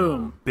like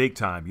boom, big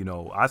time.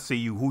 I see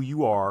you who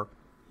you are,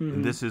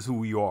 and this is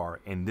who you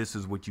are, and this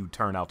is what you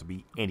turn out to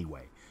be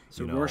anyway.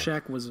 So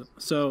Rorschach was.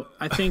 So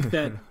I think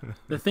that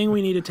the thing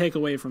we need to take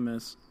away from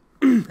this,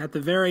 at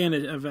the very end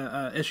of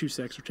issue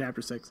 6 or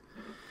chapter 6,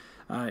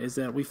 is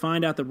that we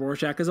find out that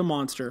Rorschach is a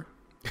monster.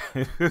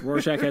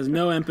 Rorschach has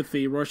no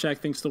empathy. Rorschach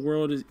thinks the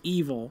world is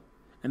evil.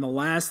 And the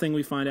last thing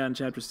we find out in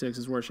chapter 6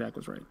 is Rorschach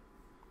was right.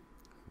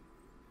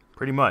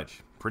 Pretty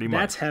much.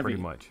 That's heavy. Pretty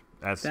much.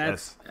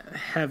 That's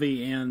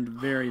heavy and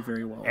very,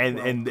 very well.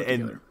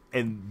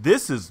 And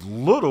this is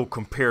little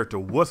compared to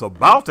what's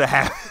about to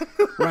happen.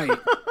 Right.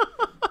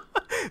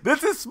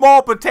 This is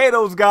small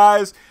potatoes,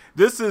 guys.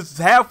 This is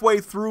halfway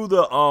through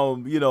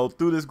the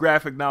through this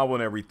graphic novel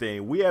and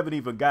everything. We haven't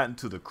even gotten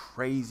to the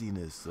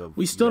craziness of.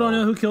 We still don't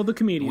know who killed the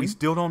comedian. We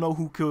still don't know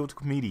who killed the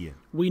comedian.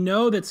 We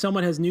know that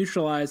someone has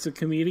neutralized the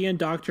comedian,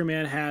 Dr.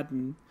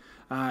 Manhattan,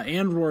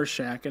 and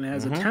Rorschach, and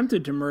has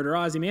attempted to murder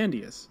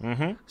Ozymandias.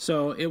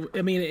 So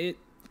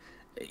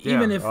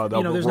even if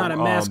there's not a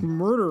masked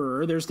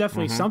murderer, there's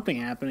definitely something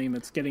happening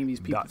that's getting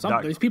these people.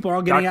 These people are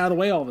all getting out of the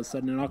way all of a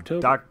sudden in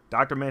October.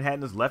 Dr.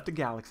 Manhattan has left the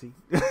galaxy.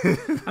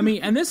 I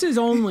mean, and this is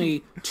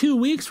only 2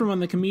 weeks from when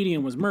the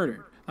comedian was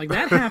murdered. Like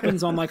that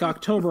happens on like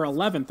October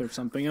 11th or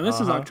something, and this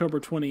is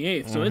October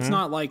 28th. So it's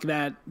not like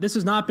that. This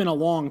has not been a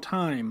long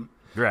time.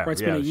 Yeah, where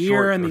it's been a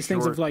year, and these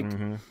things have like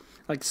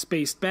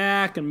spaced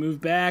back and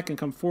moved back and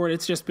come forward.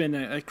 It's just been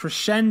a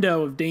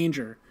crescendo of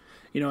danger.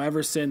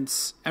 Ever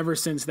since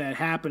that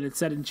happened, it's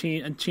set in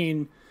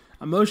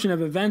a motion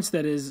of events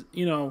that is,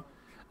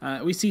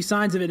 we see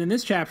signs of it in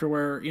this chapter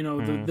where,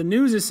 the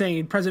news is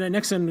saying President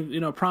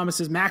Nixon,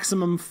 promises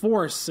maximum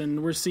force,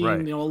 and we're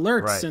seeing,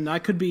 alerts, and I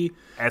could be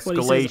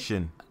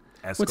escalation.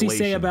 What's he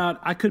say about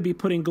I could be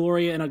putting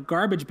Gloria in a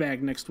garbage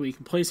bag next week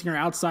and placing her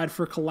outside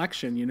for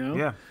collection?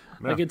 Yeah.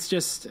 Like it's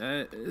just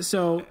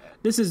so.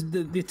 This is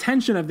the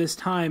tension of this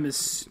time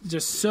is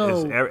just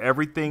so.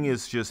 Everything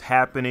is just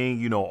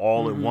happening,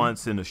 all at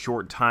once in a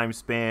short time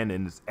span,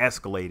 and it's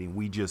escalating.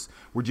 We're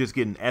just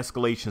getting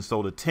escalation.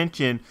 So the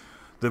tension,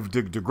 the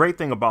great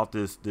thing about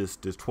this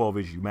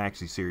 12-issue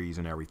maxi series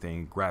and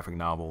everything, graphic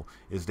novel,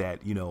 is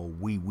that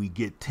we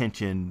get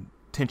tension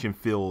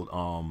filled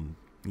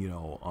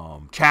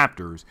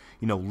chapters,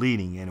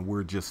 leading, and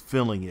we're just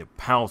feeling it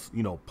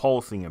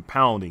pulsing and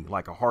pounding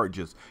like a heart,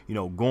 just,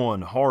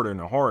 going harder and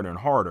harder and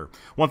harder.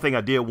 One thing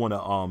I did want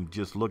to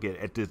just look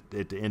at the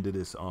end of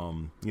this,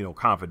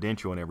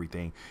 confidential and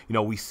everything,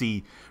 we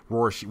see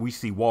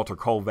Walter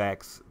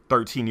Kovacs,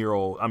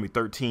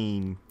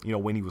 13,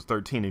 when he was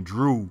 13 and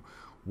drew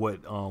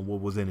what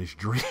was in his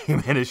dream,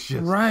 and it's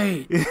just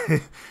right.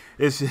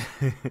 It's just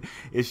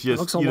it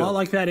looks a lot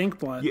like that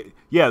inkblot.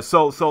 Yeah.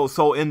 So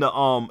in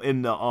the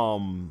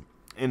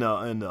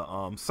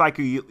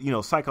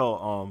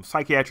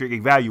psychiatric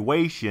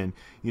evaluation,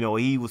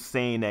 he was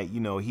saying that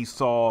he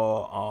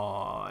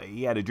saw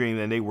he had a dream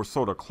and they were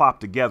sort of clopped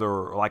together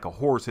like a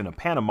horse in a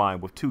pantomime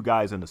with two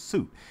guys in a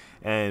suit.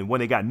 And when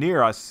they got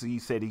near us, he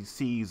said he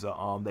sees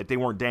that they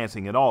weren't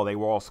dancing at all. They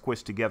were all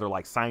squished together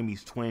like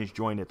Siamese twins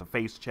joined at the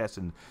face, chest,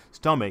 and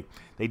stomach.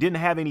 They didn't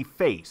have any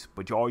face,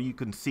 but you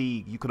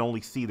can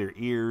only see their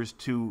ears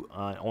too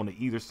on the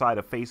either side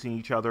of facing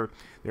each other.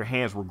 Their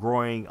hands were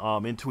growing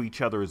into each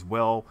other as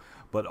well.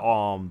 But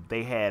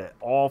they had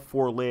all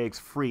four legs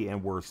free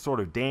and were sort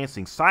of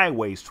dancing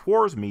sideways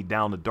towards me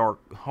down the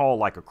dark hall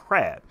like a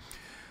crab.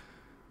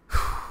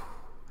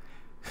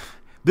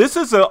 This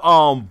is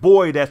a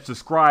boy that's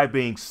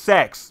describing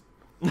sex.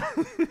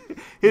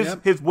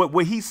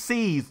 What he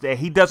sees that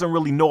he doesn't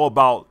really know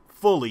about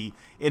fully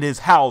in his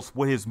house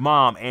with his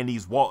mom and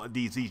these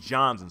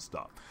Johns and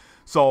stuff.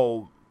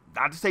 So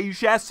not to say you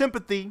should have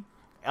sympathy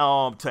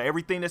to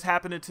everything that's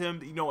happening to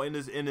him,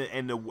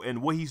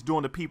 and what he's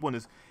doing to people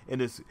in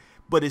this,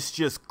 but it's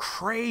just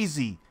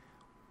crazy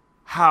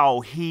how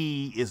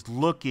he is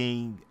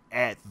looking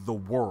at the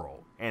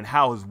world. and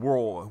how his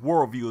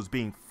worldview is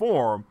being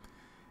formed,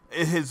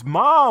 his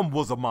mom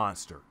was a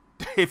monster.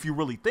 If you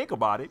really think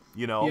about it,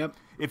 you know, Yep.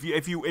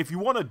 if you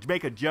want to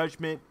make a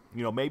judgment,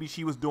 you know, maybe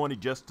she was doing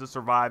it just to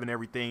survive and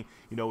everything.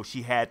 You know,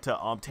 she had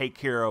to take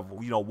care of,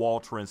 you know,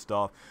 Walter and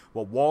stuff.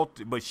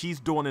 But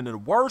she's doing it in the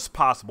worst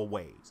possible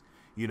ways,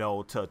 you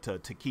know, to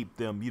keep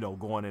them, you know,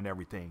 going and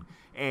everything.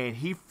 And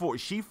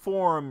she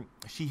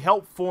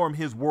helped form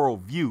his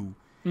worldview.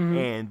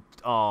 And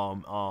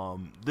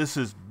this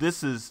is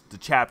the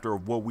chapter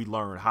of what we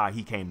learn how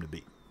he came to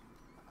be.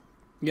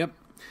 Yep.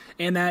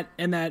 And that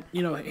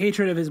you know,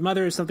 hatred of his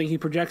mother is something he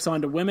projects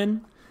onto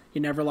women. He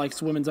never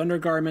likes women's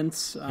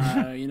undergarments.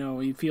 You know,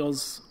 he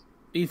feels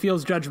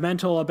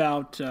judgmental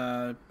about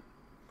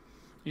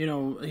you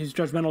know, he's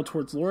judgmental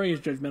towards Laurie, he's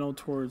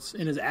judgmental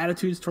in his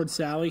attitudes towards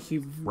Sally.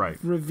 He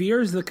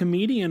reveres the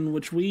comedian,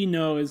 which we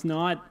know is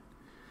not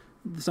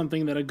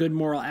something that a good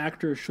moral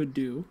actor should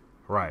do.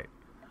 Right.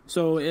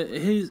 So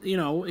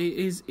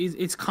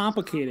it's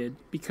complicated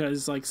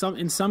because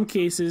in some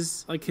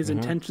cases like his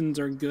intentions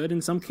are good,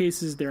 in some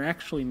cases they're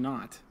actually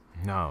not.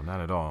 No,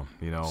 not at all.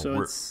 You know,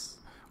 so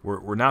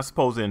we're not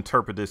supposed to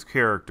interpret this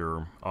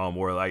character,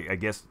 or like I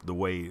guess the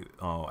way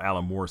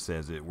Alan Moore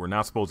says it, we're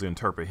not supposed to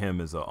interpret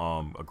him as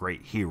a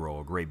great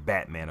hero, a great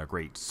Batman, a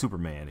great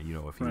Superman, you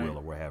know, if you will,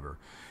 or whatever.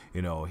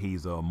 You know,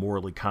 he's a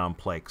morally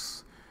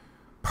complex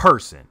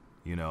person.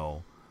 You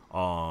know.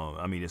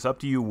 I mean, it's up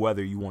to you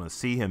whether you want to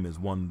see him as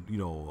one, you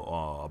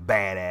know,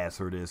 badass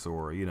or this,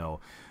 or, you know,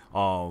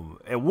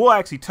 and we'll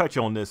actually touch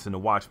on this in the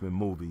Watchmen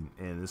movie.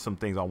 And there's some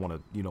things I want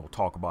to, you know,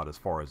 talk about as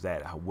far as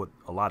that, what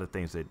a lot of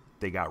things that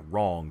they got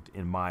wronged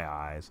in my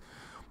eyes.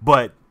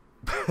 But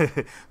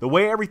the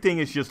way everything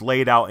is just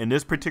laid out in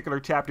this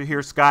particular chapter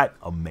here, Scott,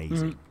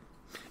 amazing.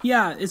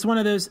 Yeah, it's one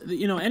of those,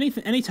 you know,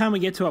 anytime we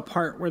get to a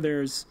part where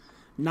there's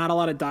not a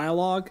lot of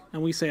dialogue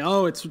and we say,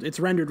 oh, it's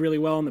rendered really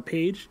well on the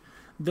page.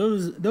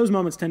 Those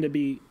moments tend to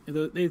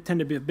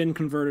have been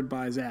converted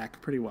by Zach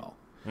pretty well.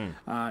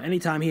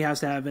 Anytime he has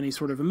to have any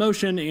sort of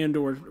emotion and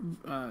or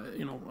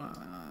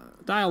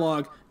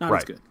dialogue, not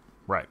as good.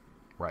 Right.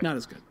 Not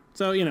as good.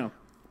 So, you know,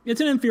 it's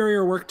an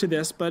inferior work to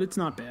this, but it's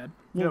not bad.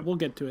 We'll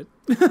get to it.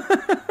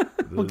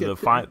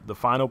 The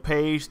final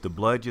page, the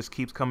blood just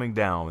keeps coming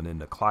down, and then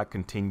the clock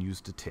continues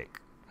to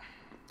tick.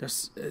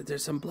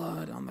 There's some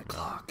blood on the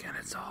clock, and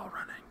it's all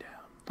running down.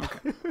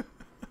 Okay.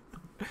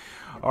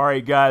 All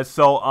right, guys.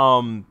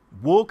 So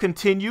we'll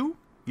continue.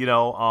 You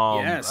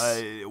know,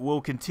 yes. We'll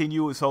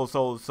continue.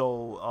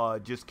 So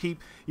just keep,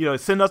 you know,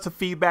 send us a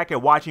feedback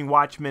at Watching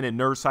Watchmen and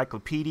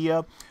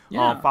Nerdcyclopedia.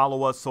 Yeah.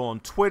 Follow us on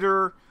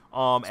Twitter.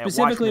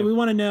 Specifically, we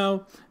want to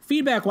know,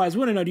 feedback-wise, we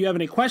want to know, do you have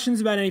any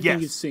questions about anything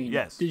you've seen?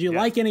 Yes. Did you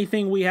like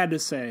anything we had to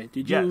say?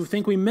 Did you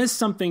think we missed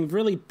something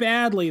really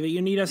badly that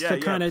you need us to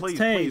kind of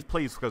take?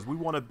 Please, because we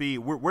want to be,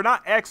 we're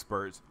not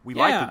experts. We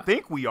like to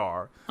think we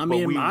are. I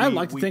mean, I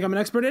like to think I'm an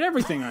expert at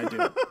everything I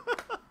do.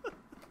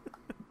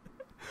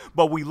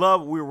 But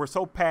we're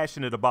so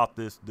passionate about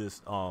this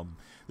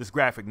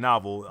graphic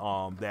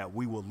novel that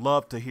we would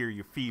love to hear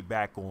your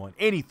feedback on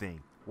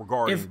anything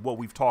regarding what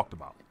we've talked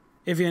about.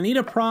 If you need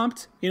a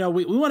prompt, you know,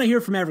 we want to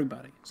hear from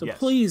everybody. So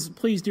please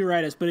do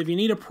write us. But if you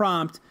need a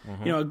prompt,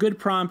 you know, a good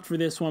prompt for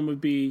this one would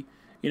be,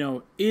 you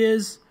know,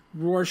 is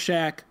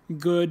Rorschach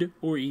good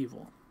or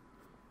evil?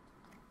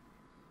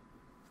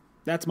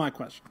 That's my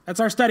question. That's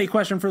our study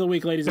question for the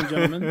week, ladies and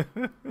gentlemen.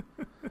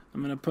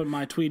 I'm going to put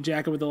my tweed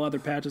jacket with the leather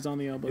patches on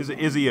the elbows.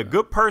 Is he a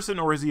good person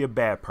or is he a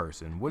bad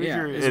person? What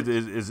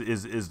is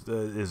is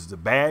the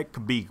bad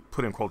could be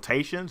put in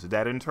quotations? Is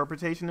that an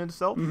interpretation in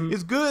itself?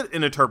 It's good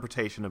an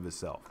interpretation of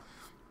itself.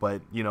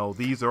 But, you know,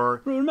 these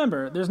are...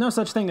 Remember, there's no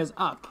such thing as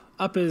up.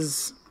 Up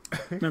is...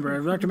 Remember,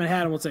 Dr.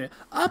 Manhattan will say,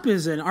 up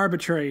is an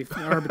arbitrary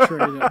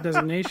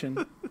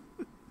designation.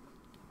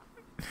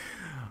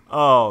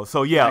 Oh,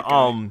 so yeah,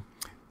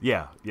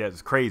 yeah,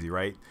 it's crazy,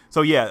 right?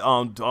 So yeah,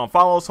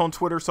 follow us on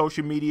Twitter,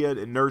 social media,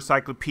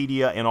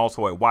 Nerdcyclopedia, and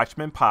also at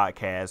Watchmen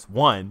Podcast.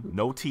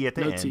 No T at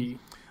the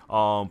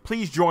end.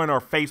 Please join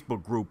our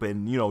Facebook group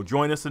and, you know,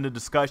 join us in the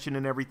discussion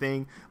and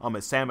everything.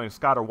 As Sam and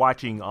Scott are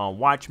watching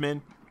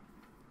Watchmen.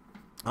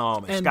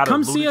 And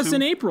come see us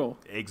in April.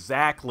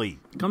 Exactly.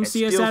 Come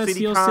see us at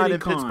Steel City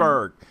in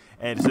Pittsburgh,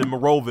 and it's in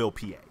Monroeville,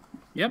 PA.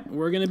 Yep,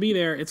 we're gonna be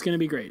there. It's gonna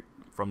be great.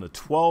 From the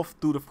 12th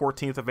through the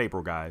 14th of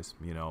April, guys.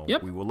 You know,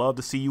 we would love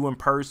to see you in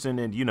person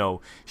and, you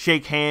know,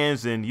 shake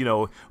hands and, you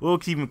know, we'll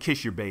even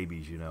kiss your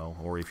babies, you know,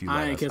 or if you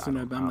let us. I'm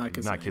not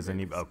kissing. Not kissing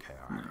any. Okay,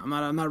 all right. No,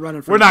 I'm not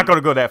running for. We're not going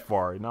to go that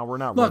far. No, we're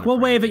not. Look, we'll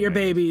wave at your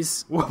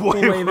babies. We'll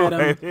wave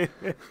at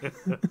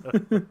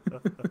them.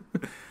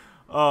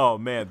 Oh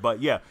man,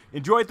 but yeah,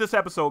 enjoyed this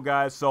episode,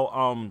 guys. So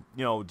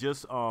you know,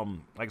 just like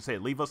I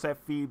said, leave us that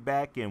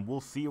feedback, and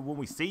we'll see you when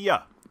we see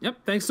ya. Yep.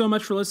 Thanks so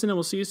much for listening.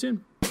 We'll see you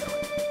soon.